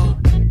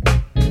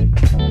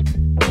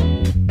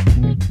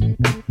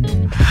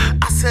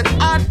 I said,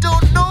 I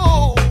don't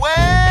know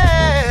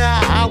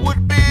where I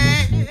would be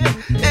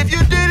if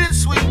you didn't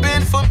sweep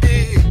in for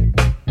me.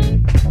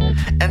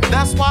 And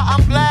that's why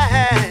I'm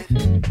glad.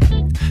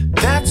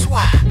 That's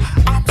why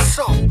I'm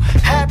so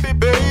happy,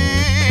 baby.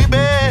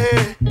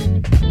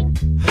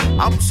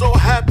 I'm so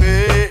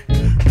happy,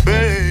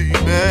 baby,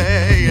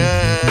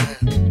 yeah.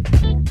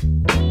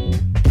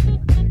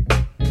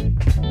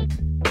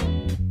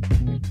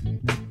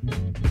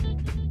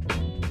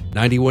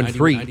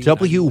 91.3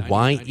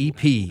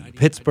 WYEP,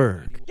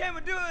 Pittsburgh. Can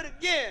we do it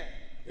again?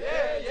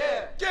 Yeah,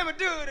 yeah. Can we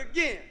do it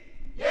again?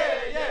 Yeah,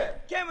 yeah.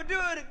 Can we do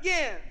it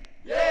again?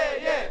 Yeah,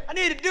 yeah. I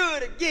need to do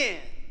it again.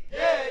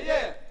 Yeah,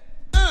 yeah.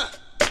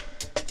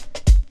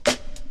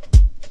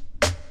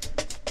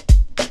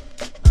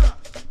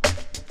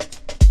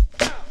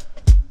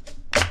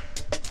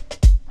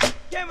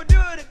 Can we do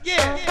it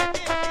again?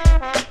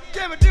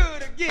 Can we do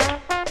it again?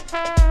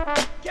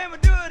 Can we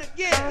do it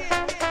again?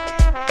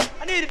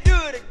 I need to do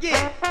it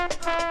again.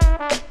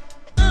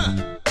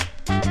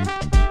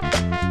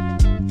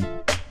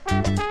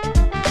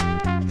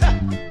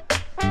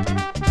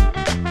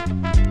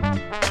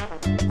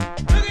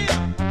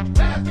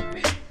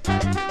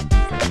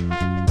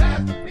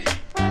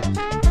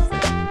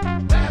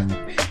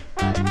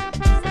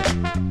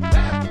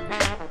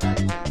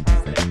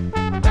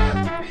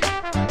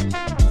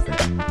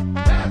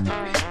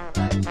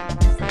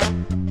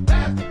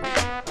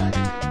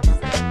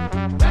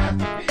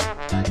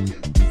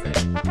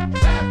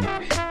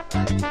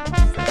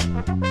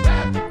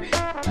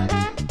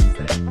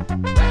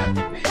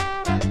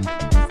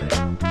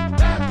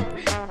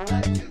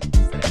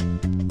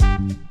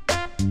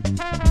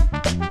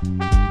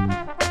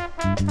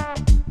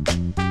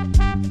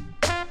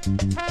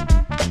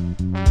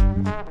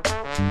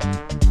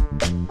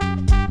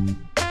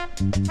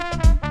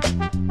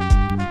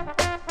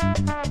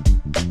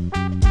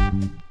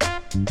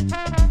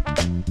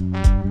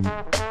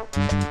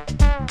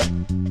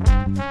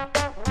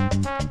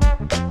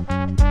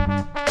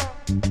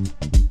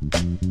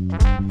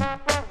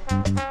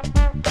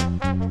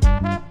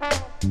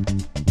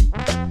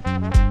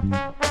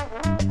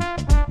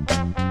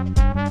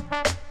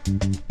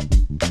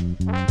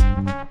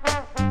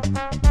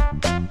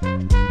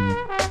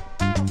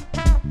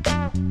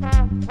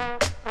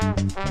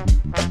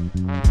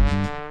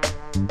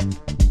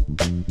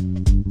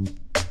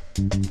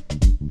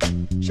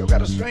 Sure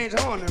got a strange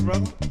horn there,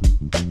 brother.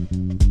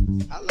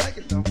 I like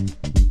it though.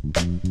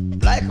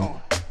 Black horn.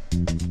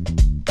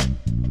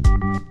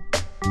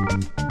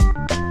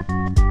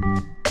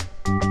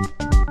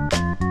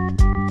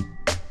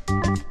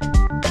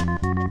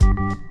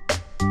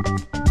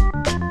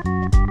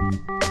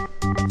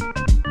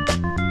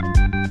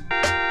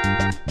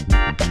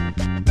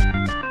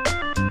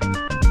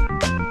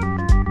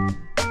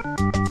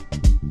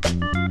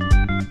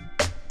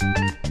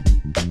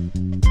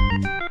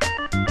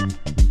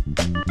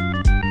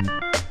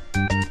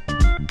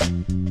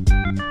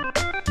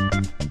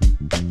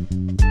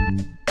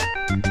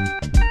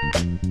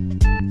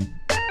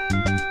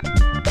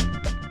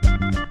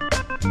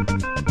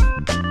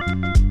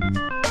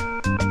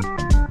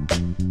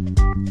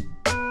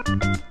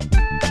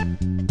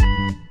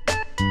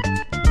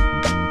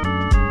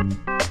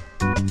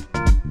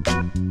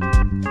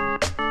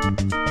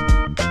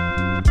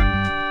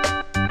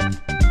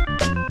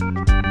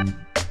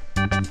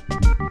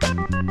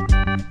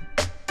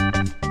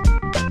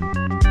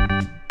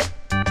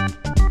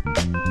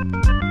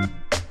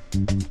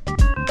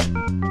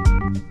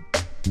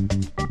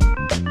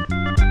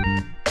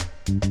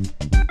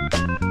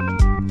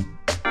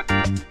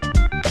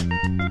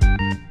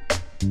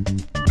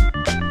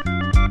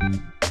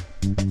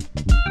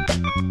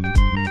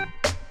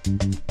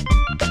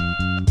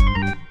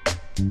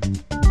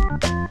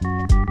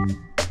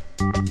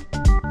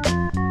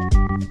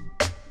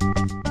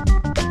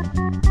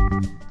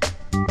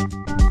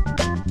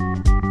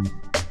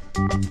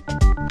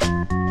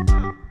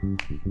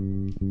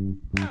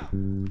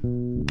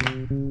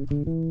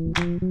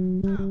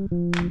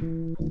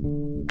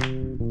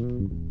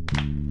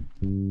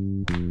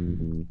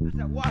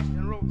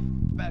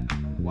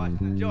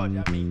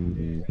 Georgia, I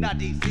mean, not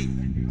D.C.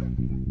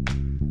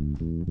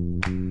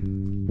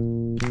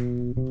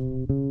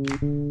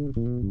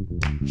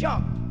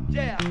 Jump,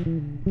 jab,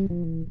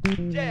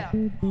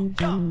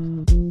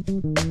 jump.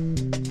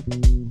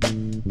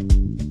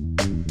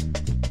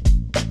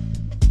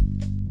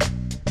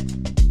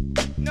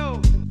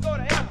 No, go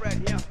to F right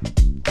here.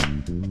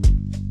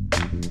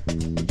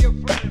 Give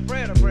Friendly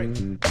Fred a break.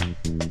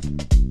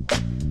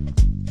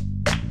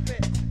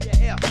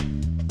 Yeah, F.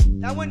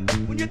 Now, when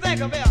you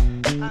think of F,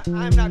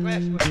 I'm not going to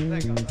ask you what you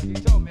think of. You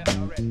told me that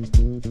already.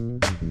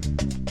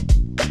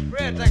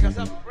 Fred think of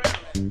something friendly.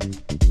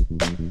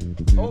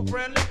 Oh,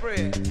 Friendly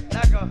Fred.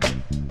 Like a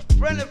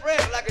Friendly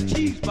Fred, like a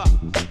cheese box.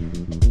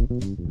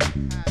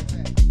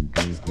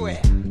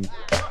 Square.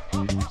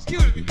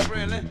 Excuse me,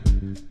 Friendly.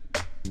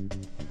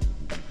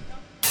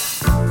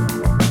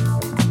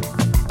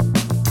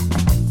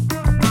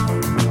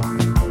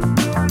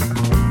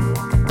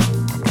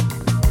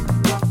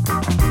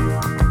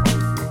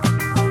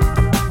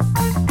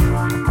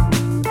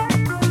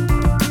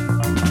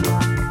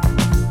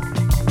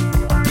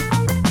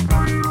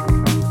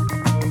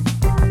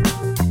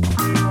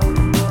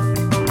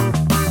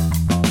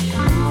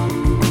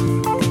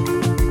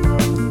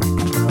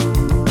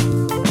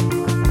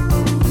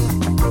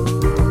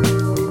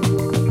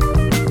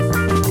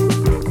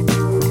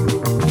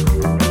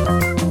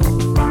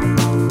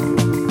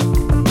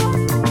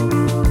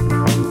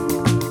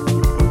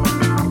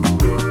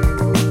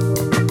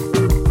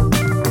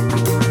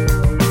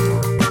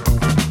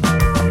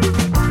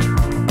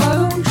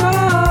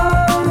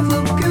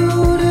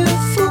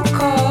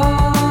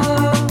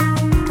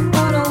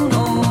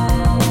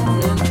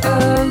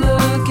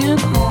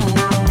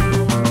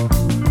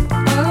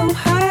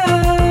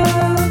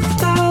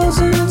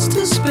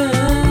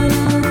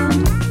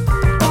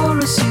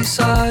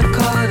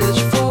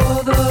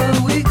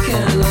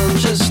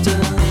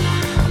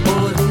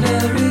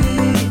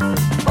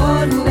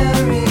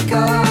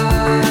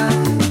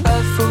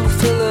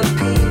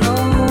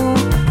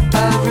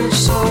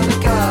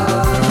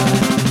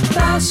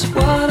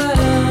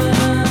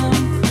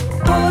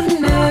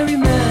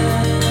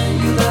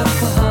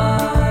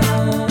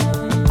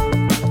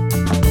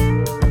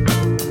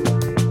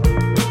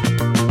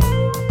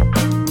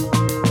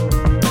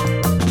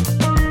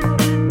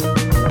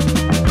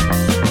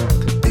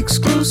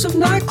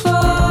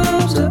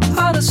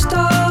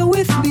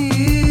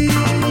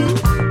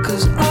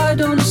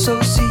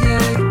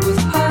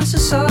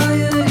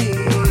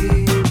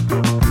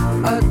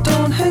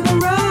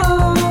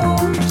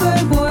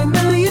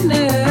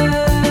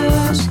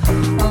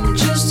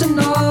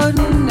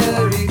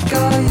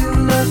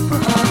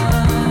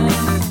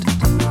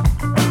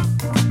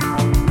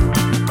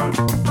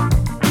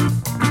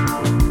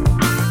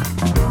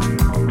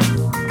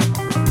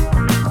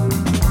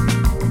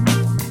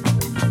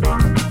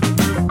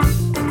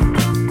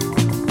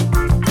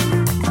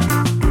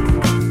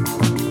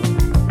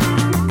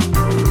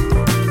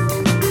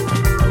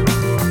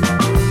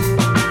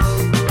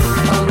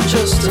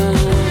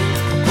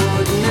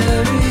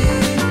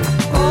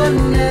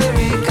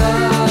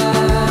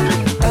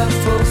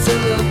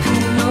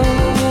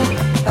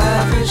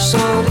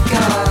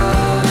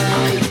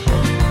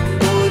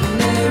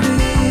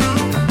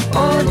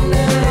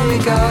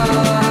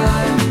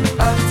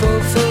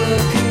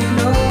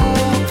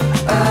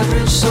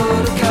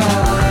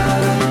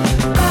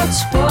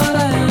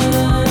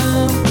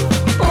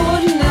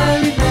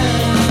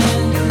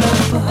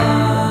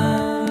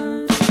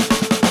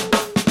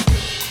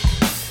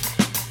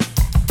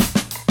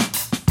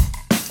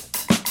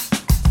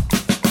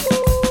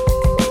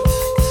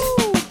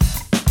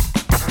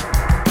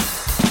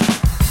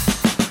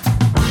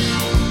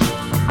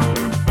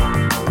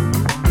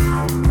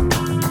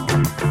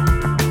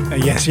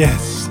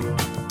 Yes.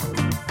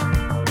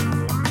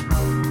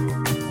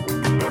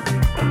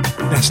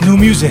 That's new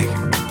music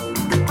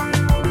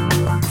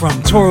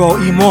from Toro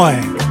y Moi.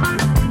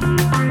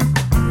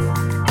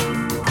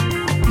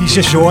 He's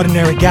just your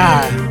ordinary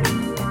guy,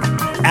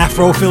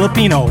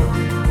 Afro-Filipino.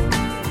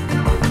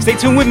 Stay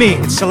tuned with me.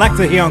 It's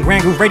Selector here on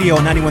Grand Groove Radio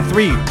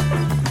 91.3.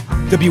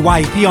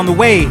 WYEP on the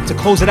way to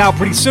close it out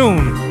pretty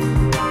soon.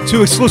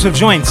 2 exclusive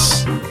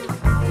joints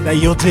that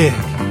you'll dig.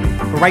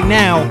 But right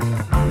now,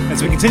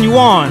 as we continue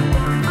on,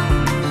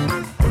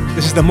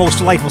 this is the most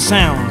delightful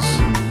sounds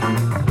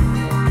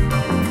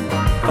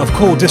of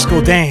Cool Disco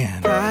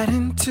Dan.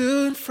 Riding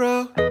to and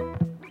fro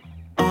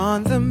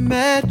on the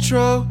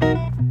metro,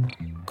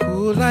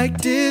 cool like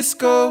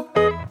disco,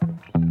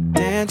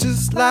 Dan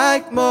just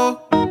like Mo.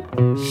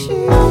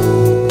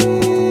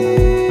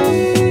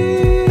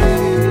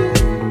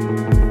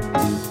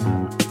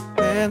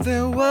 Man,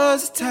 there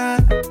was a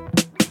time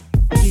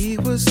he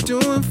was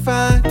doing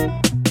fine.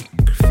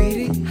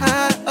 Graffiti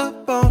high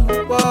up on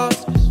the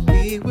walls.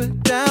 We were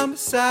down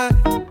beside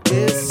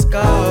his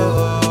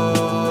skull.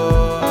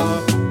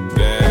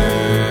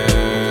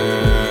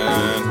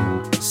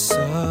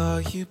 Saw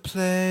you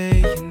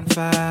playing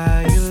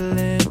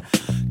violin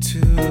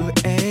 2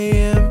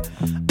 a.m.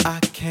 I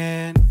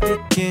can't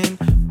begin.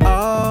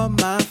 All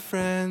my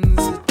friends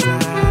are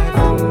dying.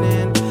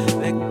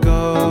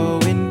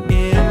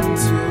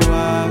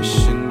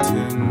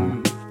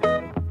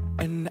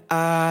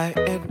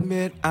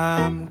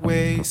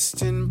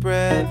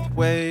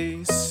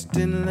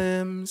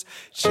 limbs,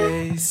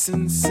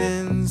 chasing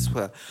sins.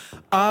 Well,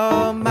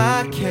 all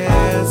my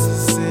cares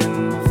is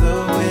in the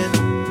wind.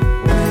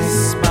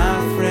 Miss my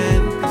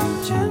friend,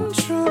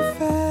 gentle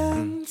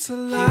vandalizing.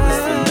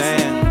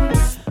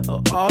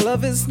 Oh, all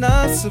of it's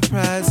not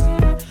surprising.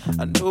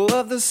 I know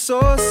of the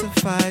source of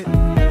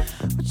fighting,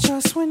 but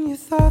just when you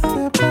thought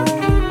that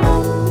biting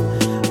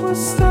would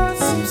start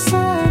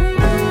subsiding,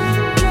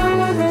 no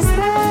one is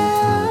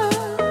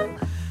there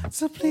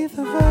to plead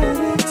the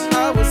verdict.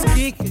 I was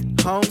geeking,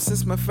 home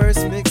since my first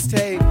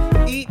mixtape.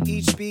 Eat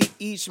each beat,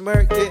 each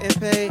murk getting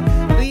paid.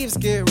 Leaves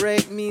get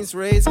raked, means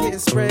rays getting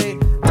sprayed.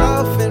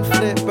 Dolphin,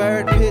 flip,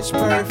 bird, pitch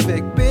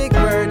perfect. Big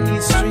bird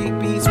needs street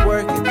beats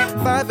working.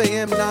 5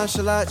 a.m.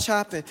 nonchalant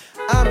chopping.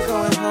 I'm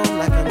going home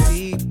like I'm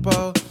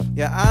Depot.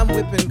 Yeah, I'm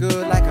whipping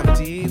good like I'm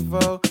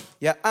Devo.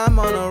 Yeah, I'm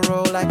on a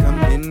roll like I'm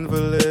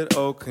invalid,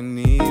 oh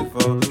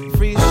Knievo.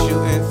 Free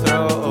shoot and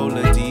throw,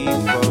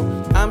 Oladipo.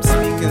 I'm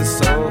speaking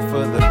soul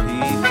for the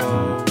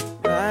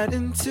people.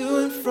 Riding to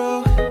and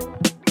fro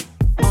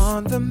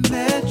on the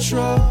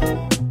metro.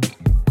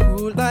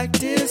 Cool like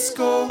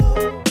disco.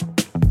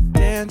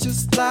 Dan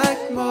just like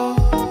Mo.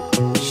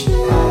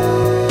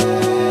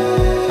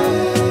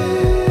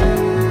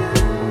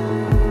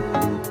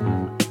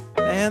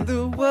 And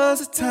there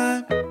was a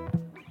time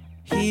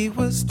he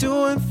was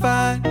doing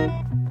fine.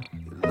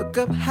 You look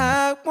up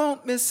high,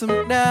 won't miss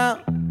him now.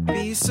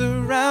 Be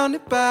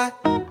surrounded by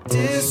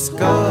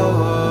disco.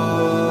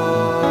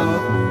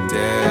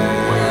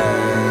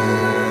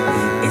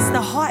 It's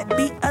the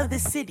heartbeat of the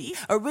city.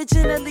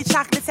 Originally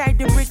chocolate tagged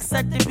the bricks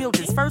of the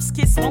buildings. First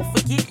kiss, won't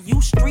forget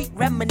you, street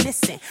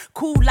reminiscent.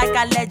 Cool like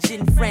our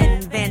legend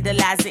friend,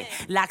 vandalizing.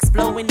 Locks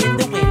blowing in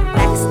the wind,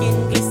 black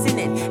skin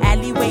glistening.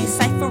 Alleyways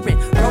ciphering,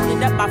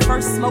 rolling up my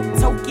first smoke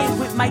token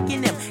with Mike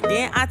and them.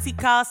 Then Auntie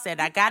called, said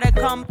I gotta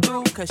come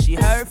through, cause she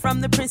heard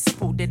from the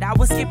principal that I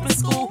was skipping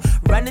school.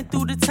 Running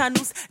through the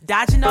tunnels,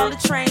 dodging all the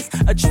trains.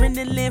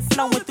 Adrenaline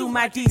flowing through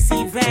my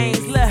DC veins.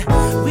 Look,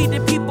 we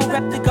the people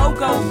rep the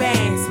go-go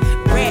bands.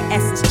 Red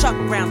Essence, Chuck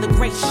Brown, the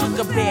great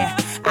sugar bear.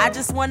 I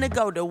just wanna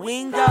go to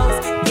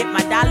Wingo's, get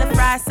my dollar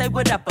fries, say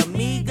what up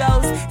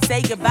amigos.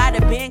 Say goodbye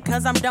to Ben,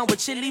 cause I'm done with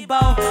Chili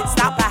Bowl.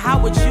 Stop by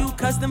Howard U,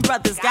 cause them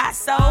brothers got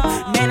soul.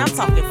 Man, I'm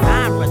talking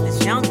fine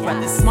brothers, young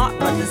brothers, smart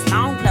brothers,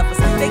 long lovers.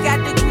 They got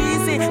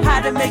degrees in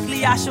how to make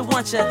Leasha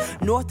want ya.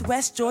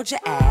 Northwest Georgia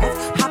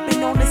Ave,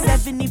 hopping on the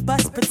 70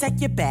 bus, protect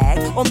your bag.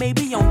 Or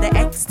maybe on the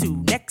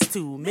X2, next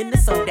to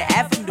Minnesota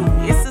Avenue.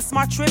 It's a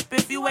smart trip,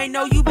 if you ain't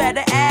know, you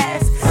better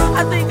ask.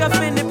 I think I'm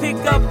finna pick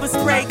up a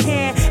spray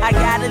can. I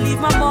gotta leave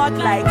my mark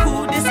like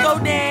cool disco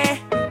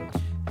Dan.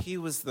 He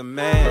was the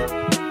man.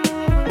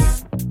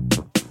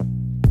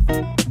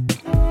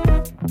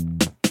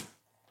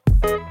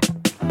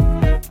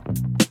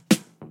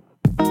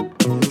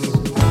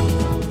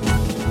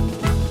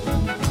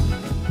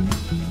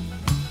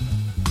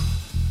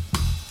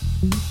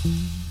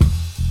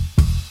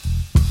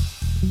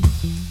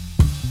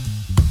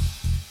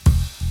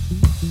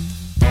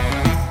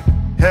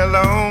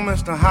 Hello,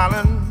 Mr.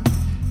 Holland.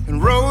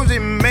 And Rosie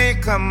may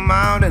come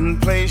out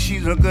and play.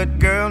 She's a good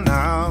girl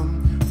now.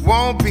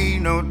 Won't be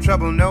no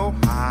trouble, no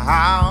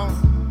how.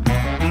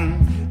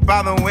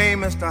 By the way,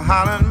 Mr.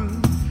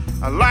 Holland,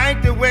 I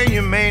like the way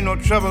you made no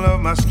trouble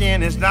of my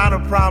skin. It's not a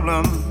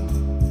problem,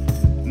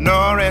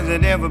 nor has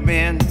it ever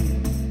been.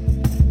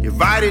 You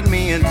invited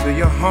me into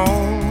your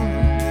home,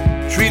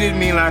 treated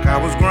me like I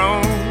was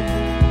grown.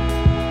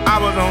 I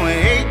was only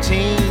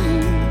 18,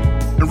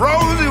 and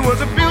Rosie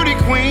was a beauty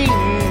queen.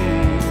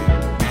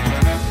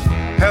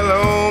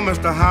 Hello,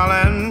 Mr.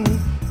 Holland,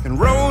 and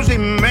Rosie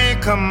may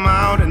come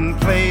out and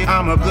play.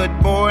 I'm a good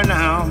boy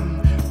now,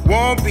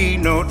 won't be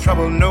no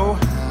trouble, no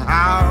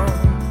how.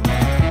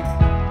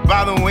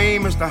 By the way,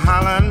 Mr.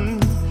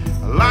 Holland,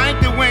 I like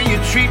the way you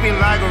treat me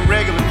like a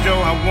regular Joe.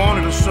 I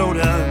wanted a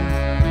soda,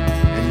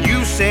 and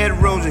you said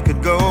Rosie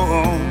could go.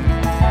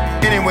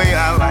 Anyway,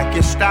 I like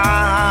your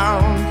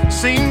style,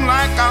 seem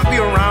like I'll be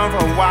around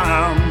for a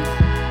while.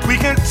 We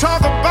can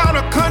talk about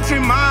a country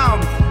mile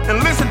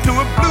and listen to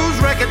a blues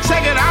record,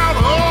 check it out,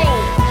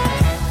 oh!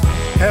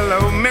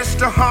 Hello,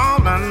 Mr.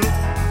 Holland,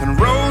 and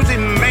Rosie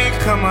may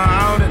come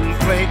out and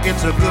play.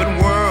 It's a good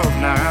world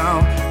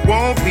now,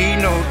 won't be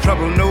no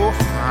trouble, no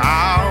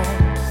how.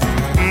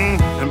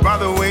 And by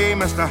the way,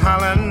 Mr.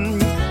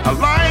 Holland, I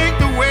like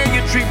the way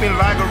you treat me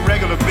like a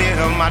regular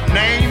bill. My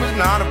name is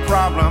not a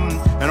problem,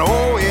 and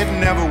oh, it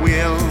never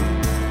will.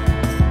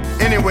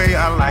 Anyway,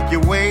 I like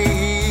your way.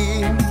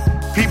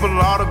 People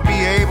ought to be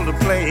able to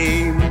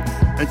play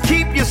and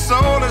keep your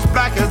soul as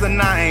black as the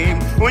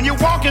night when you're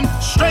walking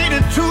straight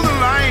into the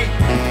light.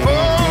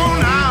 Oh,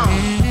 now.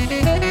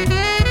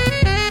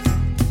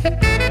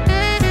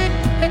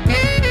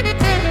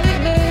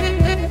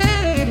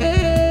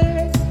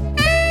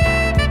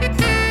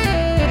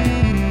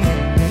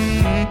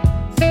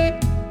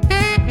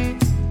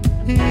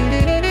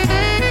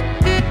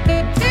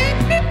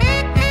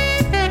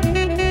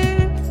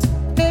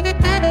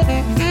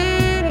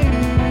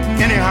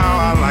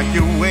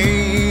 Your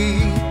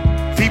way,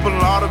 people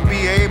ought to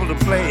be able to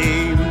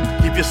play.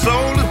 Keep your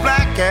soul as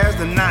black as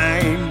the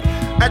night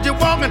as you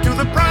walk into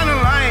the brighter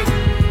light.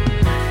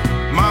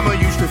 Mama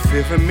used to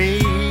fear for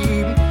me.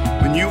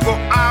 When you go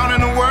out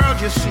in the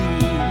world, you see,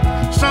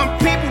 some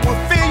people will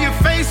fear your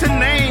face and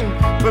name,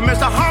 but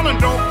Mr. Holland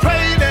don't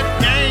play that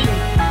game.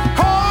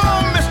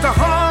 Oh, Mr.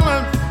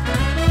 Holland.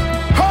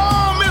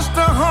 Oh,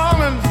 Mr.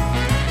 Holland.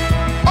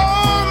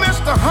 Oh,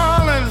 Mr.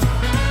 Holland.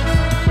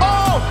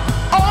 Oh,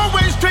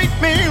 always treat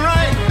me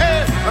right.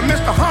 Hey,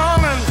 Mr.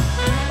 Holland.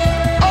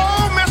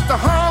 Oh, Mr.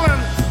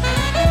 Holland.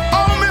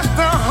 Oh,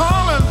 Mr.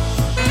 Holland.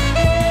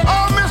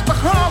 Oh, Mr.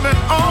 Holland.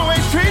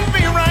 Always treat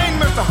me right,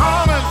 Mr.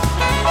 Holland.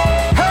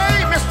 Hey,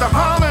 Mr.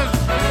 Holland.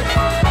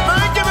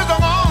 Thank you, Mr.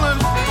 Holland.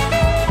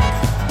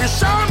 You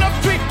sure enough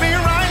treat me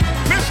right,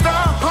 Mr.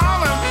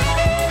 Holland.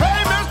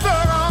 Hey, Mr.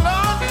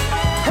 Holland.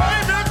 Hey,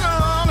 Mr.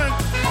 Holland.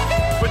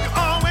 But you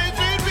always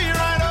treat me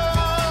right.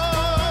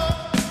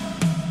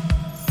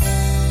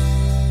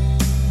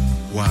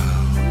 Wow.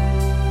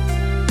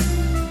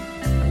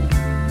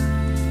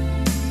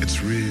 It's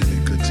really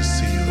good to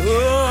see you.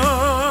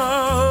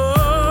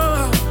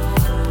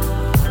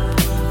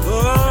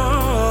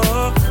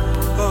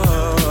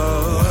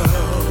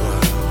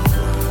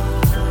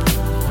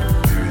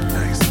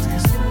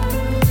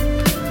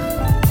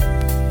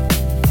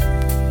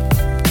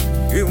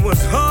 It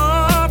was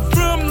hard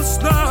from the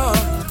start.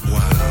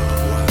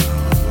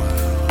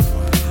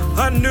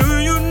 I knew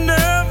you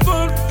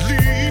never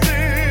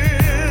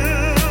leaving.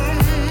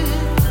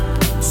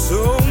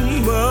 So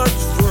much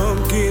for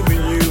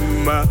giving you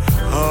my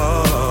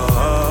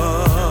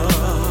heart.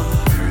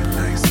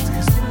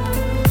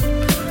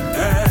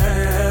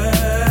 And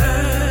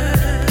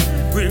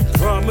we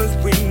promised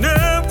we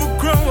never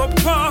grow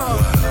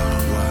apart.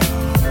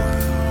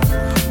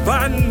 I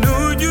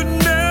knew you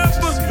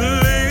never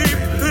leave.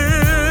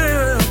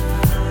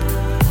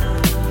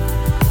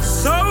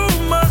 So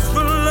much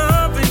for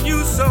loving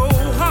you so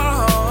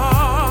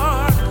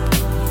hard.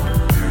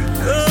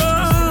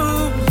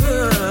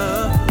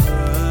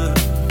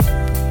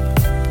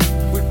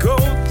 We go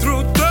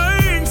through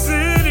things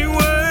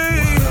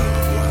anyway.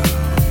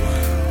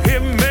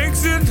 It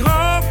makes it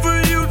hard for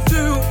you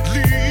to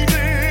leave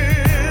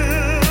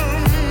him.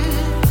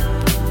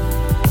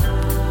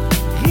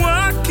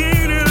 Why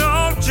can't it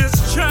all just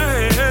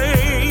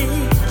change?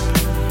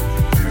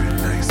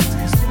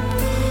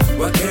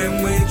 Why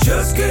can't we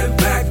just get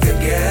back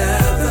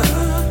together?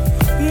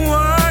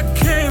 Why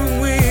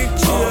can't we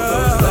just all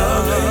those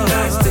lovely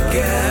nights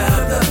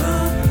together?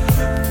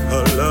 A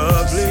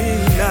lovely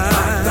night. I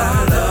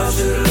thought love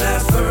should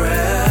last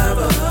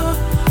forever.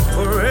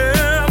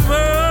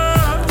 Forever.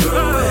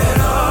 Through it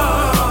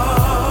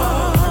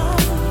all.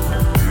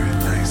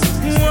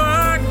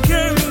 Why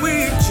can't we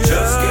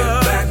just get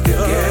back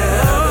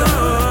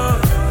together?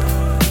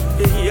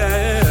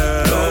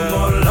 Yeah. No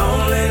more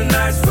lonely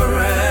nights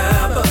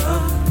forever.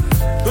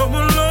 No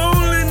more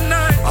lonely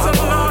nights alone. I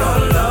want a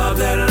love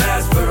that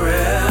lasts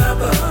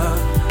forever.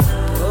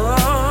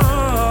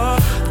 Oh,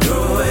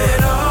 through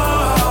it all.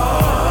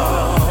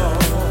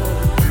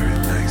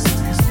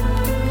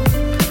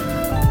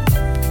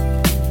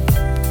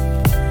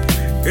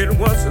 It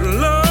was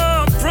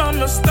love from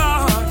the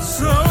start.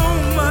 So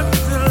much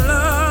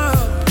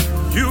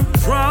love. You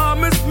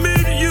promised me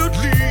you'd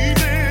leave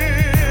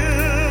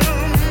him.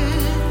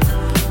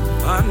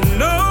 I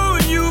know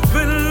you've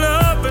been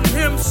loving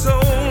him so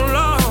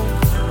long,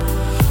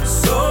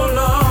 so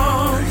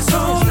long, so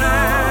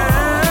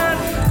long.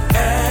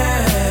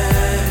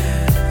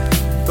 And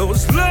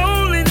those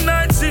lonely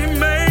nights he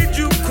made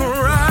you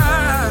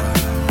cry.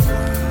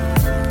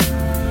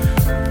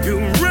 You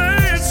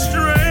ran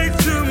straight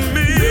to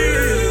me,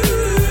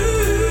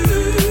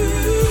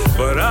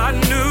 but I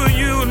knew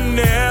you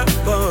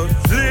never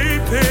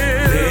leave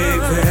him.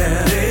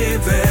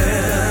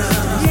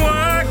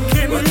 Why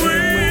can't we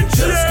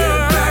just get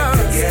back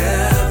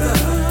together?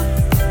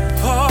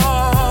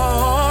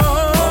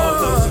 All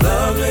those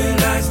lovely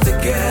nights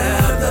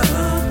together.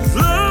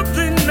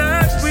 Lovely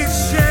nights we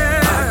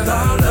shared. I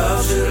thought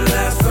love should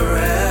last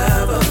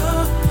forever.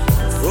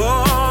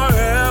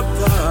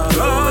 Forever.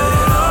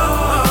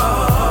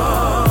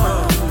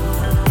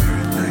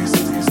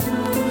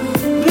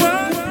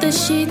 The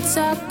sheets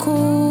are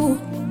cool.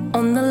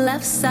 On the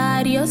left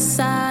side, your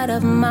side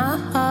of my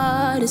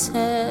heart is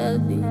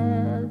heavy.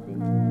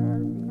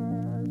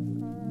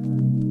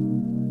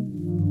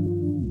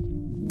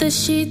 The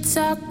sheets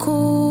are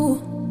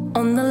cool.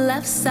 On the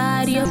left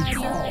side,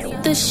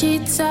 the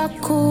sheets are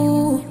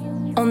cool.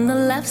 On the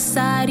left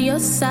side, your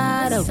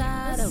side of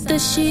the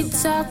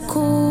sheets are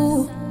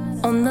cool.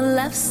 On the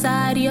left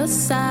side, your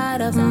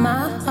side of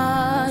my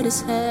heart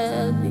is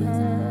heavy.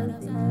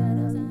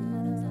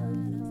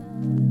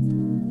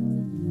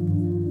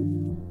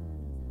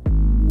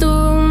 The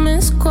room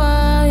is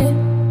quiet,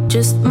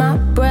 just my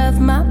breath,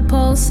 my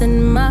pulse,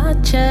 and my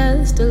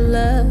chest are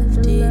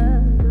left deep.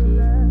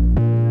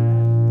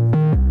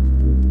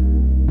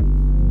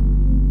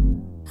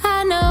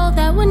 I know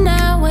that when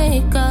I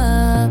wake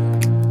up,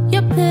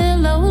 your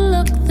pillow will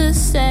look the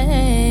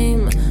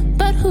same.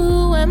 But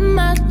who am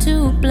I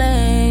to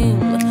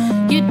blame?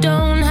 You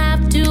don't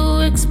have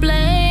to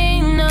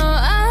explain, no,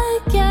 I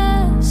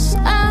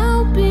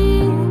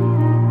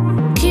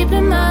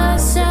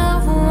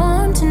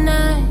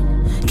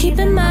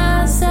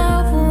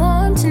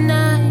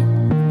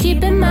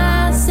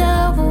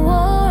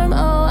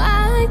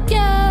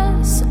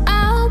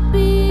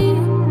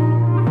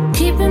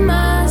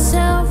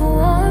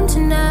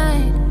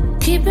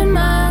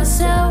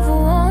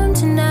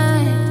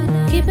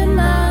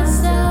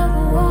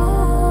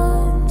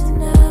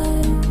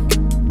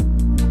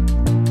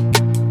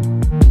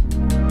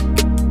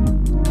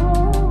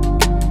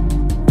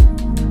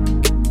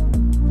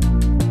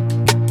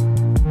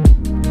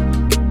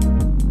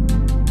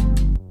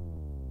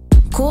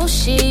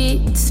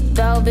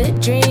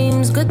vivid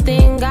dreams. Good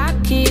thing I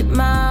keep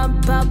my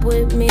pup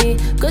with me.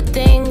 Good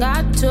thing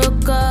I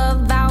took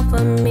a vow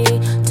for me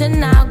to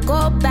not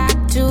go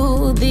back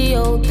to the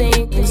old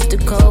things to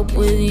cope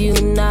with you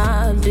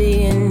not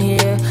being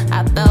here.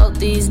 I felt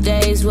these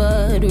days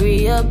would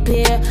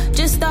reappear.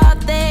 Just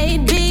thought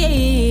they'd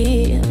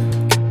be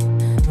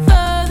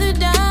further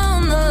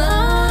down the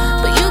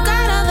line, but you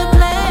got other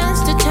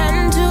plans to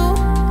tend to,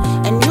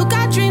 and you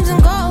got dreams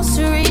and goals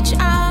to reach.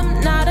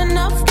 I'm not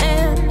enough,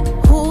 and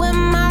who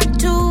am I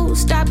to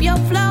stop your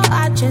flow?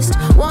 I just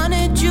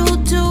wanted you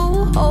to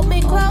hold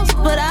me close,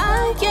 but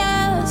I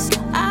guess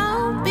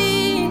I'll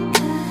be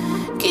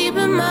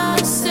keeping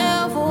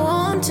myself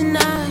warm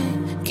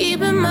tonight,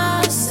 keeping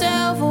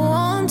myself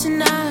warm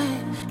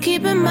tonight,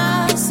 keeping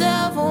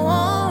myself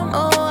warm.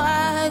 Oh,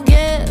 I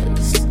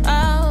guess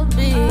I'll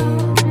be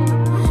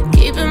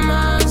keeping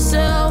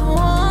myself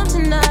warm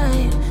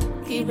tonight,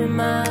 keeping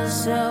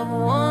myself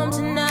warm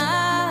tonight.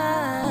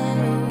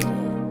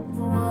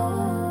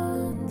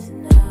 Warm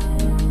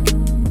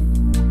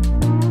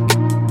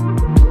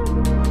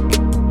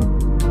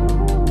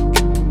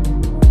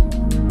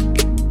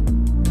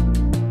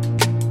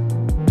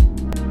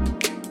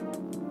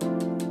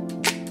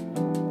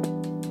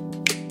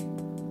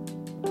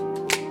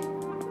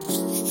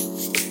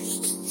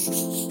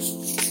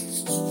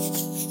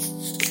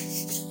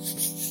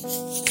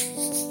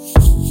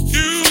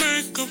You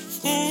make a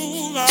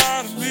fool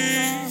out of me,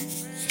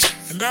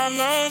 and I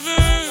love it.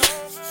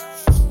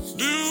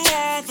 Do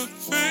all the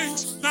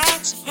things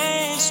not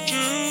supposed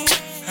to,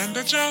 and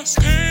I just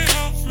can't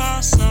help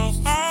myself.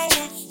 I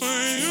work for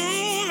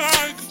you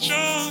like a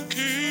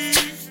junkie.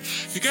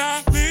 You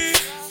got me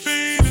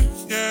feeling,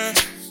 yeah,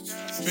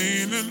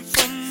 feeling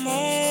for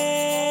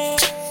more.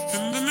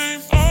 In the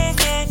name of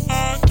love,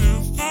 I do.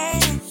 I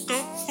work a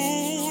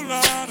fool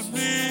out of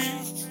me,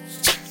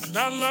 and I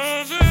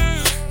love it.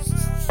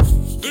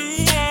 Do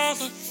all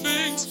the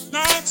things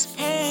not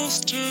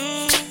supposed to,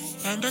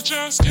 and I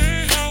just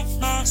can't help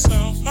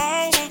myself.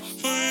 I work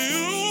for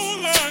you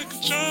like a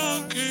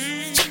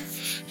junkie.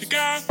 You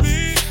got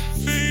me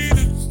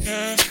feeling,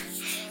 yeah,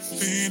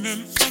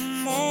 feeling for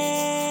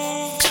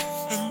more.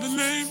 In the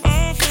name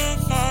of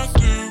love, I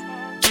do.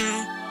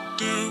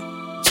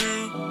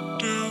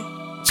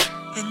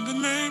 In the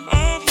name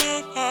of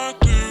love, I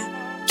do.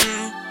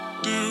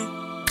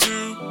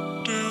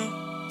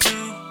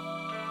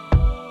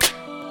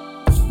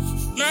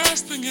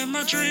 Last thing in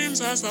my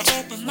dreams as I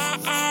open my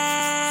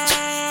eyes.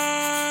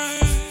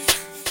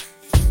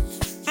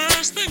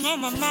 First thing on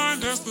my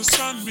mind as the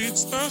sun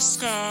meets the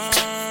sky.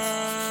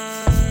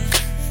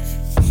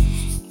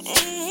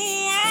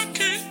 Oh, I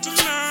can't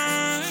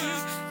deny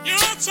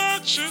your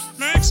touch, it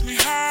makes me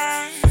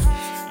high.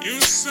 You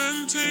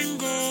send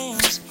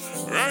tingles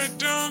right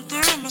down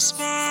through my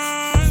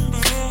spine.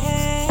 But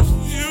oh,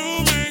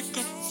 you make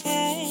a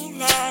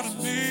fool out of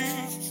me,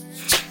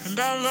 and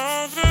I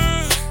love it.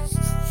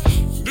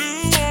 Do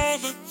all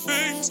the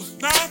things I'm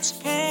not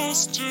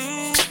supposed to,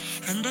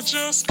 and I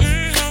just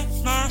can't help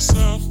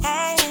myself.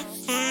 I work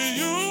for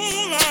you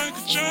like a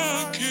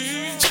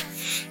junkie.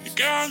 You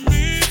got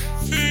me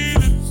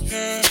feeling,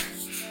 yeah,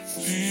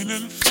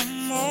 feeling for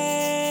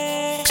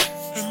more.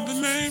 In the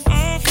name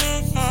of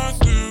love, I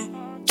do.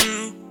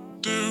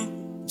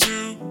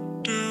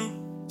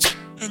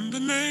 In the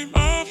name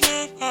of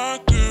love, I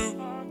do.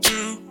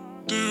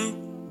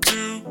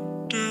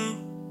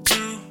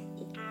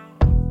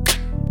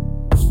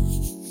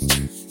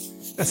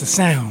 That's the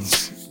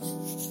sounds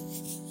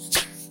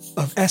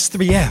of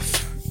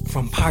S3F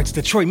from Parks,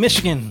 Detroit,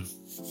 Michigan.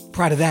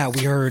 Prior to that,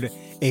 we heard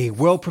a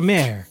world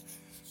premiere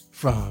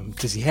from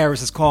Dizzy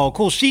Harris. It's called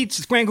Cool Sheets.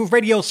 It's Grand Groove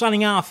Radio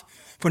signing off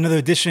for another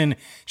edition.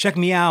 Check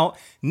me out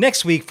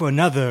next week for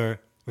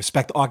another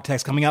Respect the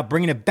Architects coming up,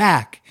 bringing it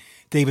back.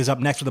 Dave is up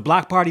next for the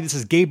block party. This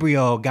is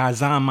Gabriel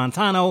Garzan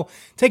Montano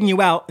taking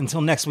you out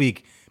until next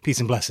week. Peace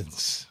and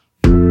blessings.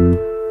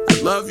 I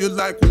love you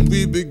like when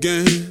we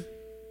began.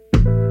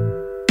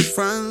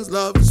 Friends,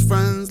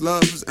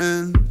 lovers,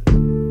 and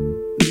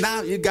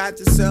now you got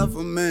yourself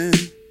a man.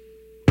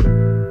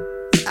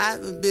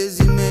 I've been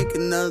busy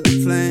making other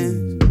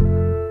plans.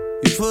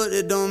 You put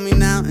it on me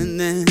now and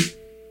then.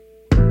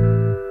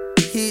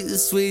 He's a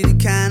sweetie,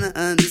 kinda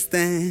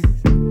understand.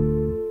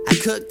 I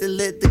cooked and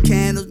lit the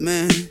candles,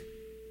 man.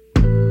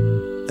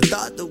 I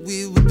thought that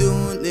we were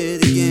doing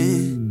it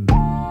again.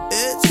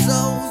 It's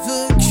so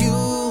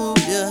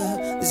peculiar,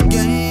 this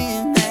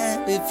game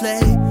that we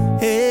play.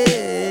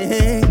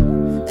 Hey,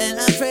 and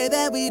I pray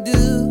that we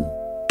do.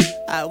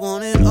 I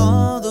want it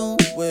all the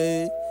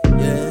way,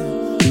 yeah.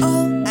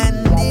 Oh, I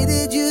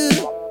needed you.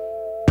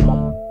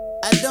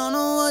 I don't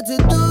know what to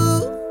do.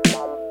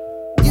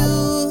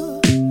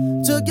 You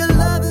took your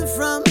loving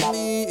from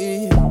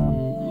me,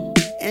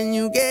 and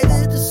you gave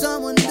it to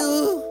someone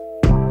new.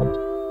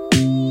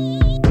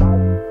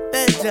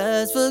 Let's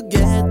just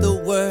forget the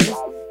word.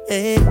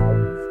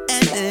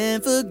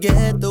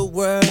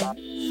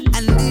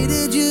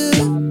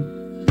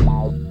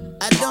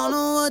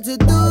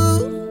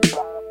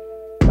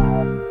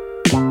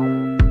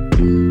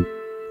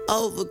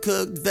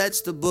 overcooked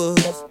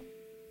vegetables.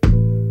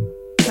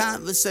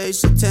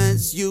 Conversation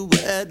tense, you were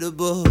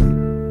edible.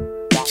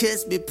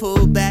 Kissed me,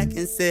 pulled back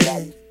and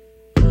said,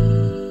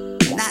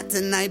 not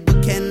tonight,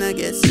 but can I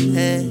get some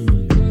head?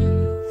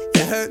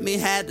 You hurt me,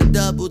 had to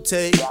double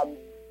take. I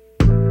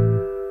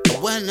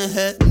went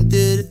ahead and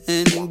did it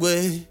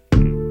anyway.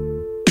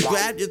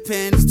 Grab your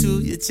panties to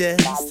your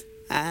chest.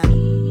 I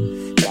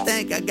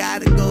think I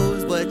gotta go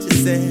is what you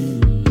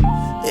said.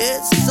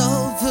 It's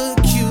so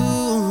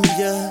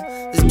peculiar,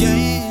 this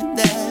game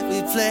that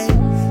we play.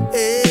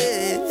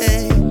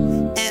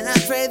 And I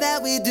pray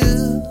that we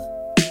do.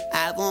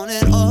 I want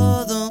it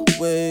all the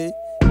way.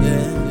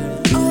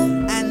 Yeah.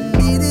 Oh, I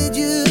needed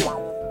you.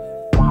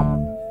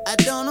 I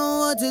don't know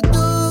what to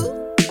do.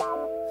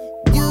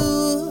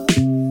 You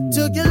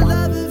took your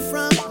loving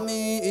from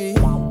me,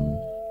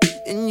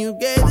 and you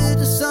gave it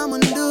to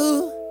someone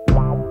new.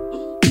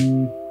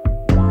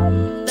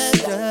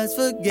 Let's just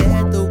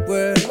forget the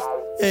words,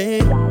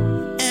 hey,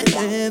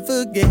 and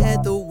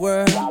forget the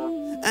world.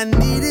 I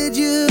needed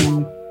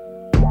you.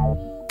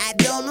 I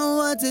don't know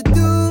what to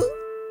do.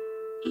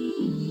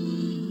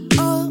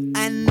 Oh,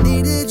 I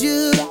needed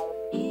you.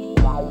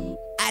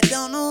 I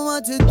don't know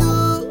what to do.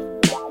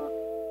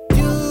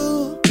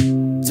 You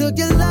took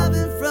your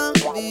loving from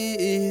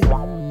me,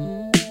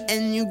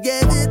 and you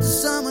gave it to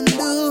someone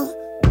new.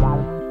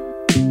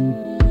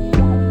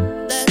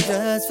 Let's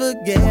just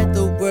forget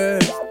the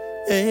words,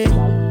 hey,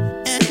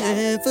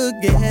 and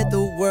forget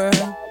the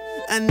world.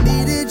 I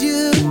needed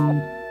you.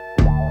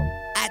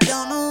 I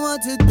don't know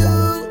what to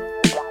do.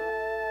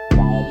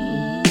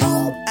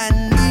 Oh, I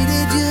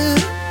needed you.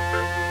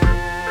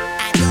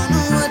 I don't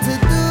know what to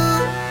do.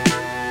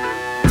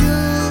 You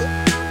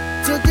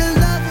took your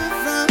loving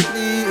from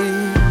me,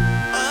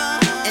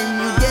 and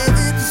you gave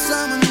it to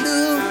someone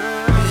new.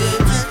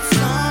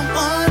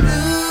 Someone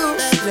new.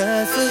 Let's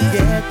just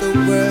forget the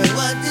word.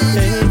 What did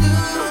you do?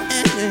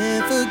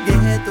 And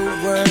forget the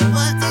word.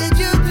 What did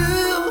you do?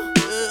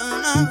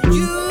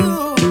 You.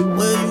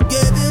 Well, you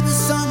gave it to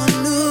someone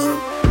new.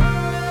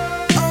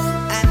 Oh,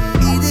 I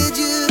needed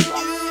you.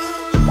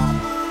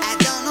 I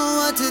don't know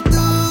what to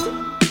do.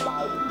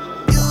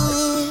 You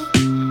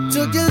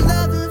took your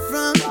loving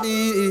from me,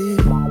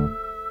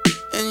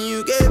 and you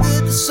gave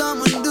it to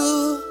someone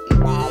new.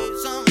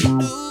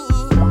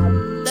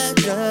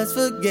 Let's just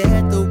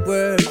forget the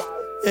word,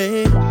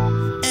 hey,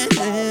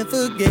 and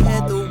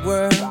forget the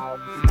word.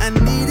 I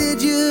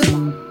needed you.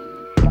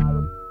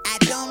 I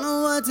don't know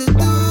what to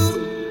do.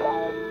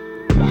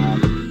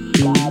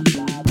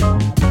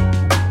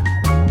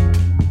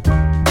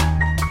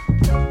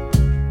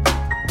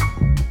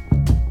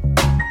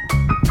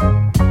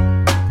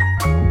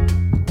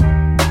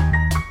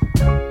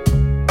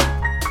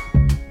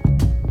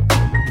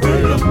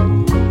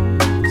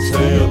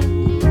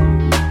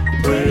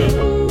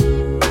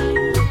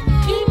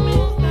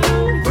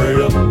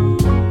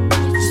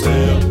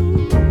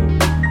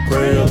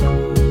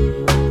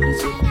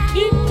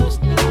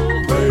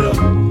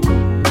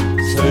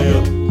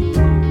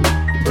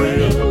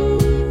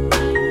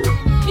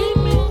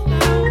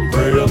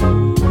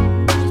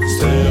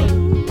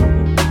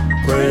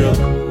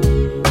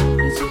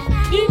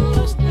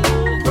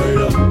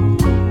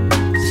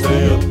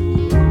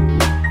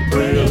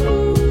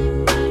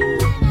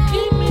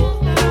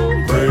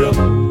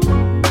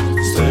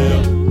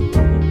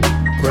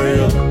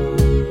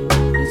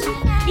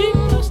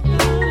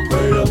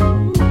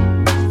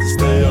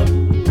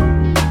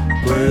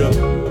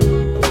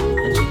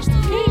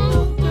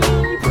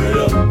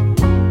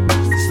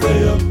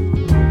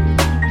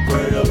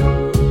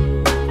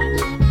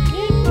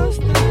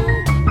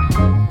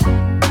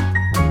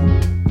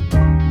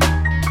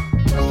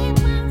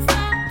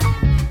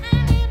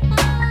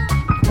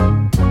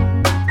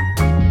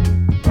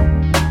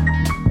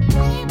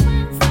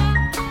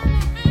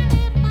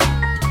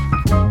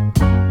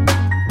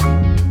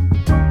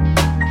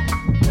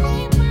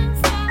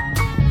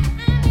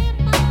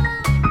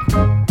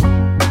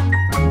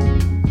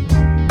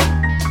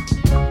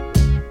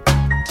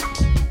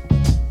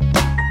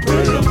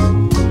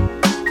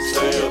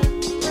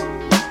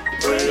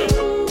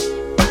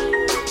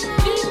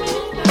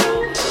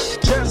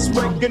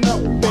 Waking up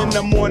in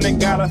the morning,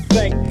 gotta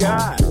thank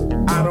God.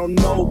 I don't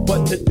know,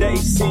 but today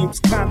seems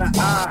kinda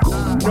odd.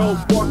 No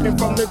barking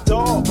from the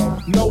dog,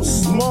 no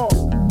smoke.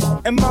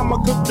 And mama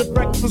cooked the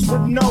breakfast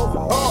with no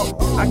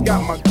hog. I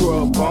got my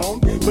grub on,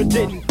 but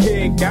didn't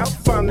pig out.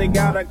 Finally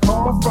got a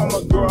call from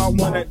a girl I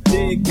wanna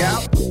dig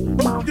out.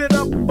 Hooked it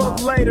up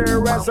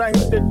later as I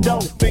hit the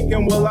dough,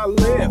 thinking, will I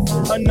live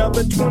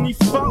another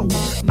 24?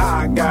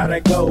 I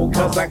gotta go,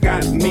 cause I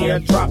got me a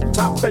drop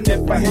top. And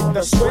if I hit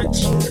the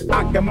switch,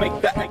 I can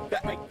make the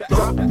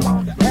drop.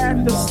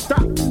 Had to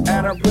stop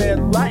at a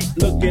red light,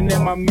 looking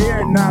in my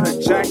mirror, not a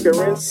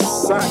jacker in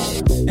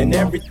sight. And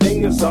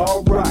everything is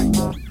alright.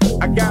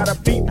 I got a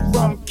beat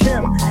from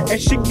Kim,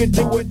 and she could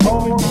do it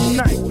all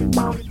night.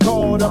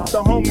 Called up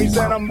the homies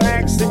and I'm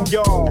asking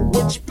y'all,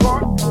 which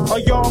part are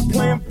y'all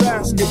playing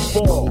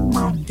basketball?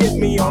 Get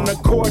me on the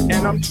court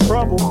and I'm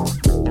trouble.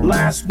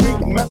 Last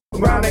week, messed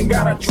around and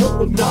got a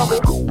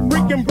triple-double.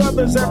 Freaking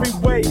brothers every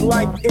way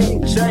like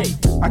MJ.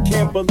 I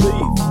can't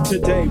believe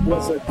today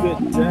was a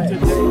good day.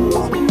 Today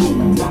was a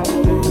good day.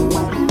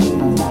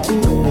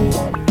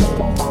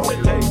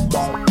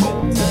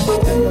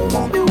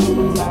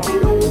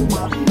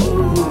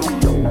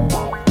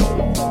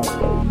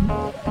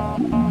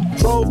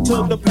 Drove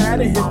to the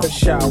pad and hit the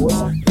showers.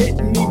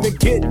 Didn't even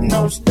get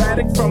no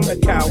static from the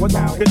cowards.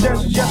 Cause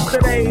just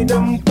yesterday,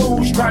 them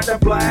fools tried to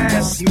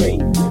blast me.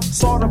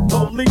 Saw the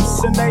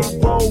police and they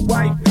rolled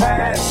right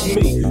past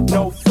me.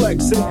 No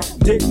flexing,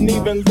 didn't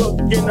even look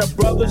in the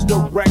brother's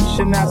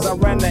direction as I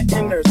ran the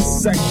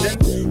intersection.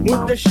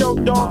 With the show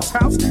dog's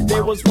house,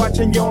 they was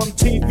watching you on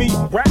TV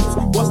raps.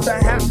 What's the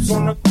haps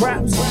on the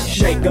craps?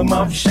 Shake 'em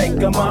up,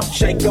 shake 'em up,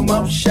 shake 'em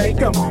up,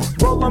 shake 'em.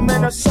 Roll 'em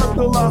in a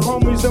circle of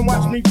homies and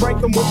watch me break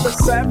 'em with the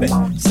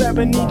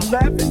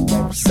 7-11,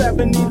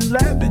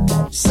 7-11,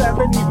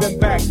 7 even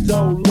back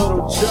though,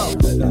 Little Joe.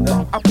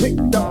 I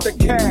picked up the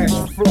cash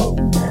flow.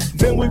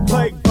 Then we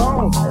played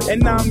bones,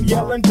 and I'm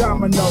yelling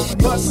dominoes.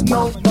 Plus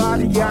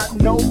nobody I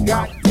know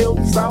got killed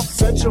in South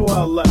Central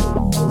LA.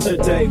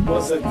 Today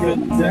was a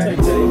good day.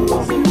 Today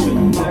was a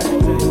good day.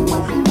 Today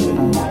was a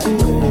good day.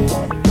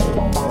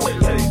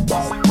 Today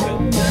was a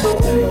good day.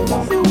 Today was a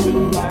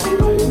good day.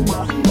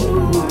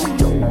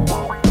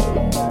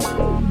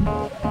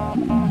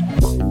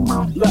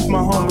 Left my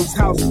homie's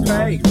house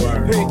paid.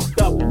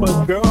 Picked up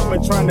a girl,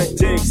 been trying to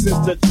dig since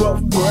the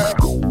 12th grade.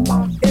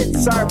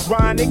 It's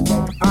ironic.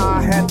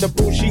 I had the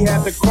boo, she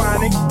had the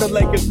chronic. The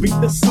Lakers beat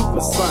the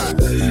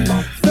Supersonics.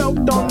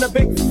 Felt on the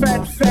big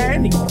fat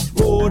fanny.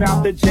 Rolled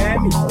out the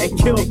jammy and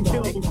killed.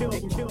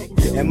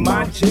 And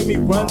my Jimmy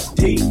runs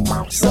deep.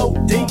 So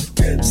deep,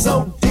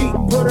 so deep.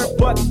 Put her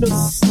butt to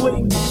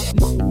sleep.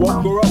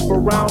 Woke her up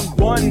around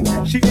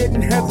 1. She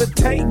didn't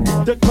hesitate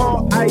to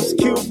call Ice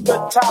Cube the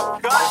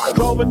top gun.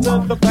 Drove her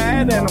to the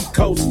pad and I'm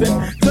coasting.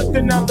 Took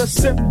another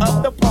sip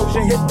of the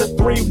potion. Hit the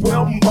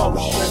 3-wheel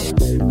motion.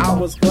 I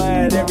was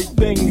glad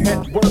everything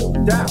had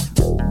worked out.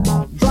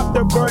 Dropped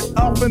the bird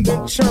off and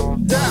then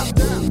chirped out.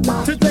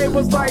 Today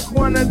was like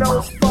one of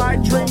those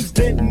 5 dreams.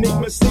 Didn't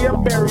even see a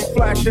berry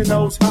flashing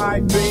those high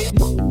beams.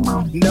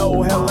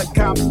 No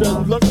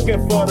helicopter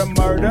looking for the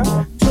murder.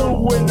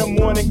 2 in the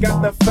morning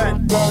got the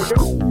fat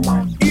burger.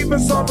 Even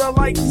saw the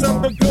lights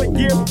of the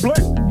Goodyear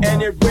blimp.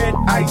 And it read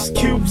Ice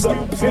Cube's a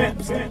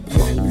pimp.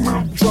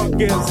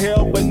 Drunk as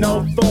hell but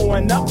no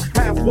throwing up.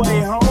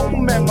 Halfway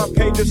home and my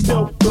page is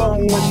still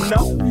blowing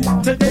up.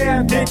 Today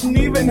I didn't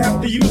even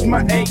have to use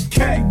my AK.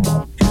 I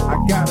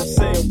gotta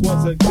say it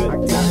was a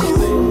good day.